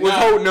Brissett was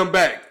holding them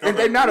back. And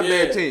they're not a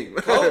bad team.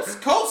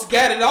 Colts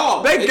got it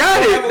all. They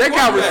got it. They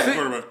got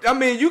receiver. I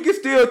mean, you can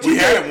still team. We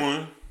had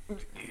one.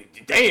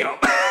 Damn.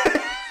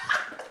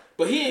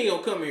 But he ain't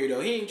gonna come here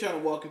though. He ain't trying to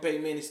walk and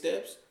take many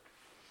steps.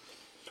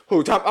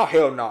 Who? Tom? Oh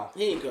hell no.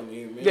 He ain't coming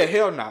here, man. Yeah,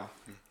 hell no.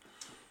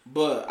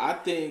 But I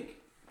think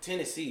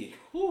Tennessee.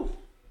 Whew.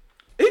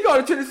 He go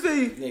to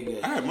Tennessee.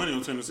 Nigga. I had money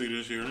on Tennessee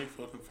this year and he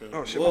fucking failed.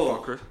 Oh shit, my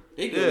fuck, Chris.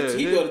 He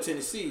go to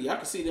Tennessee. I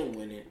can see them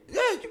winning.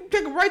 Yeah, you can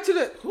take him right to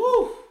the.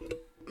 Whew.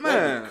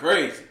 Man,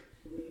 crazy.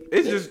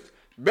 It's just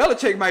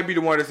Belichick might be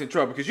the one that's in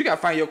trouble because you got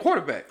to find your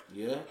quarterback.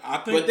 Yeah, I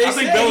think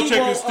Belichick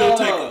can still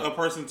take a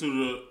person to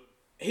the.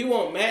 He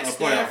want Matt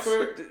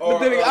Stafford. But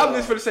then I'm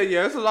just gonna say,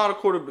 yeah, it's a lot of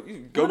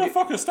quarterbacks. Who the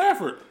fuck is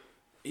Stafford?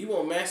 He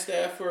want Matt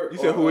Stafford. You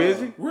said who is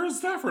he? Where's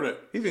Stafford at?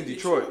 He's in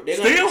Detroit. They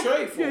don't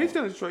trade for him. Yeah, he's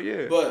still in Detroit.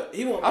 Yeah, but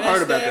he want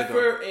Matt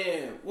Stafford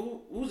and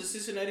who's the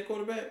Cincinnati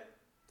quarterback?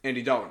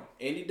 Andy Dalton.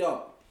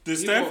 Did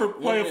Stafford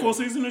play a full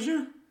season this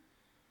year?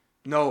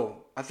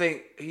 No, I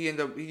think he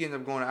ended up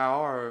going to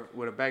IR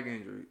with a back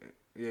injury.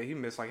 Yeah, he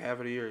missed like half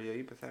of the year. Yeah,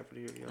 he missed half of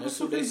the year. Yeah. That's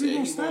what they said.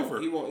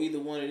 He won't either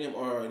one of them,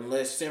 or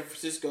unless San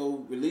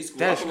Francisco release.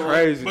 That's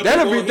crazy.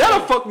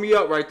 That'll fuck me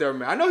up right there,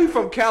 man. I know he's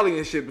from Cali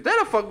and shit, but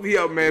that'll fuck me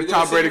up, man. If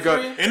Tom Brady go,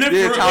 Tom Brady.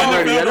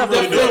 Don't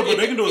really do it, but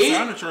they can do a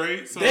sign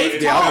trade. So I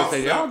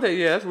don't think.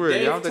 Yeah, that's weird.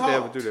 I don't think they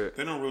ever do that.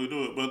 They don't really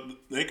do it, but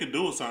they could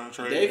do a sign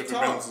trade if it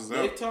balances out.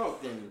 They've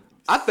talked.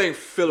 I think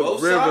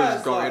Phillip Rivers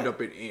is gonna end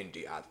up in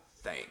Indy.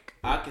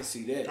 I can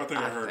see that.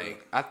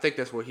 I think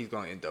that's where he's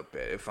gonna end up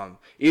at. If I'm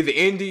either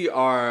Indy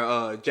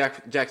or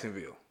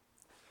Jacksonville,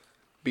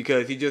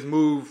 because he just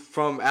moved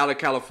from out of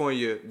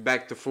California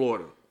back to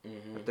Florida.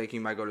 Mm-hmm. I think he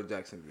might go to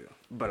Jacksonville,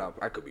 but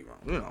I could be wrong.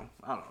 You know,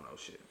 I don't know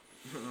shit.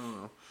 I don't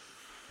know.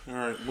 All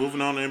right,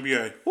 moving on to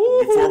NBA.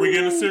 Before we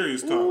get into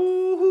serious talk,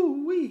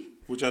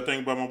 which I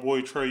think about my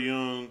boy Trae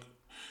Young.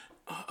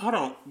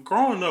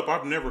 Growing up,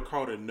 I've never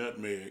called it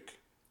nutmeg.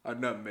 A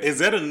nutmeg. Is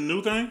that a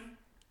new thing?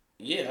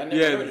 Yeah, I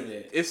never heard of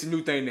that. It's a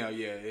new thing now.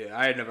 Yeah.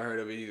 I had never heard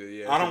of it either.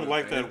 Yeah, I don't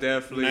like that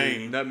definitely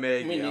name.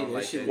 Nutmeg. I don't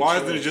like that. Why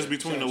isn't it just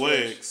between the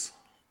legs?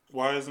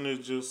 Why isn't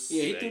it just?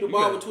 Yeah, he threw the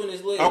ball between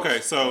his legs. Okay,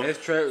 so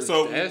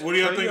what do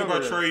y'all think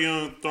about Trae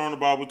Young throwing the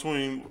ball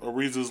between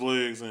Ariza's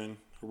legs and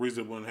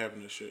Ariza wasn't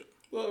having this shit?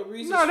 Well,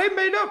 no, they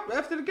made up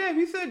after the game.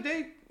 He said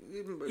they.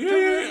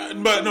 Yeah,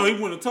 but no, he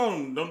wouldn't have told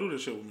him, don't do that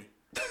shit with me.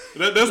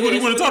 That's what he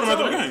wouldn't have told him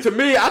after the game. To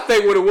me, I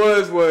think what it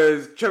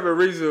was Trevor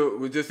Ariza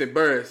was just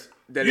embarrassed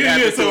that it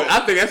happened to him. I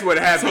think that's what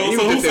happened. He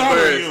was just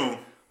embarrassed.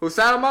 Who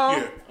signed him on?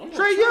 Yeah.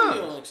 Trae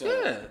Young.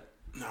 Yeah.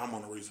 Nah, I'm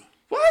on Ariza.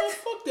 What?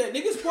 Fuck that.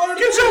 Nigga's part of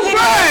the Get your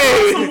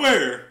way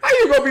somewhere. How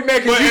you gonna be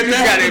mad because you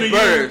just got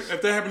embarrassed?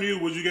 If that happened to you,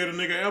 would you get a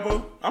nigga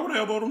elbow? I would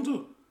have elbowed him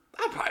too.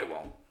 I probably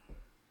won't.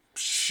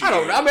 Shit. I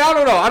don't know.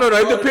 I don't know.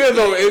 It depends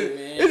on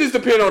it just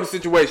depends on the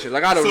situation.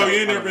 Like I don't know. So you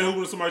ain't never been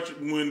hooping somebody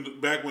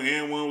back when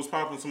and1 was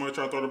popping, somebody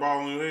tried to throw the ball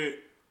on your head?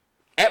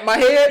 At my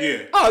head?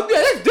 Yeah. Oh,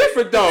 yeah, that's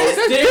different though.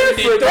 That's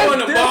different. Throwing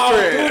the ball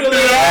through the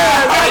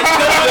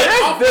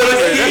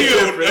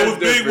That was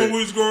big when we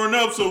was growing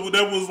up, so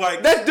that was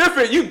like that's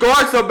different. You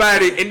guard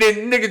somebody and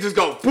then nigga just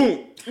go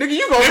boom. Nigga,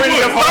 you gonna ready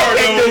to fight hard,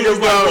 that nigga,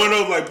 bro. like one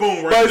of like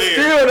boom right but there.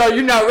 Still though,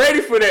 you're not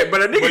ready for that.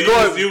 But a nigga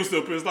going, you was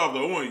still pissed off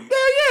though, weren't you?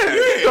 Yeah.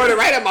 You throwing it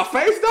right at my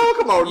face though.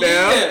 Come on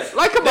now,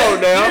 like come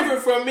on now.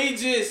 Different from me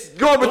just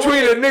going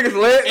between the niggas'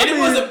 legs. And it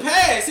was a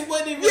pass. It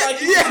wasn't even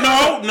like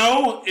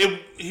No.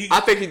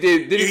 I think he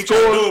did. Did he score?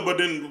 Tried to do it, but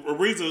then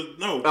Ariza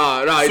no.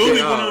 No, he didn't.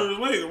 He went under his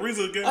leg.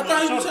 Ariza gave him I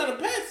thought he was trying to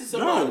pass to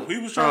somebody. No, he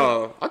was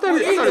trying. I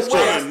thought he was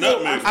trying to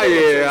nutmeg.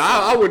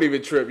 I wouldn't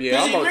even trip.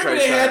 Yeah, I'm on Trae.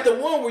 They had the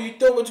one where you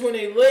throw between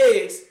their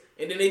legs.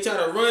 And then they try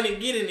to run and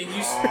get it, and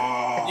you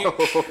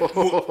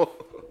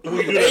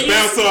we do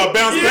that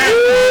bounce back.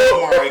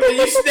 And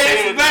you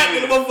snatch back,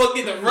 and the motherfucker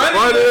get the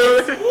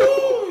running.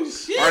 Ooh,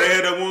 shit. Or they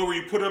had that one where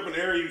you put up an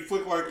area, you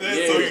flick like that,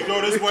 so you go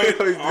this way.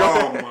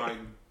 Oh my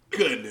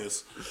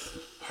goodness.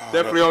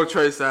 Definitely on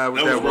Trae side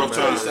with that one. I'm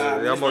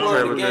on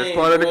Trae with that.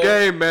 Part of the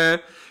game, man.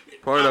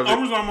 Part of it. The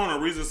reason I'm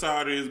on Ariza's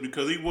side is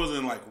because he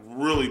wasn't like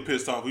really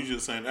pissed off. He's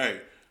just saying,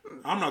 "Hey,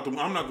 I'm not the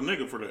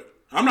nigga for that.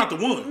 I'm not the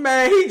one."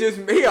 Man, he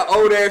an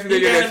old ass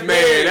nigga that's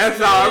mad. That's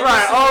all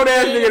right. Old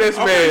ass nigga that's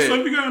mad. So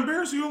if you got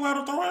embarrassed, you allowed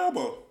to throw an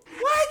elbow.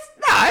 What?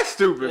 Nah, that's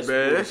stupid,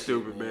 man. That's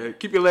stupid, man.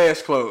 Keep your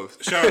legs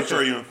closed. Shout out to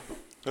Trae Young.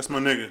 That's my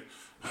nigga.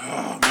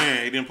 Oh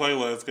man, he didn't play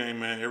last game,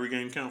 man. Every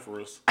game count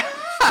for us.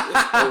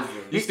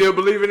 You still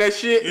believe in that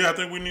shit? Yeah, I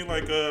think we need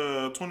like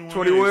 21.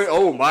 21?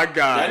 Oh my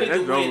God.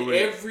 That's over with.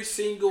 Every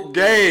single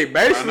game,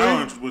 basically.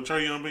 I know, with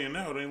Trae Young being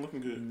out, it ain't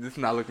looking good. It's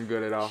not looking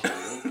good at all.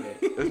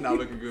 It's not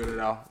looking good at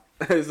all.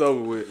 It's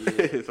over with.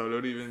 Yeah. So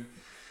don't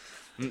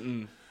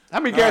even.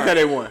 How many games have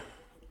they won?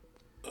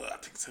 I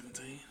think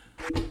 17.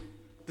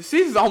 The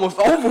season's almost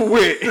over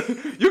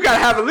with. You gotta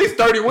have at least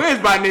 30 wins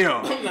by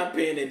now. I'm not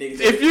paying that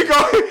nigga. If you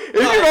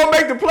gonna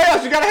make the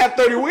playoffs, you gotta have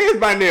 30 wins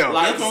by now.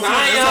 Like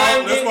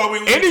Zion, that's why we.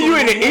 And then you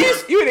in the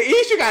East. You in the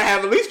East. You gotta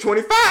have at least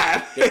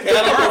 25. The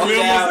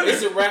Pelicans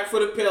it's a wrap for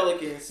the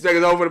Pelicans. Take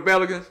it over the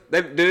Pelicans.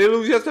 Did they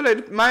lose yesterday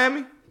to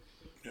Miami?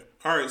 Yeah.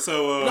 All right,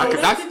 so they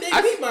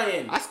beat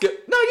Miami. I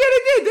skipped. No, yeah,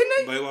 they did,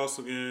 didn't they? They lost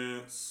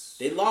against.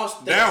 They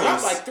lost. They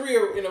Dallas. dropped like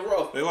 3 in a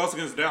row. They lost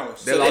against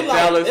Dallas. They lost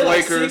Dallas, they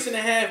Lakers.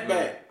 6.5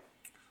 back.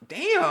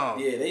 Damn.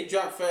 Yeah, they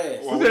dropped fast.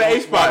 Who's in the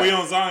 8 spot? We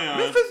on Zion.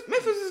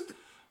 Memphis is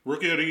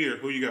Rookie of the Year.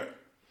 Who you got?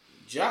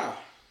 Ja.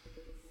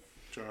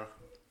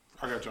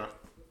 I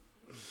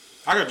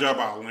got Ja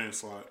by a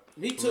landslide.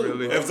 Me too.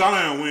 Really? Bro. If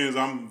Zion wins,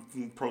 I'm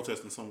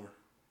protesting somewhere.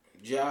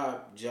 Ja,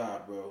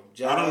 bro.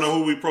 I don't know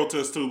who we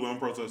protest to, but I'm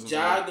protesting.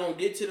 Ja gonna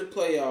get to the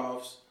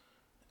playoffs.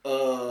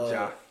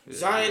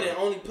 Zion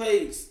only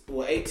played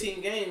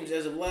 18 games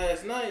as of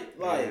last night.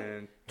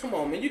 Like, come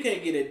on, man, you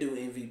can't get that dude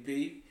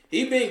MVP.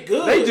 He been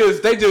good.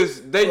 They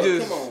just.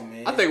 Come on,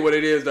 man. I think what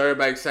it is,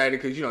 everybody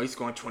excited because he's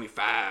scoring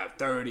 25,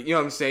 30. You know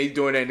what I'm saying? He's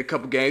doing that in a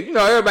couple games.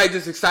 Everybody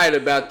just excited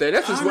about that.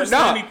 That's just what.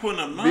 He putting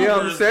up numbers. You know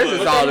what I'm saying?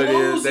 That's all it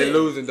is. They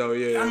losing though.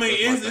 Yeah. I mean,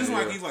 it's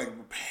like he's like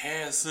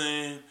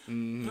passing.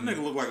 That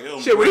nigga look like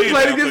Elton. Shit, when he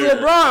played against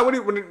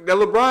LeBron, when that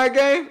LeBron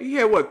game, he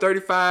had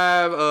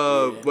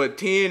 35,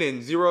 10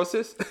 and 0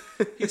 assists.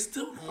 He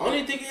still. I don't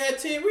even think he had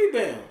 10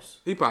 rebounds.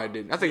 He probably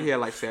didn't. I think he had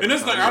like 7. And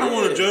it's like I don't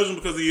want to judge him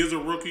because he is a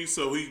rookie,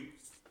 so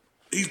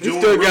He's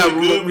doing still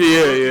really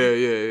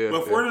good. Yeah.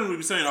 But for them to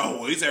be saying,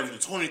 "Oh, he's averaging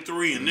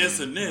 23 and this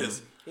and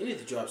this," he need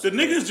to drop. The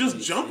nigga's just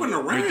jumping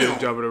around. He's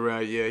just jumping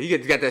around. Yeah, he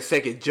got that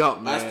second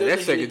jump, man. That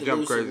second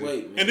jump crazy.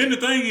 Weight, and then the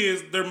thing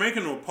is, they're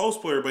making him a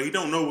post player, but he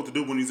don't know what to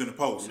do when he's in the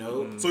post.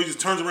 No. So he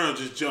just turns around and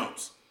just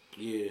jumps.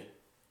 Yeah.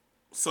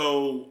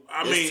 So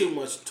I That's mean, too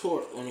much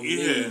torque on them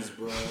knees,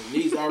 bro.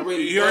 Knees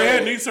already. He already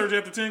had knee surgery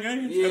after 10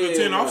 games. Yeah, after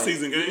 10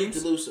 off-season games. He need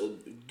to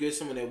get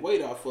some of that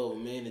weight off of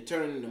him, man, and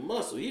turn it into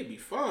muscle. He'll be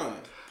fine.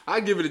 I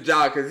give it a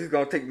job because he's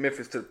gonna take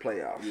Memphis to the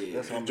playoffs. Yeah,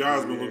 that's what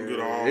Ja's been looking good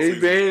all season.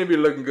 season. He's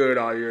been looking good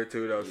all year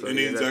too, though. So and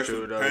he's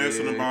actually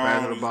passing the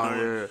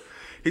ball.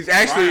 He's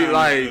actually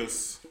like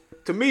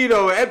To me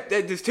though, that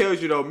just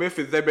tells you though,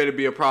 Memphis they better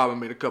be a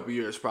problem in a couple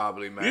years,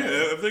 probably, man.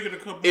 Yeah, if they get a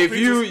couple. If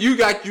you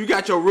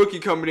got your rookie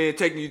coming in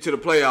taking you to the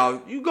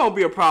playoffs, you gonna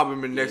be a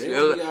problem in the next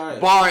year. Right.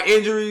 Barring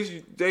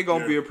injuries, they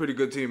gonna be a pretty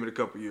good team in a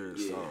couple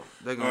years. Yeah. So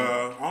they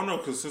gonna. I don't know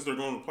because since they're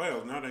going to the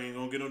playoffs now, they ain't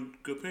gonna get a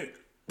good pick.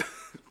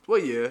 Well,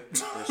 yeah,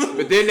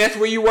 but then that's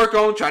where you work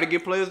on try to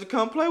get players to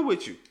come play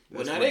with you.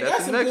 Well, now they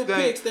got some good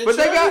picks. They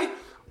got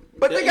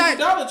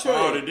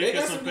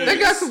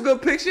some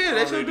good picks. Yeah,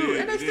 they sure do.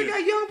 And they still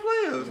got young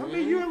players. I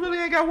mean, you really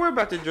ain't got to worry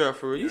about the draft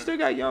for real. You still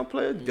got young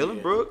players.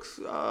 Dylan Brooks,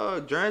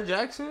 Jaren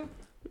Jackson.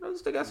 You know, you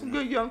still got some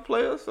good young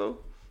players. So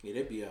yeah,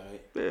 they'll be all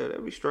right. Yeah,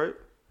 they'll be straight.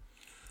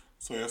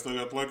 So y'all still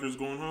got the Lakers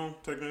going home,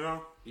 taking it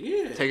all?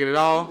 Yeah, taking it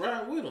all.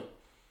 Right with them.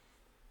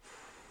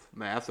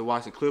 Man, after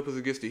watching Clippers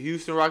against the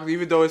Houston Rockets,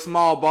 even though it's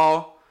small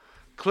ball,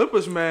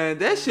 Clippers, man,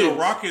 that shit. The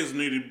Rockets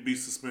need to be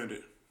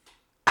suspended.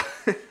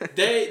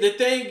 The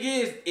thing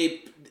is,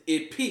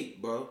 it peaked,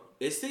 bro.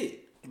 That's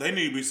it. They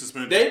need to be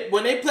suspended.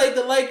 When they played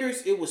the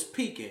Lakers, it was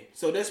peaking,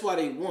 so that's why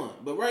they won.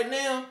 But right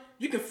now,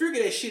 you can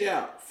figure that shit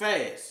out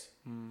fast.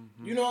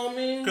 Mm-hmm. You know what I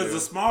mean? Because the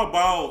small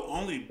ball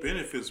only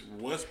benefits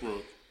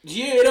Westbrook.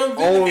 Yeah, it don't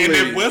benefit.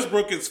 And if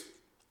Westbrook is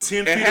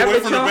 10 feet away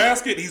from the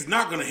basket, he's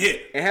not going to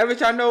hit. And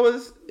haven't y'all know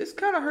it's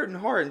kind of hurting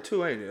Harden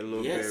too, ain't it? A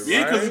little bit, right?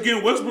 Yeah, because he's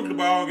getting Westbrook the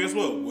ball. Guess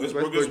what?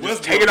 Westbrook is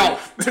Westbrook. Take it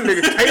off.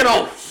 Nigga, take it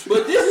off.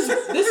 But this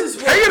is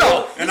take it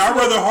off. And I'd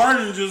rather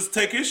Harden just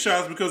take his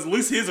shots because at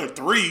least his are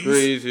threes.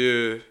 Threes,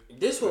 yeah.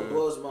 This what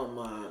blows my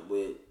mind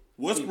with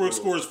Westbrook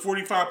scores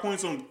 45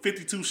 points on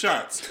 52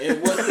 shots.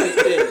 And what's the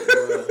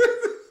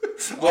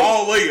thing, bro?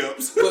 All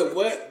layups.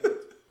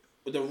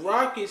 But the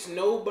Rockets,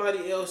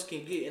 nobody else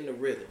can get in the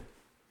rhythm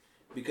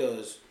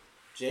because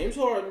James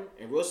Harden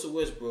and Russell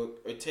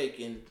Westbrook are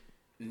taking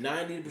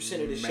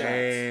 90% of the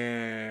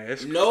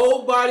shots.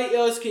 Nobody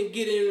else can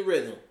get in the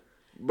rhythm.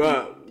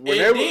 But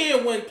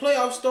when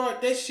playoffs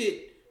start, that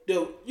shit,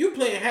 you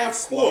playing half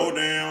slow court.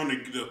 Down,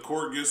 the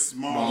court gets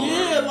smaller.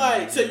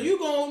 Yeah, so you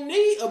gonna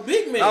need a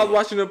big man. I was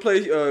watching them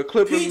play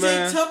Clippers,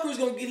 man. PJ Tucker's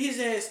gonna get his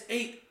ass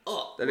ate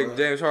up. I think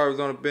James Harden was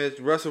on the bench.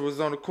 Russell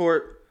was on the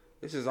court.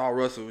 This is all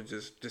Russell was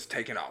just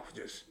taking off,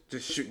 just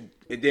shooting.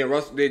 And then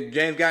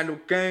James got into the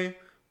game.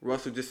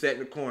 Russell just sat in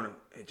the corner,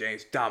 and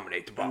James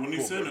dominated the ball. And when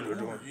he's in the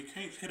corner, he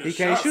can't hit a he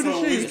can't shot. Shoot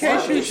so shit. He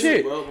can't shoot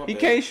shit. Bro, he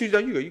can't shoot.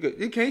 You go.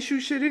 He can't shoot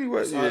shit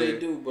anyway. That's all they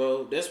do,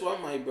 bro. That's why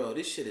I'm like, bro,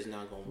 this shit is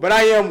not gonna work. But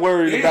I am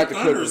worried about the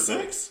Clippers.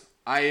 6?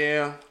 I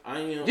am.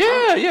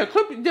 Yeah,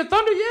 Clippers. Yeah,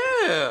 Thunder.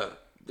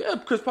 Yeah.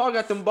 Chris Paul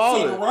got them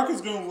balls. So the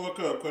Rockets gonna look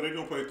up because they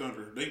gonna play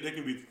Thunder. They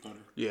can beat the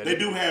Thunder. Yeah, they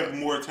do have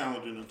more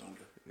talent than the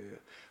Thunder. Yeah.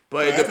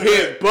 But it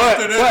depends. But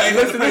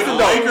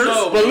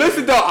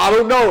listen though, I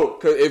don't know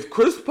because if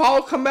Chris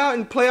Paul come out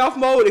in playoff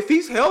mode, if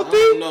he's healthy, I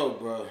don't know,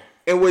 bro.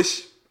 In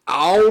which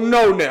I don't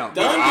know now.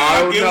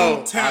 I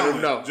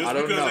don't know. Just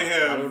because they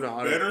have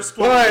better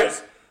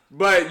scorers.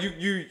 But I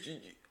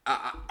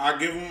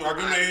give them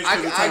the edge.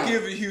 I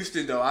give it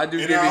Houston though. I do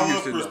give it Houston. I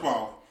love Chris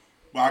Paul.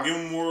 But I give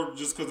them more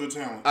just because of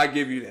talent. I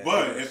give you that.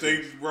 But if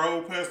they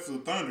roll past the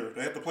Thunder,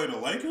 they have to play the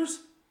Lakers.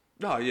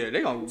 No, yeah,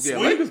 they gonna. Yeah,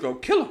 Lakers gonna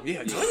kill him. Yeah,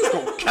 Lakers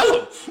gonna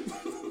kill him.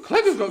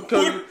 Lakers gonna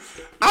kill him.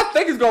 I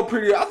think it's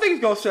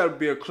gonna set up to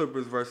be a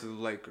Clippers versus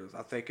Lakers.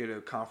 I think it's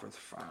a conference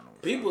final.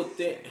 People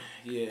think,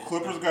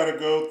 Clippers got to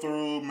go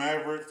through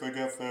Mavericks. They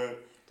got that.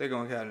 They're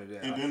gonna handle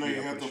that. And then they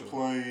have to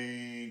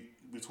play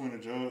between the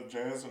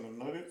Jazz and the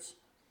Nuggets.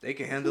 They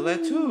can handle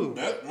that too.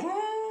 That's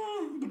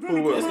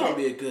gonna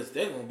be a good.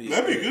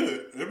 That'd be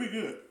good. That'd be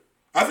good.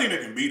 I think they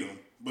can beat them.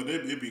 But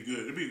it'd be good.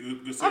 It'd be a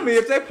good series. I mean,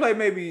 if they play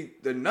maybe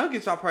the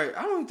Nuggets, I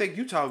don't think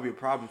Utah would be a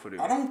problem for them.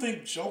 I don't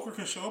think Joker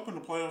can show up in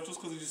the playoffs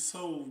just because he's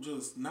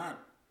just not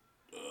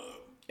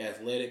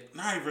athletic.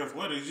 Not even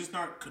athletic. He's just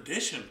not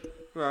conditioned.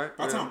 Right.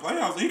 By the time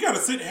playoffs, he got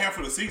to sit half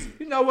of the season.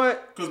 You know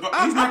what? Because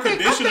he's not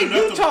conditioned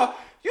enough.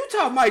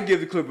 Utah might give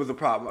the Clippers a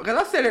problem.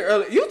 Because I said it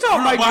earlier. Utah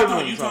might give them a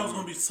problem. Utah's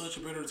going to be such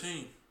a better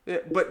team. Yeah,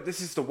 but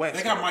this is the West.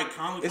 They got Mike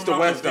Conley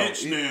coming off the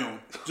bench now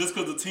just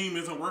because the team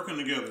isn't working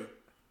together.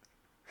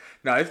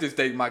 No, it's just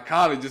Mike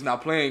Conley just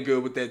not playing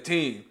good with that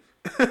team.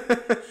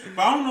 But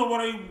I don't know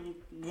why they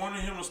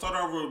wanted him to start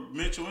over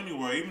Mitchell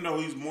anyway, even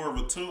though he's more of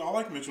a 2. I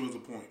like Mitchell as a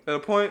point. At a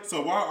point?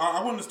 So why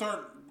I wanted to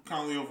start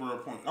Conley over a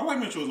point. I like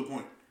Mitchell as a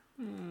point.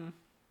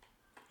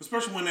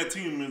 Especially when that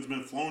team has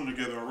been flowing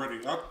together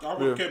already. I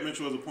would have kept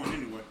Mitchell as a point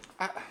anyway.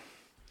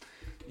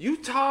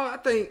 Utah, I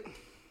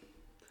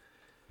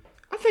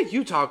think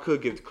Utah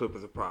could give the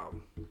Clippers a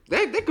problem.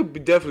 They could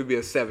definitely be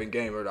a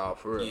 7-gamer though,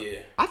 for real. Yeah.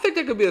 I think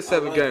they could be a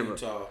 7-gamer.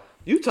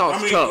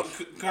 Utah's tough.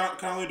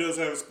 Conley does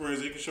have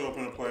experience. He can show up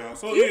in the playoffs.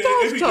 So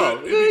Utah's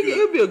tough.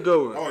 It'd be a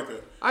good one. I like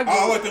that.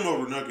 I like them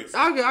over Nuggets.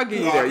 I'll give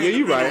you that. Yeah,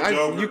 you're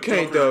right. You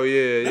can't though.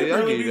 Yeah,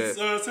 I'll give you that.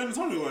 San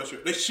Antonio last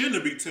year. They shouldn't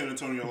have beat San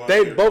Antonio last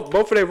year. They both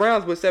of their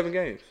rounds were 7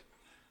 games.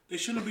 They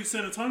shouldn't have beat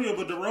San Antonio,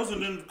 but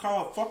DeRozan didn't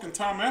call a fucking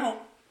timeout.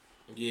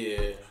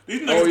 Yeah.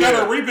 These niggas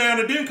got a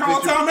rebound and didn't call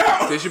a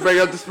timeout. Since you bring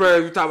up the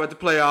Spurs, we talk about the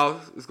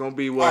playoffs. It's gonna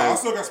be what? I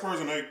still got Spurs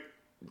in 8.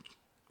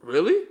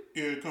 Really?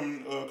 Yeah,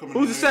 coming.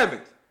 Who's the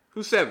 7th?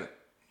 Who's 7th?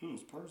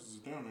 Spurs is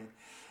down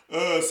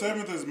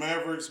 7th is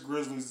Mavericks.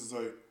 Grizzlies is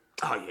 8.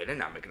 Oh yeah, they're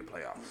not making the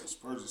playoffs.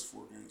 Spurs is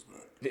 4 games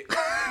back.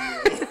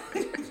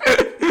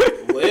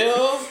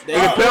 Well,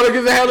 the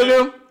Pelicans ahead of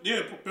them.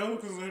 Yeah,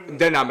 Pelicans ahead of them.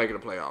 They're not making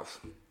the playoffs.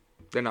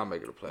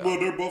 Well,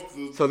 they're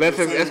both. So that's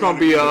gonna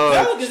be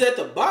Pelicans at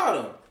the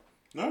bottom.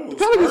 No,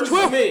 Pelicans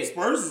 12.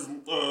 Spurs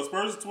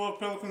is 12.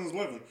 Pelicans is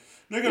 11.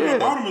 Nigga, the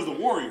bottom is the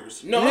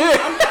Warriors. No,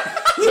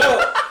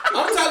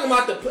 I'm talking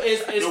about the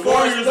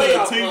Warriors and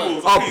the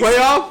Timberwolves. Oh,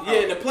 playoff?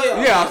 Yeah, the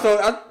playoff. Yeah, so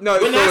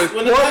when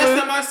the last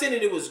time I seen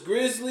it was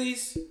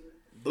Grizzlies,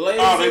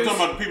 Blazers. Oh, they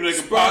talking about the people that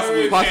can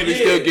possibly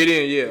still get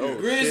in. Yeah.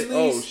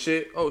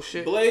 Grizzlies. Oh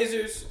shit.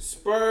 Blazers,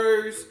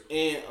 Spurs,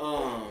 and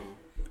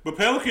But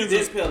Pelicans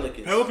and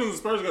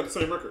Spurs got the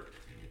same record.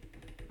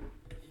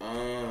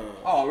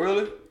 Oh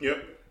really?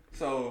 Yep.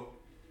 So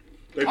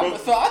they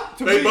both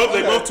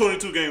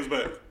 22 games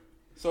back.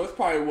 So it's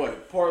probably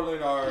what?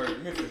 Portland or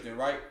Memphis then,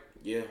 right?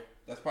 Yeah.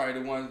 That's probably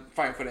the one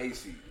fighting for the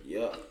AC.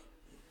 Yeah.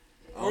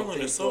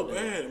 Portland is so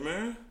bad,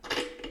 man.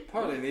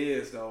 Portland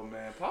is though,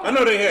 man. I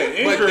know they had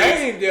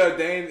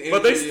injuries.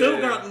 But they still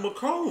got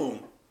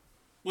McCollum,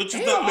 which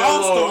is the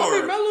all-star.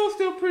 I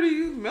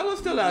mean, Melo's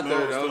still out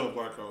there though. Still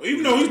black hole.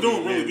 Even though he's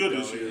doing really good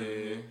this year.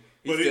 Yeah.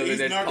 But he's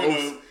not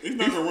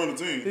gonna run the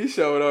team. He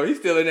showed up. He's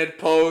still in that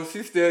post.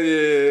 He's still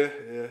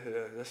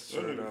that's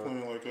true. That nigga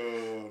playing like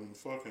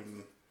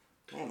fucking.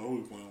 I don't know who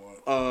he's playing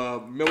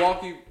like.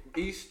 Milwaukee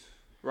East,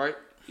 right?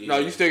 Yeah. No,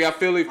 you still got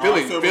Philly.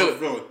 Philly.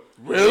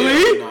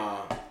 Really? Yeah,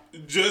 nah.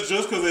 Just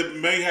because it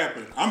may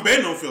happen. I'm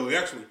betting on Philly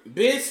actually.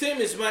 Ben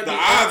Simmons might be the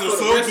odds are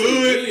so good. Of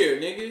the year,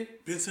 nigga.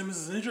 Ben Simmons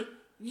is injured.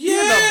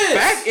 Yes. He has a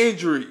back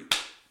injury.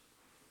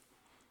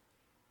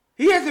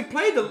 He hasn't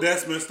played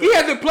That's messed up. He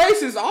hasn't played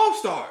since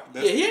All-Star.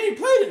 He ain't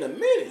played in a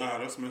minute. Nah,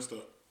 that's messed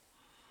up.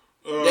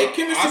 That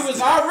chemistry was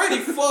already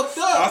fucked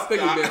up. I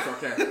think you've been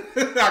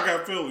sarcastic. I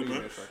got Philly,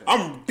 man.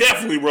 I'm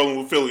definitely rolling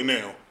with Philly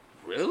now.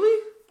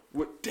 Really?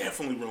 We're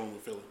definitely rolling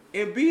with Philly.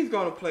 Embiid's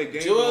gonna play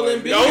game. Joel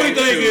Embiid. The only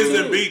thing is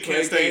Embiid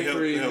can't stay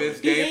healthy.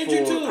 He's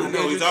injured too. I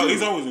know he's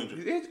always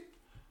injured.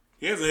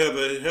 He hasn't had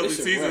a healthy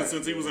season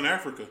since he was in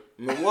Africa.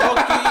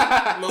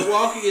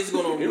 Milwaukee is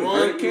gonna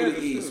run through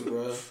the East,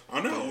 bro.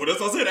 I know, but that's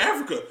what I said.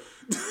 Africa.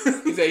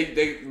 He said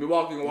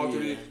Milwaukee gonna walk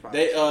through the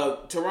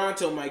East.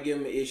 Toronto might give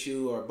him an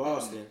issue or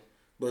Boston.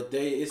 But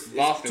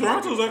Boston.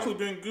 Toronto's actually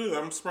been good.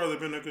 I'm surprised they've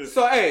been that good.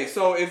 So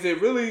is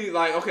it really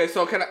like okay?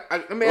 So can I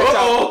let me ask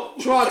y'all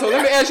Toronto?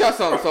 Let me ask y'all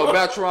something. So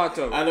about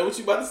Toronto. I know what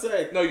you about to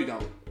say. No, you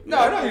don't.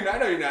 No, you're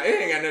not. It ain't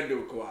got nothing to do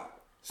with Kawhi.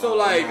 So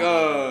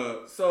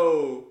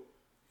so.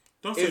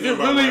 Don't say that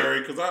about Larry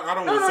because I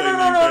don't want to say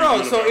anything.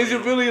 No. So is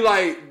it really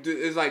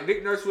is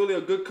Nick Nurse really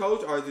a good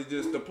coach or is it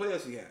just the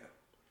players he has?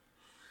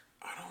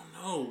 I don't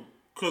know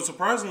because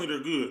surprisingly they're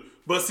good,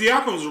 but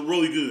Siakam's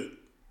really good.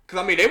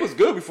 Because, I mean, they was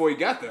good before he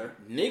got there.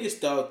 Niggas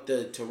thought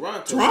that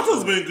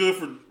Toronto's been good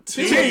for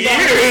 10 years.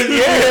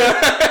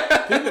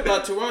 Yeah. People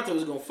thought Toronto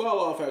was going to fall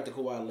off after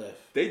Kawhi left.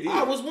 They did.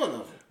 I was one of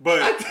them.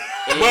 But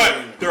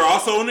they're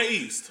also in the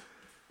East.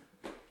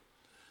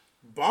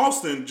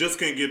 Boston just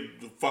can't get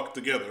the fuck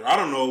together. I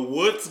don't know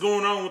what's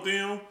going on with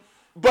them.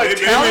 But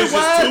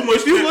talent-wise,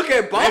 if you look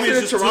at Boston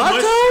and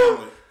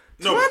Toronto...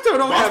 No, Toronto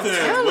don't Boston have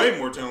talent. Has way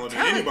more talent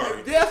than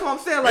anybody. Yeah, that's what I'm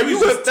saying. Like maybe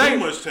you would think too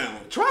much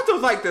talent.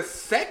 Toronto's like the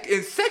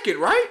second,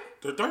 right?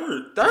 The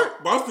third.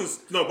 Third? Boston's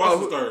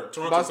third.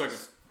 Toronto's second.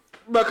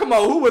 But come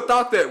on, who would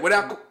thought that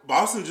without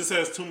Boston just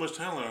has too much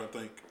talent, I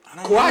think.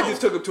 Kawhi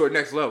just took him to a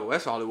next level.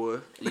 That's all it was.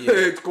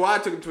 Yeah.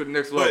 Kawhi took him to the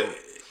next level.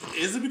 But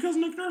is it because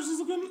Nick Nurse is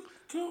a good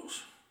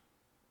coach?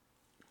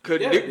 Could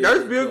Nick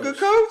Nurse be a good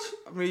coach?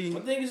 I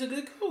think he's a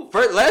good coach.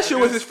 Last year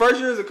was his first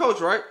year as a coach,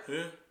 right?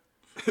 Yeah.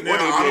 Now, I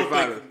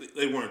don't think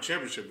they won a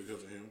championship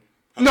because of him.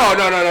 No. I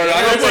don't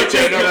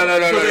think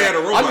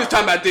no. I'm just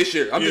talking about this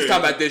year. He's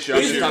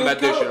just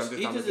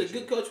a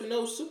good coach with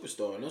no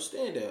superstar, no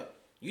standout.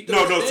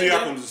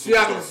 Siakam's a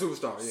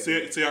superstar.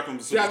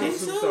 Siakam's a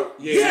superstar.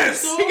 Yeah.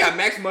 Yes. He got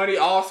max money,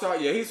 all-star.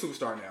 Yeah, he's a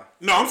superstar now.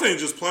 No, I'm saying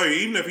just play,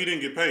 even if he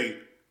didn't get paid.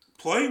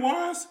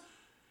 Play-wise,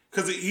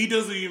 because he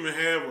doesn't even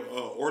have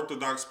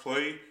orthodox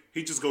play.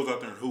 He just goes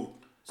out there and hoop.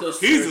 So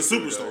he's a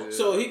superstar. Yeah.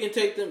 So he can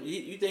take them.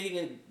 You think he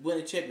can win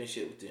a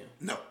championship with them?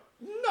 No.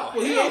 Well,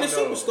 he ain't a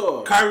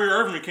superstar. Kyrie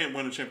Irving can't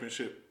win a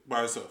championship by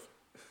himself,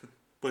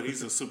 but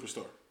he's a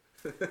superstar.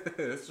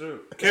 That's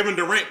true. Kevin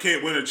Durant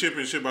can't win a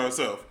championship by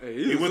himself. Hey,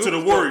 he went to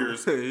the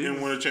Warriors and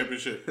won a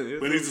championship,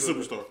 but he's a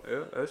superstar.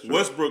 Yeah, that's true.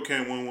 Westbrook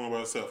can't win one by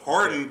himself.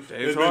 Harden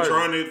has been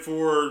trying it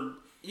for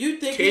you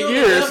think 10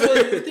 years.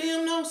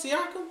 Damn, no,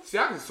 Siakam?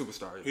 Siakam's a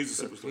superstar. He's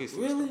a superstar.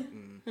 Really?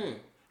 Mm-hmm.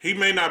 He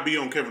may not be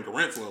on Kevin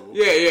Durant's level.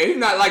 Yeah, he's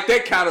not like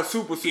that kind of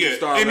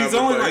superstar. And he's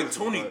only like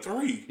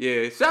 23.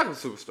 Yeah,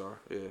 Siakam's a superstar.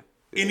 Yeah.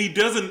 And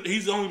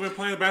he's only been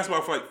playing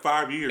basketball for like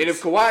 5 years. And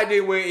if Kawhi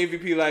didn't win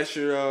MVP last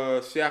year,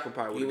 Siakam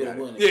probably would have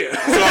won it. Yeah.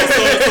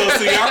 So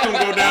Siakam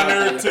go down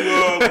there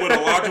to with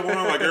a larger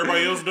one like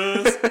everybody else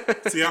does.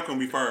 Siakam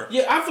be fired.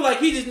 Yeah, I feel like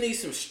he just needs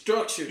some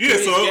structure to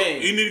his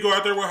game. He need to go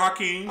out there with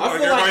Hakeem. I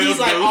feel like he's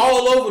like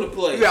all over the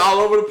place. Yeah, all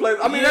over the place.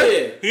 I mean,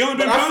 he only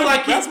been playing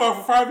basketball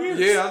for 5 years.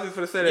 Yeah, I was just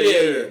gonna say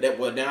that. Yeah.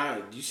 Well, now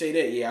you say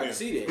that. Yeah, I can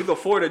see that. He's a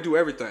forward to do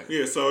everything.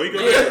 Yeah, so he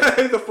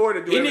he's a forward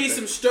to do everything. He needs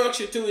some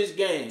structure to his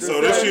game. So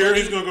this year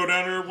he's gonna go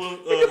down there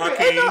with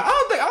Hakeem.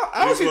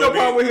 I don't see no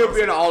problem with him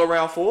being an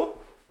all-around four.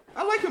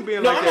 I like him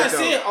being like that. No, I'm not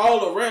saying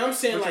all around. I'm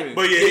saying like.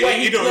 But yeah,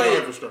 he don't have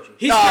infrastructure.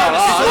 He's kind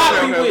of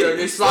sloppy with it.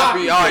 He's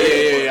sloppy. Oh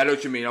yeah. I know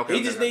what you mean. Okay.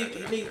 He just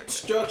needs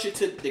structure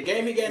to the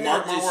game he got now.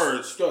 Mark my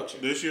words. Structure.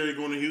 This year he's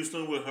going to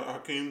Houston with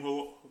Hakeem,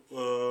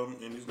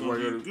 and he's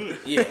going to be good.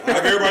 Yeah,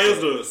 like everybody else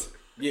does.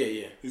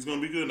 Yeah. He's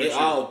going to be good. They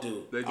all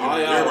do.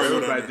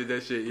 Everybody did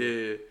that shit.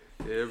 Yeah.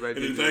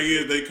 Everybody and the thing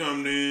is, they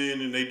come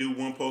in and they do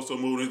one post-up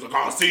move. And it's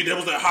like, oh, see, that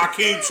was that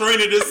Hakeem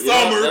training this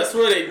summer. That's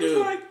what they do. It's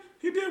like,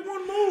 he did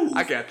one move.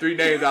 I got 3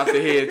 names off the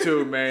head,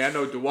 too, man. I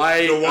know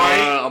Dwight.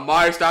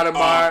 Amari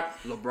Stoudemire,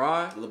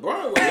 LeBron.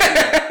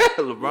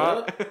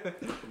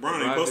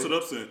 LeBron ain't posted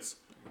up since.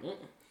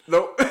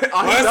 No. Last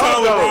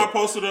time LeBron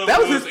posted up that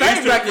was his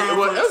thing back in.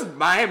 Well, that was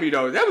Miami,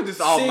 though. That was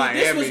just all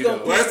Miami, though.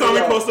 Last time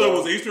he posted up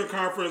was Eastern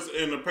Conference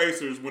and the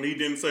Pacers when he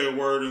didn't say a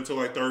word until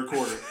like third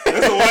quarter.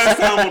 That's the last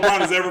time LeBron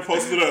has ever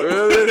posted up.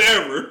 Really?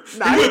 Ever. He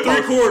went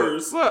 3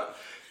 quarters. What?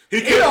 He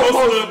kept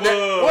posting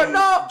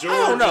up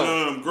George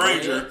and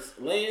Granger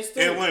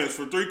and Lance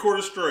for 3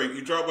 quarters straight.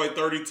 He dropped like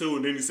 32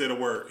 and then he said a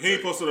word. He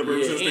ain't posted up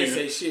ever since then. He ain't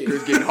say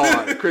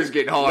shit. Chris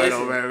getting hard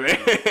on man.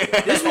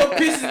 This what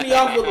pisses me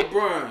off with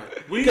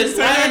LeBron. We didn't say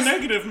that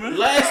negative, man.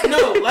 Last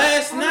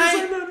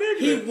night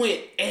he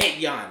went at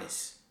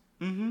Giannis.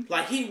 Mm-hmm.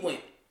 Like he went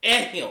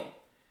at him.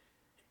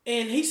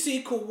 And he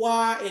see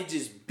Kawhi and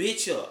just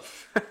bitch up.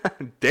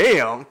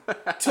 Damn.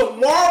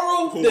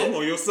 Tomorrow, I'm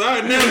on your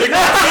side now.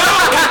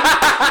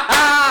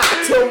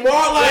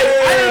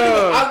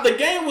 Tomorrow, the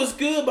game was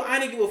good, but I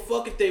didn't give a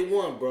fuck if they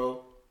won,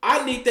 bro.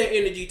 I need that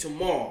energy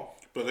tomorrow.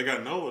 But they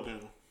got Noah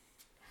down.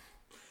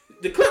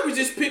 The Clippers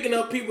just picking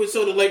up people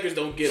so the Lakers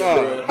don't get them,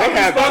 bro. They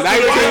have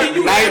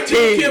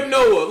 19. Kim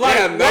Noah. Like,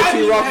 they have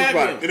 19 roster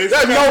spots.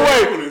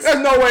 There's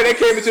no way they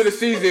came into the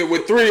season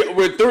with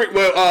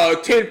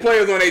 10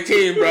 players on their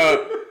team,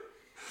 bro.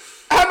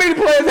 How many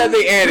players have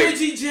they added?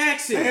 Reggie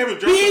Jackson. They haven't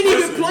dropped he ain't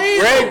even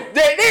playing.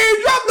 They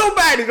didn't drop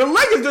nobody. The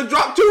Lakers just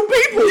dropped 2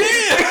 people.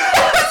 Yeah.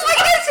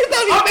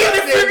 I'm trying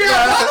to figure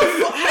out how the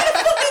fuck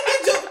did they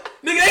jump?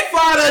 Nigga, they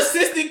fired an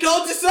assistant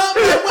coach or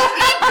something. Like, what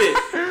happened?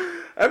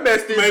 That man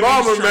Steve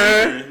Ballmer,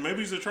 man. Maybe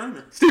he's a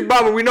trainer. Steve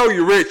Ballmer, we know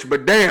you're rich,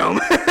 but damn.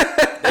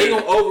 They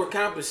gonna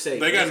overcompensate.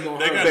 They got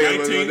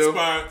 19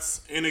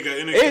 spots, and they got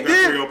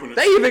three openers.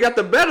 They even got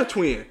the better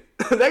twin.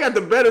 They got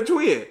the better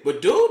twin.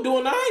 But dude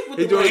doing nice with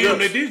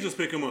they did just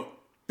pick him up.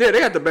 Yeah, they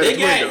got the better twin.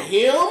 They got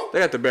him. They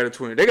got the better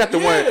twin. They got the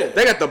one.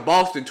 They got the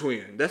Boston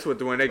twin. That's what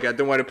the one they got.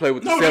 The one that played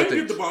with the Celtics. No, they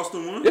did the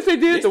Boston one. Yes, they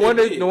did. Yes, the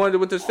one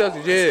with the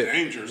Celtics. Yeah. That's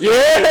dangerous. Yeah,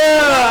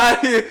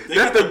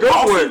 that's the good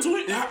one.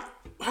 Twin.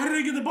 How did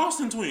they get the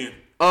Boston twin?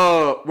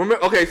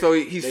 Remember? Okay, so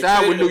he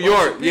signed with New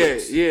York. Yeah.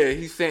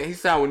 He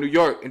signed with New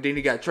York, and then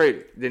he got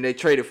traded. Then they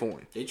traded for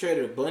him. They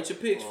traded a bunch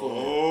of picks for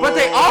him. But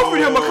they offered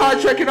him a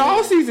contract in the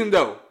all season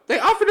though. They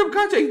offered him a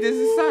contract. He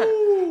didn't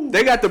sign.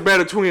 They got the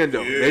better twin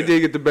though. Yeah. They did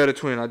get the better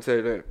twin. I'd say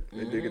that.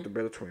 They did get the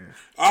better twin.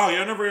 Oh,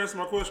 y'all never answered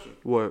my question.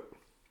 What?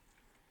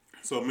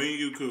 So me and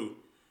you, cool.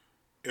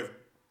 If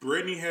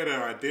Brittany had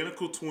an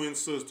identical twin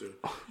sister,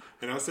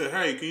 and I said,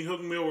 "Hey, can you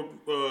hook me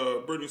up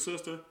with Brittany's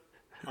sister?"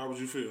 How would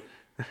you feel?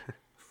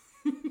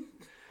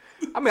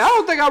 I mean, I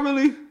don't think I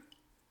really.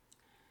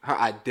 Her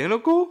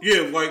identical?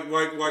 Yeah, like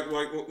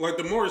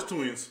the Morris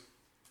twins.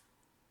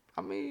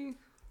 I mean,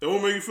 that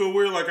won't make you feel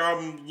weird. Like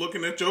I'm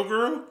looking at your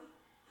girl.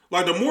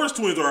 Like the Morris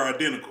twins are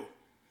identical.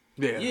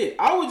 Yeah.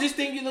 I would just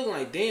think you look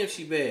like, damn,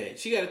 she bad.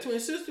 She got a twin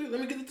sister. Let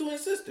me get the twin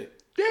sister.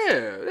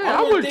 Yeah.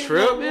 I wouldn't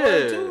trip.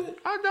 Yeah,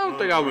 I don't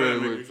think I really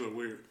would. Make you feel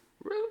weird.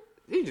 Really?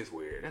 He's just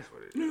weird. That's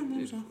what it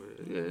is. He's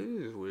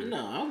just weird.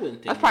 No, I wouldn't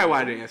think. That's probably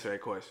why I didn't answer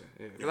that question.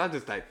 Because I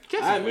just like,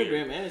 Jesse's I remember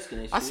weird. him asking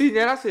that shit. I see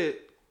that. I said,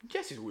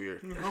 Jesse's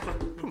weird. Okay.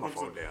 Put my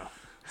phone down.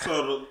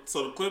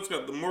 So the Clips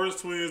got the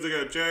Morris twins. They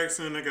got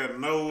Jackson. They got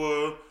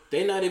Noah.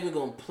 They not even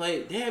gonna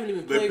play. They haven't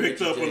even played. They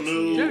picked up a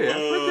new.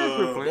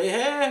 They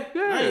have.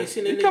 Yeah. I ain't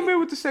seen he come in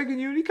with the second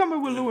unit. He come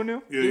in with Lou and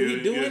them. Did he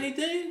do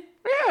anything?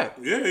 Yeah.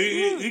 Yeah.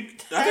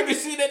 I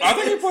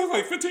think he played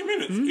like 15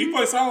 minutes. Mm-hmm. He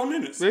played solid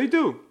minutes. They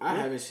do. I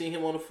haven't seen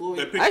him on the floor.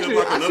 They picked up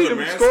like another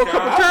mascot. Score a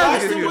couple times. I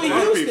watched him with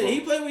Houston. He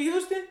played with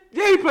Houston.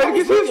 Yeah, he played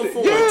against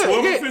Houston. Yeah,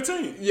 12 or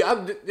 15.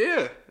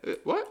 Yeah.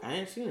 What? I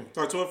ain't seen him.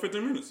 Like 12,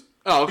 15 minutes.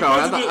 Oh, okay.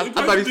 I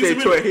thought he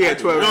said 12. He had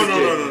 12.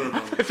 No.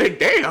 I said,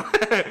 damn.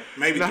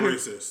 Maybe 3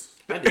 assists.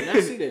 I did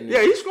not see that.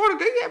 Yeah, he scored a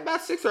game. He had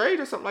about 6 or 8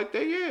 or something like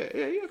that. Yeah,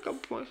 he had a couple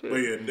points. But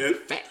yeah,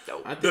 that fat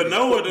though. The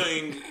Noah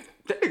thing.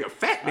 That nigga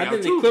fat now. I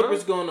think too, the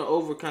Clippers going to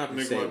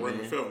overcompensate,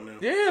 man. Now.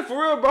 Yeah,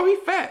 for real, bro. He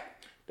fat.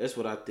 That's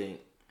what I think.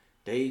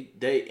 They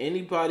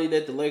anybody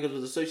that the Lakers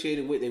was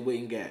associated with, they went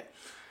and got.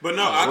 But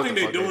no, I think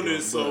they're doing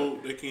this so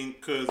they can,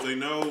 because they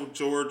know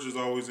George is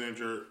always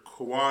injured.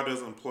 Kawhi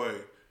doesn't play,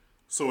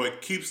 so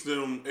it keeps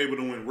them able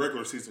to win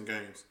regular season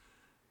games.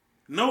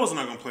 Noah's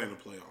not gonna play in the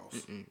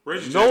playoffs.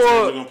 Reggie Jackson's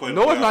gonna play in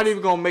the playoffs. Noah's not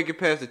even gonna make it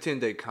past the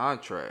 10-day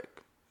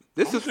contract.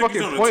 This is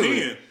fucking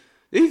pointless.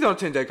 He's on a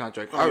 10-day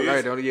contract.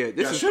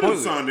 This is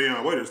pointless. Signed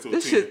Deion Waiters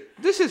to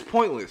this is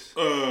pointless.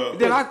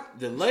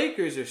 The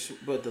Lakers are,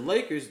 but the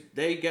Lakers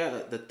they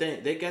got the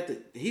thing. They got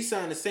the. He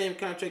signed the same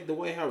contract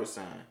Dwight Howard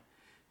signed.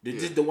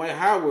 Just Dwight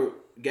Howard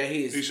got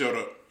his. He showed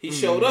up. He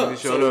showed up.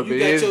 So you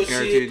got your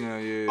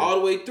shit all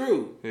the way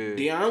through. Yeah.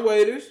 Deion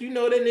Waiters, that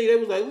nigga, they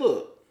was like,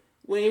 look,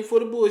 we ain't for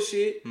the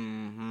bullshit.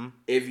 Mm-hmm.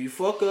 If you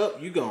fuck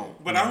up, you gone.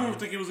 But I don't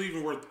think it was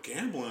even worth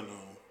gambling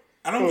on.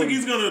 I don't think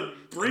he's gonna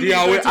bring it.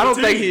 I don't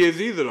think he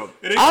is either though.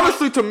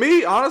 Honestly,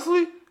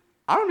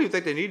 I don't even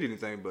think they need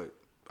anything. But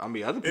I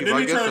mean, other people. And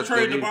then they try to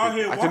trade the ball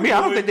head white boy. To me, I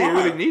don't think they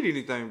really need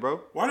anything,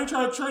 bro. Why they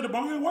try to trade the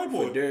ball head white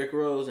boy? For Derrick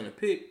Rose and a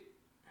pick.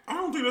 I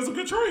don't think that's a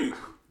good trade.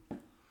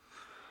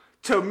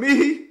 To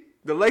me,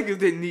 the Lakers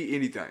didn't need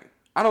anything.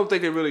 I don't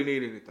think they really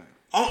need anything.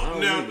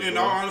 Now, in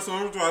all honesty, the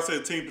only reason why I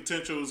said team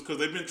potential is because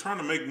they've been trying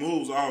to make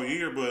moves all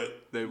year,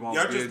 but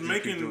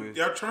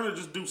y'all trying to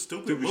just do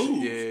stupid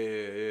moves.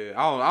 Yeah.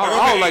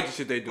 I don't like the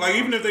shit they do. Like,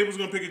 even if they was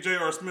going to pick a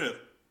J.R. Smith,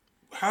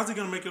 how's he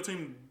going to make your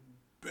team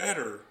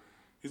better?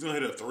 He's going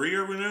to hit a 3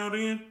 every now and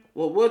then?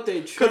 Well, what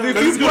they try... Because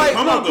if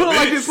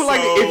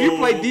you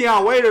play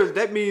Deion Waiters,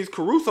 that means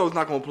Caruso's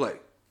not going to play.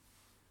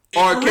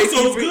 Or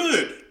Caruso's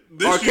good.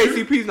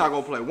 KCP's not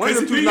gonna play. One of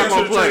them two's not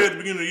gonna play. At the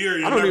beginning of the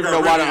year, I don't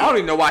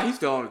even know why he's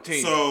still on the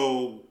team.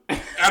 So,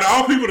 out of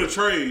all people to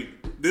trade,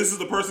 this is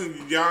the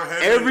person y'all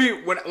have.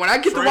 When I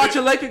get to watch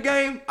a Laker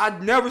game, I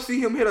never see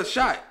him hit a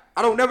shot.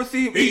 I don't never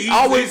see him. He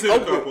always hit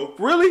a couple.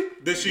 Really?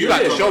 This year, you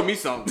got to show me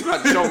something.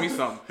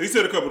 He's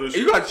hit a couple this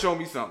year. You got to show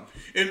me something.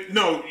 And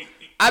no.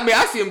 I mean,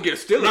 I see him get a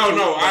steal.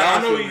 I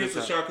know he hits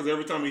a shot because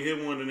every time he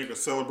hit one, the nigga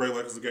celebrate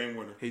like it's a game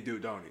winner. He do,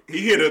 don't he?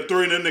 He hit a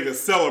 3 and that nigga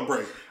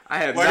celebrate.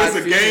 It's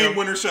a game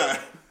winner shot.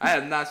 I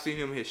have not seen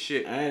him hit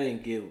shit. I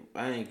didn't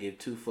give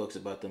 2 fucks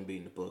about them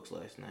beating the Bucks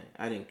last night.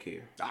 I didn't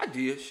care. I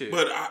did shit.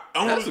 But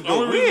only reason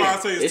why I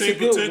say it's team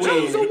potential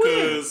is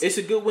because it's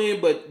a good win.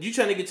 But you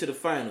trying to get to the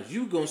finals,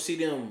 you gonna see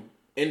them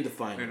in the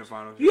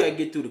finals. You gotta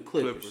get through the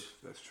Clippers.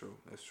 That's true.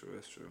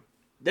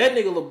 That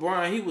nigga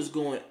LeBron, he was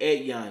going at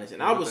Giannis,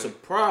 and I was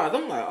surprised.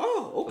 I'm like,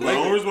 oh, okay. The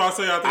only reason why I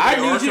say I think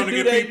they are trying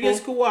to get people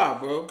against Kawhi,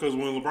 bro. Because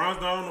when LeBron's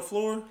down on the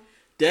floor,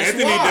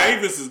 Anthony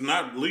Davis is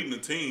not leading the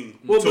team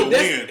to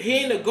win. He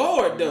ain't a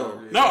guard though.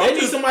 No, they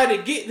need somebody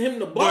to get him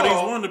the ball. But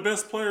he's one of the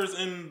best players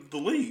in the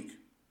league.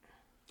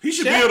 He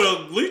should be able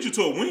to lead you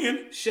to a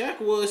win.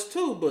 Shaq was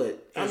too,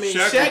 but I mean,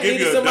 Shaq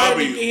needed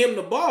somebody to get him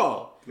the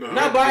ball.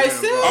 Not by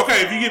himself.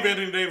 Okay, if you give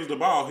Anthony Davis the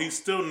ball, he's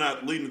still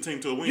not leading the team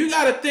to a win. You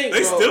gotta think,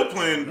 they still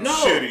playing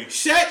shitty.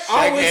 Shaq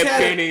always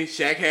had Penny.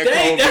 Shaq had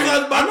Kobe. That's what I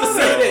was about to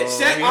say. That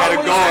Shaq he had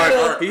a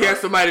guard. He had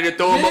somebody to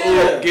throw him a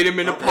oop, get him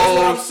in the post. That's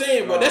what I'm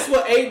saying, but that's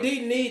what AD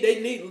need.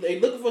 They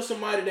looking for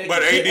somebody that.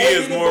 But AD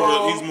is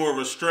he's more of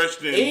a stretch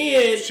than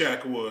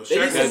Shaq was.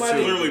 Shaq is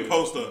clearly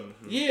post up.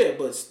 Yeah,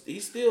 but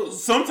he's still.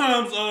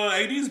 Sometimes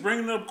AD is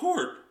bringing up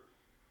court.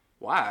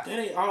 Why? That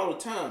ain't all the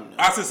time.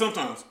 I said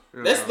sometimes.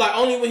 That's like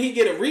only when he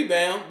get a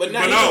rebound, but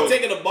now he's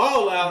taking the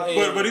ball out.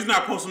 But he's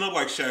not posting up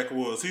like Shaq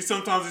was. He's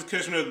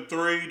catching at the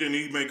 3, then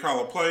he may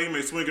call a play, he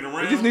may swing it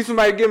around. He just need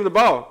somebody to give him the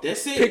ball.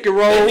 That's it. Pick and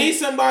roll. They need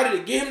somebody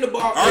to give him the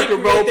ball. Pick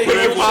and roll. But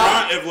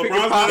if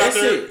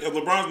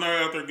LeBron's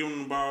not out there giving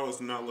him the ball,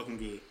 it's not looking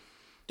good.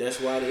 That's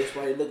why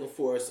they're looking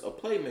for a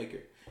playmaker.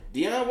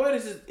 Deion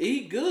Waiters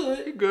he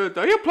good. He good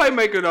though. He a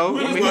playmaker though.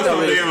 When's the last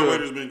time Deion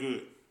Waiters been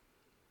good?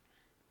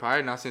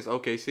 Probably not since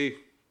OKC.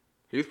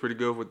 He was pretty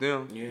good with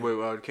them, with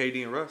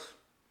KD and Russ.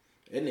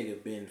 That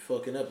nigga been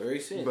fucking up ever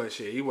since. But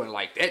shit, he wasn't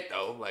like that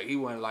though. Like he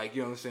wasn't like,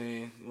 you know what I'm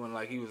saying? He wasn't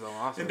like he was on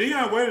awesome. And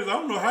Deion Waiters, I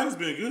don't know how he's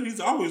been good. He's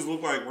always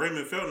looked like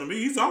Raymond Felton to me.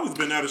 He's always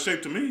been out of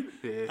shape to me.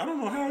 Yeah. I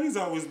don't know how he's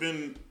always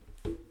been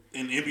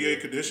in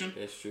NBA condition.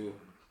 That's true.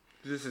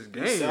 Just his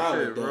game,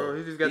 shit, bro.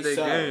 He just got that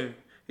game.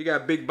 He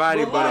got a big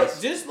body, but I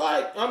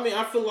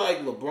feel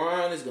like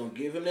LeBron is gonna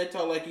give him that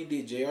talk like he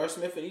did J.R.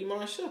 Smith and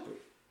Iman Shumpert.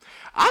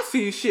 I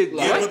see shit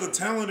like but the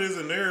talent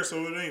isn't there, so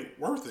it ain't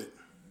worth it.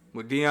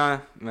 With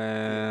Deion,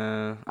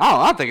 man,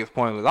 I think it's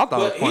pointless. I thought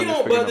it was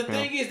pointless. But the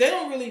thing is, they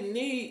don't really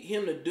need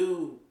him to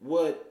do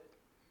what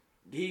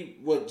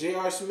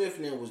J.R. Smith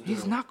and them was doing.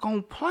 He's not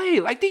gonna play.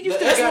 Like then you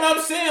that's what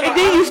I'm saying. And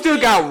then you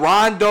still got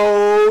Rondo.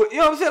 You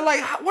know what I'm saying?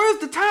 Like where's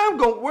the time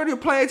go? Where the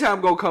playing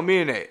time gonna come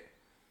in at?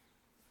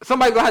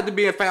 Somebody gonna have to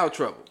be in foul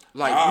trouble.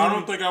 Like I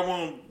don't think I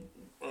want.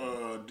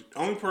 The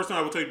only person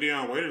I would take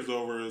Deion Waiters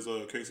over is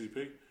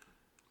KCP.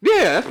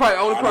 Yeah, that's probably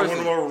the only person.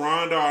 I don't want him over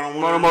Rondo. I don't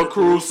want him over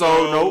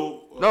Caruso.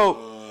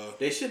 Nope.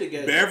 They should have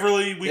got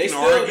Beverly. We can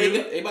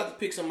argue. They about to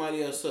pick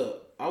somebody else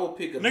up. I will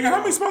pick up. Nigga, how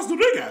many spots do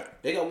they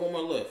got? They got one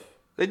more left.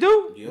 They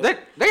do? Yep.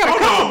 They got to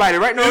cut somebody,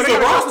 right? No, they got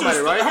to cut somebody,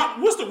 right?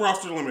 What's the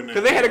roster limit now?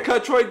 Because they had to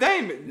cut Troy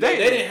Damon. They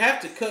didn't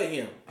have to cut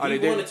him. He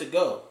wanted to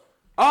go.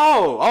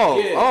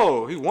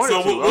 He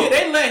wanted to. Yeah,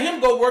 they let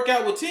him go work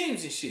out with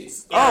teams and shit.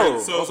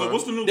 So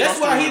what's the new? That's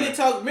why he didn't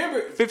talk.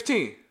 Remember,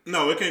 15.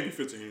 No, it can't be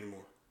 15 anymore.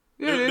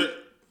 Yeah,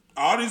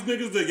 all these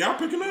niggas that y'all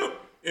picking up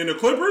in the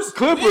Clippers.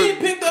 We ain't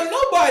picked up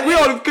nobody. We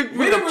only picked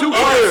up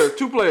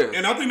two players.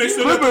 And I think they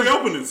still got 3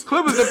 openings.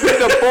 Clippers have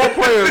picked up 4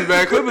 players,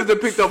 man. Clippers have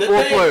picked up 4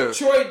 players.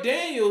 Troy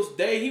Daniels,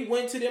 he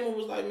went to them and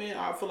was like, man,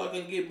 I feel like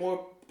I can get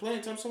more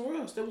playing time somewhere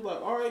else. They was like,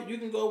 all right, you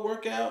can go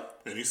work out.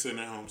 And he's sitting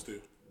at home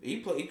still. He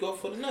go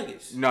for the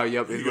Nuggets. No, he's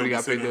really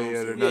got picked up. He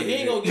ain't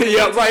gonna get he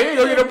ain't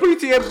gonna get a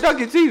pre-TM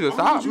Nuggets either.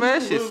 So, man,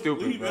 that shit's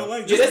stupid,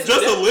 bro. Just to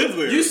live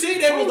there. You see,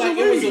 there was like,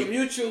 it was a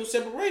mutual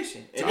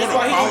separation. And that's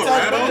why he was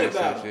talking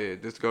about it. Yeah,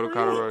 just go to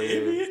Colorado. Are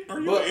you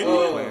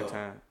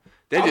an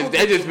idiot?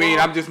 They just mean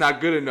I'm just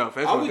not good enough.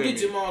 I would get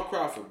Jamal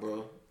Crawford,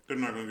 bro. They're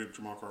not going to get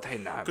Jamal Crawford. They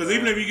not. Because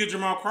even if you get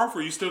Jamal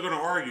Crawford, you're still going to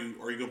argue.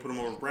 Are you going to put him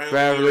over Bradley?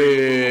 Are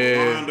you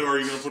going to put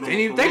him over Didn't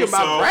even think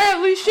about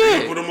Bradley shit. Are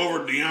you going to put him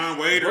over Deion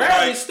Waiters?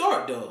 Bradley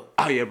start, though.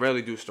 Oh, yeah,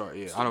 Bradley do start,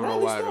 yeah. I don't know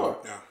why, though.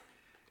 Yeah.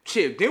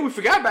 Shit, then we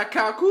forgot about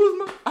Kyle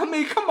Kuzma. I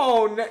mean, come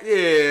on.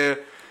 Yeah.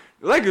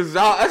 Lakers,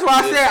 that's why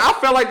I said I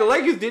felt like the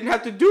Lakers didn't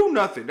have to do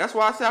nothing. That's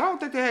why I said I don't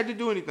think they had to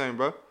do anything,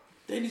 bro.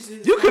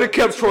 You could have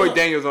kept Troy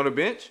Daniels on the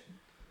bench.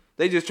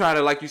 They just trying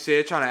to, like you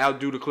said, trying to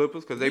outdo the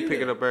Clippers because they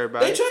picking up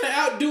everybody. They trying to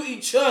outdo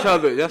each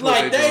other. That's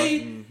like what they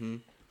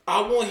doing. I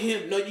want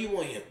him. No, you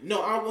want him.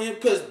 No, I want him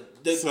because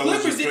the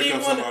Clippers didn't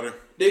even want to.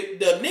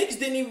 The Knicks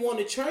didn't even want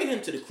to trade him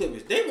to the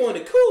Clippers. They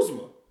wanted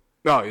Kuzma.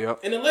 Oh, yeah.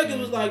 And the Lakers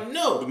was like,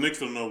 no. The Knicks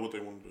don't know what they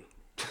want to do.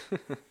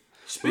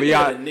 Speaking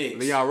of the Knicks.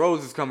 Leon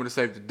Rose is coming to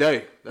save the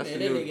day. That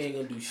nigga ain't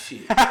going to do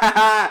shit.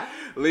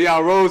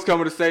 Leon Rose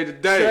coming to save the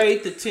day.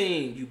 Trade the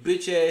team, you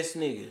bitch ass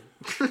nigga.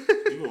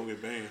 You going to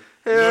get banned.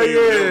 Hell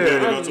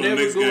yeah. I'm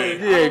never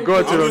going. Yeah,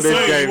 going to the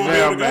Knicks game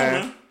now,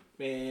 man.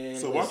 Man.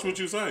 So watch what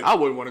you say. I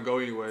wouldn't want to go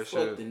anywhere.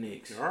 Fuck the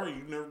Knicks. All right,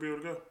 you'd never be able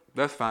to go.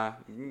 That's fine.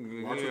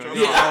 Watch what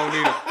y'all I don't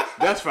need it.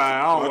 That's fine.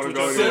 I don't want to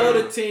go anywhere. Sell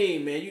the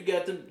team, man. You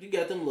got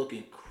them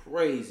looking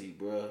crazy,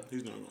 bro.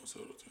 He's not going to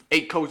sell the team.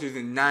 8 coaches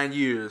in 9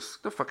 years.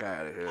 Get the fuck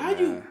out of here, How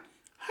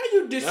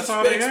you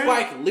disrespect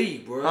Spike Lee,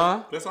 bro?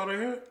 Huh? That's all they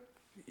had?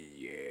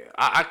 Yeah.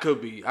 I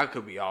could be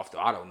off, though.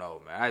 I don't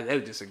know, man. That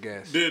was just a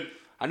guess. Did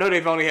I know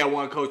they've only had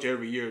one coach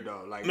every year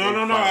though. Like no.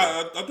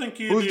 I think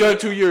Kid. Who's done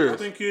 2 years? I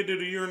think Kid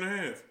did a year and a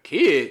half.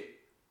 Kid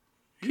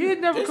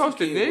never coached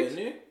the Knicks.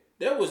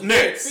 That was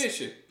Nets.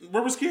 Fisher.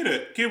 Where was Kid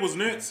at? Kid was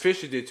Nets.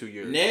 Fisher did 2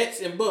 years.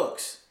 Nets and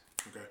Bucks.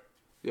 Okay.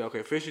 Yeah.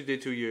 Okay. Fisher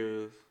did 2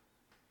 years.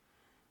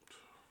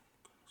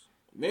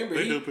 Remember,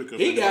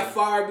 he got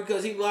fired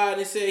because he lied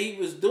and said he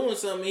was doing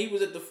something. He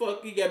was at the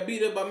fuck. He got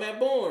beat up by Matt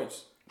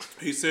Barnes.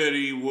 He said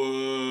he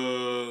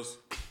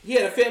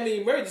had a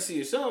family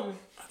emergency or something.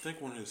 I think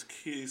one of his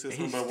kids. He said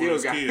something about one of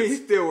his kids. He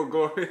still was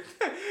going.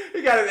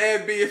 He got his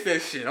ass beat and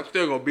said, "Shit, I'm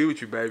still gonna be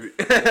with you, baby."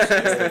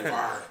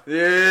 Yeah,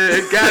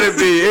 it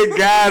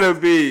gotta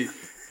be.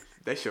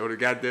 They showed it.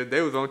 Goddamn, they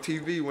was on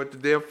TV. Went to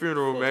their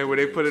funeral, man. Where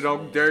they put it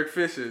on Derek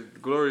Fisher.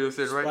 Gloria was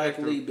sitting right next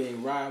to him. Spike Lee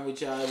been riding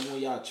with y'all when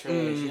y'all trash.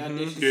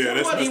 Yeah,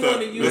 that's messed up.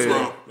 That's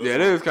wrong. Yeah,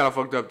 that was kind of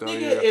fucked up though.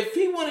 Nigga, if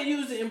he want to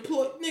use the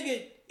employee,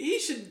 nigga, he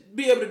should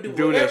be able to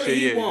do whatever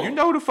he want. You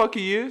know who the fuck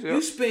he is. Yep.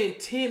 You spend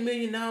 $10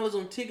 million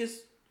on tickets.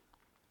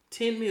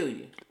 $10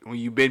 million. When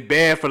you've been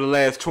banned for the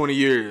last 20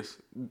 years.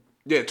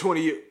 Yeah,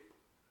 20 years.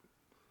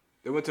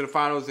 They went to the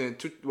finals in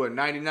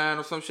 99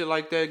 or some shit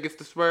like that against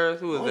the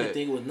Spurs. Who was that? I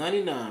think it was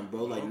 99,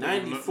 bro. Like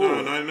 94.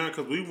 No, 99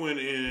 because we went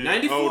in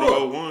 94.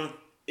 0-01.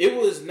 It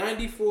was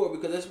 94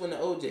 because that's when the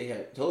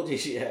OJ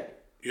shit happened.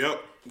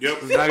 Yep. It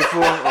was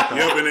 94? Okay.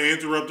 Yep, and they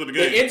interrupted the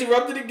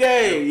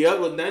game. Yep, it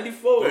was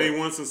 94. They ain't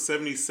won since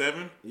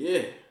 77.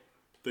 Yeah.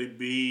 They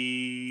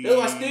beat... That's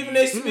why Stephen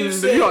A. Smith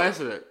said... You don't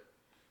answer that.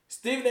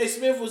 Stephen A.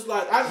 Smith was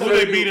like... Who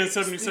they beat in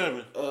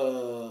 77?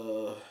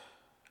 You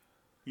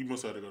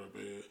must have to go to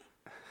bed.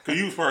 Because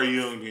you was probably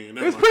young again.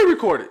 It was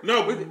pre-recorded.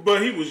 No,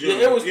 but he was young.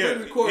 Yeah, it was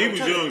pre-recorded. He was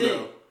young,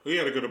 though. He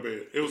had to go to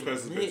bed. It was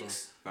past his bedtime.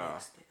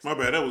 My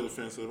bad. That was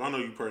offensive. I know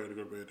you probably had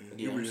to go to bed then.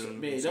 Yeah,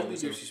 man, don't be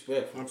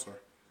disrespectful. I'm sorry.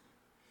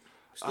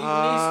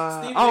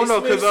 I don't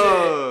know,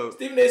 because...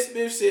 Stephen A.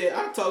 Smith said,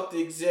 I talked to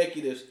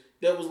executives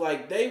that was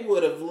like, they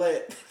would have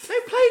let... They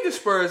played the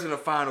Spurs in the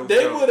finals.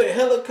 They would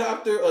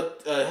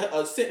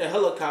have sent a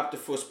helicopter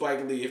for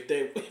Spike Lee if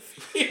they...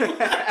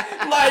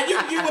 like, you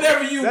get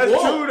whatever you want.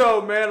 That's true,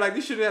 though, man. Like,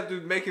 you shouldn't have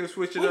to make him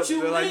switch it what up.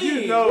 You mean, like,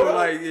 you know, bro?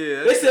 like,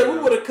 yeah. They said we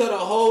would have cut a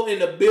hole in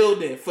the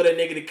building for that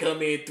nigga to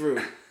come in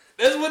through.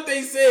 That's what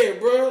they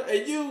said, bro.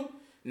 And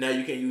now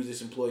you can't use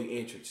this employee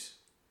entrance.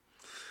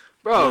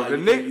 Bro, the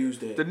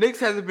Knicks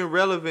hasn't been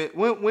relevant.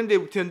 When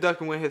did Tim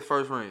Duncan win his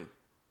first ring?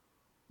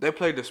 They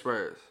played the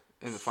Spurs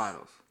in the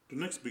finals. The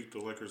Knicks beat the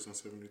Lakers in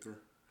 73.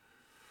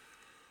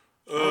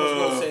 I was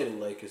going to say the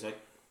Lakers.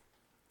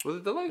 Was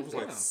it the Lakers? It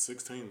was like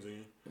 6 teams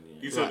in.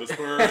 Yeah. You said the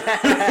Spurs.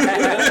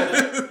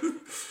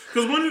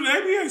 Because when did the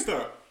ABA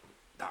stop?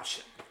 Oh,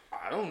 shit.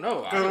 I don't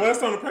know. Because the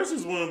last time the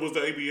Pacers won was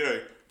the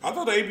ABA. I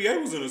thought the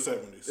ABA was in the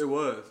 70s. It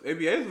was.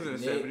 ABA was in the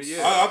 70s,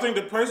 yeah. I think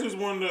the Pacers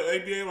won the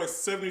ABA like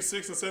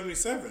 76 and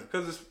 77.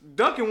 Because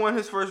Duncan won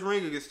his first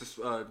ring against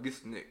the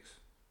Knicks.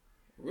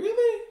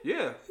 Really?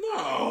 Yeah.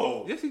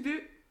 No. Yes, he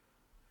did.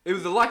 It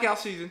was the lockout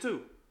season,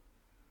 too.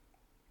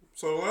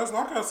 So the last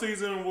lockout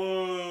season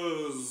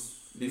was...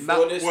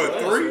 Before this what,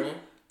 3? One.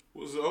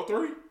 Was it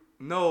 03?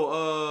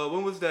 No,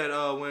 when was that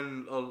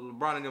when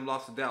LeBron and them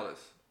lost to Dallas?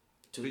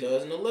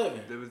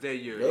 2011. It was that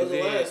year. That was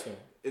the last one.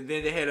 And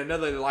then they had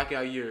another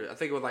lockout year. I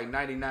think it was like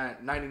 99,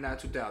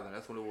 2000.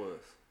 That's when it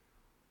was.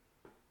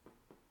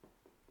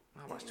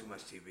 I watch too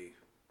much TV.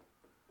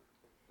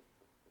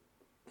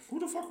 Who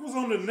the fuck was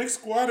on the Knicks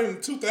squad in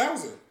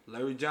 2000?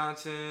 Larry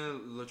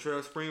Johnson,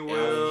 Latrell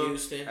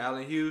Sprewell,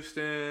 Allen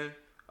Houston.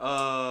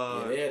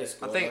 They had a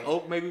squad. I think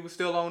Oak maybe was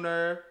still on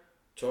there.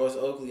 Charles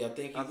Oakley, I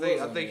think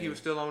he was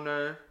still on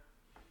there.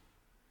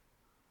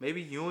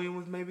 Maybe Ewing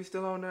was maybe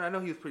still on there. I know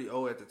he was pretty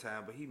old at the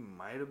time, but he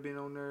might have been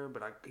on there.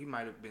 But he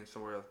might have been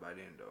somewhere else by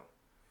then, though.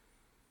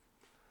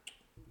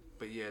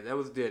 But yeah, that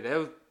was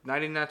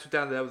 99,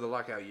 2000. That was a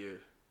lockout year.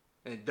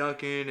 And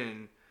Duncan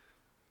and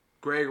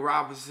Greg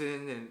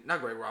Robinson and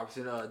not Greg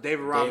Robinson,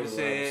 David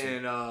Robinson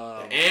and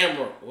the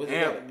Admiral.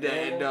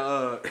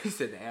 He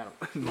said the Admiral.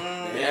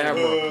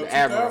 The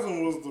Admiral.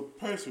 2000 was the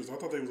Pacers. I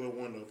thought they was at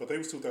 1 though, but they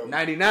was 2000.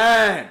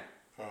 99.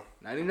 Huh.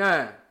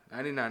 99,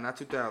 not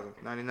 2000.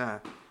 99.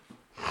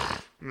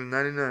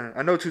 99.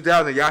 I know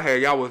 2000.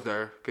 Y'all was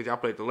there because y'all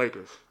played the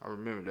Lakers. I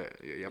remember that.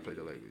 Yeah, y'all played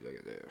the Lakers. Y'all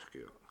got that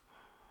skill.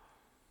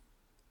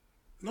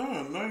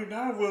 No,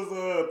 99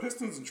 was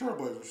Pistons and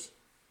Trailblazers.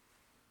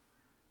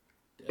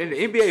 In the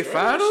NBA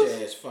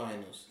Finals?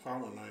 Finals. I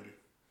won 90.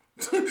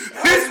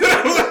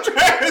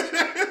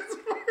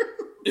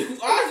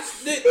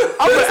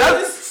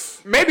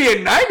 Maybe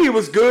in 90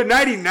 was good.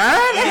 99? It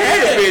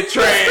had to be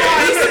trash.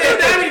 He said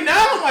 99.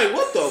 I'm like,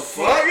 what the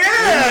fuck?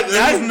 Yeah.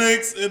 It was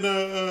Knicks and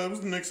it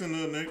was Knicks and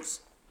the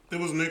Knicks. It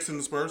was Knicks and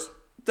the Spurs.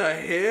 The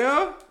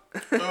hell?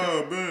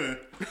 Oh man.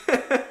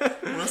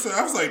 When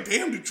I was like,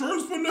 damn,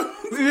 Detroit's putting up.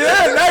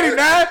 Yeah,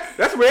 99.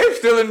 That's where they were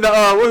still in the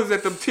what was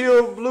that, them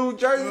teal blue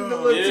jerseys,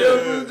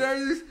 teal blue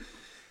jerseys.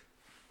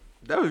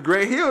 That was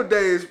Grant Hill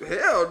days.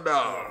 Hell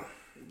no.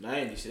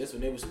 90s. That's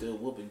when they were still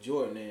whooping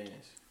Jordan ass.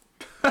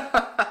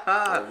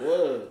 It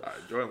was.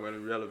 Alright, Jordan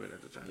wasn't relevant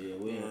at the time. Yeah,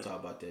 we ain't gonna talk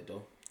about that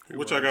though.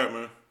 What y'all got,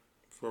 man?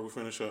 Before we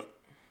finish up.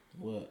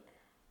 What?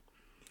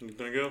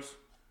 Anything else?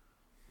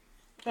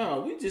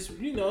 Oh, we just,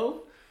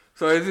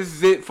 So is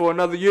this it for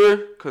another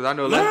year? Cause I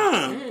know we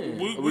live.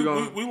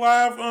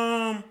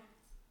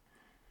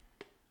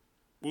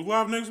 We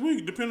live next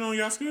week, depending on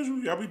y'all schedule.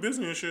 Y'all be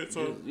busy and shit.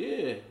 So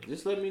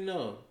just let me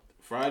know.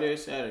 Friday or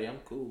Saturday, I'm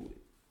cool with.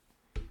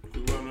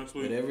 We live next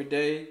week. But every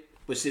day.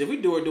 But shit, if we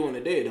do it during the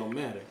day, it don't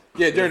matter.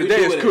 Yeah, during the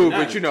day is cool,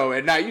 but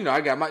at night,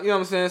 I got my, you know what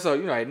I'm saying? So,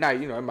 at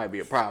night, it might be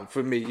a problem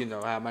for me,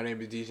 my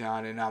name is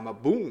Dijon and I'm a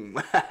boom.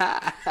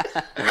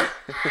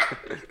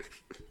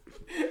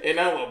 And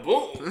I'm a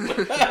boom.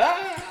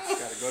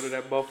 Gotta go to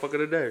that motherfucker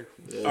today.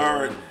 Yeah.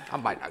 All right. I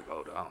might not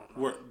go, though. I don't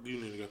know. Where do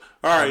you need to go?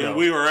 All right, and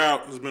we are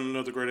out. It's been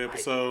another great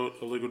episode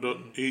of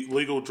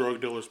Legal Drug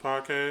Dealers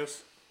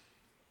Podcast.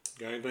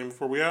 Got anything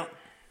before we out?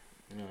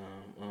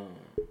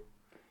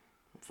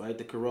 Fight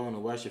the corona.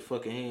 Wash your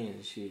fucking hands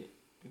and shit.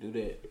 Do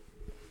that.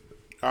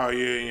 Oh,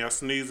 yeah, and y'all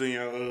sneeze in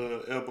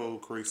your elbow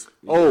crease.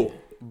 Oh,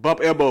 bump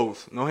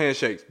elbows. No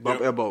handshakes.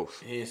 Bump elbows.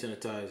 Hand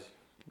sanitizer.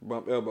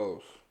 Bump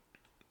elbows.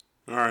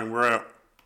 All right, we're out.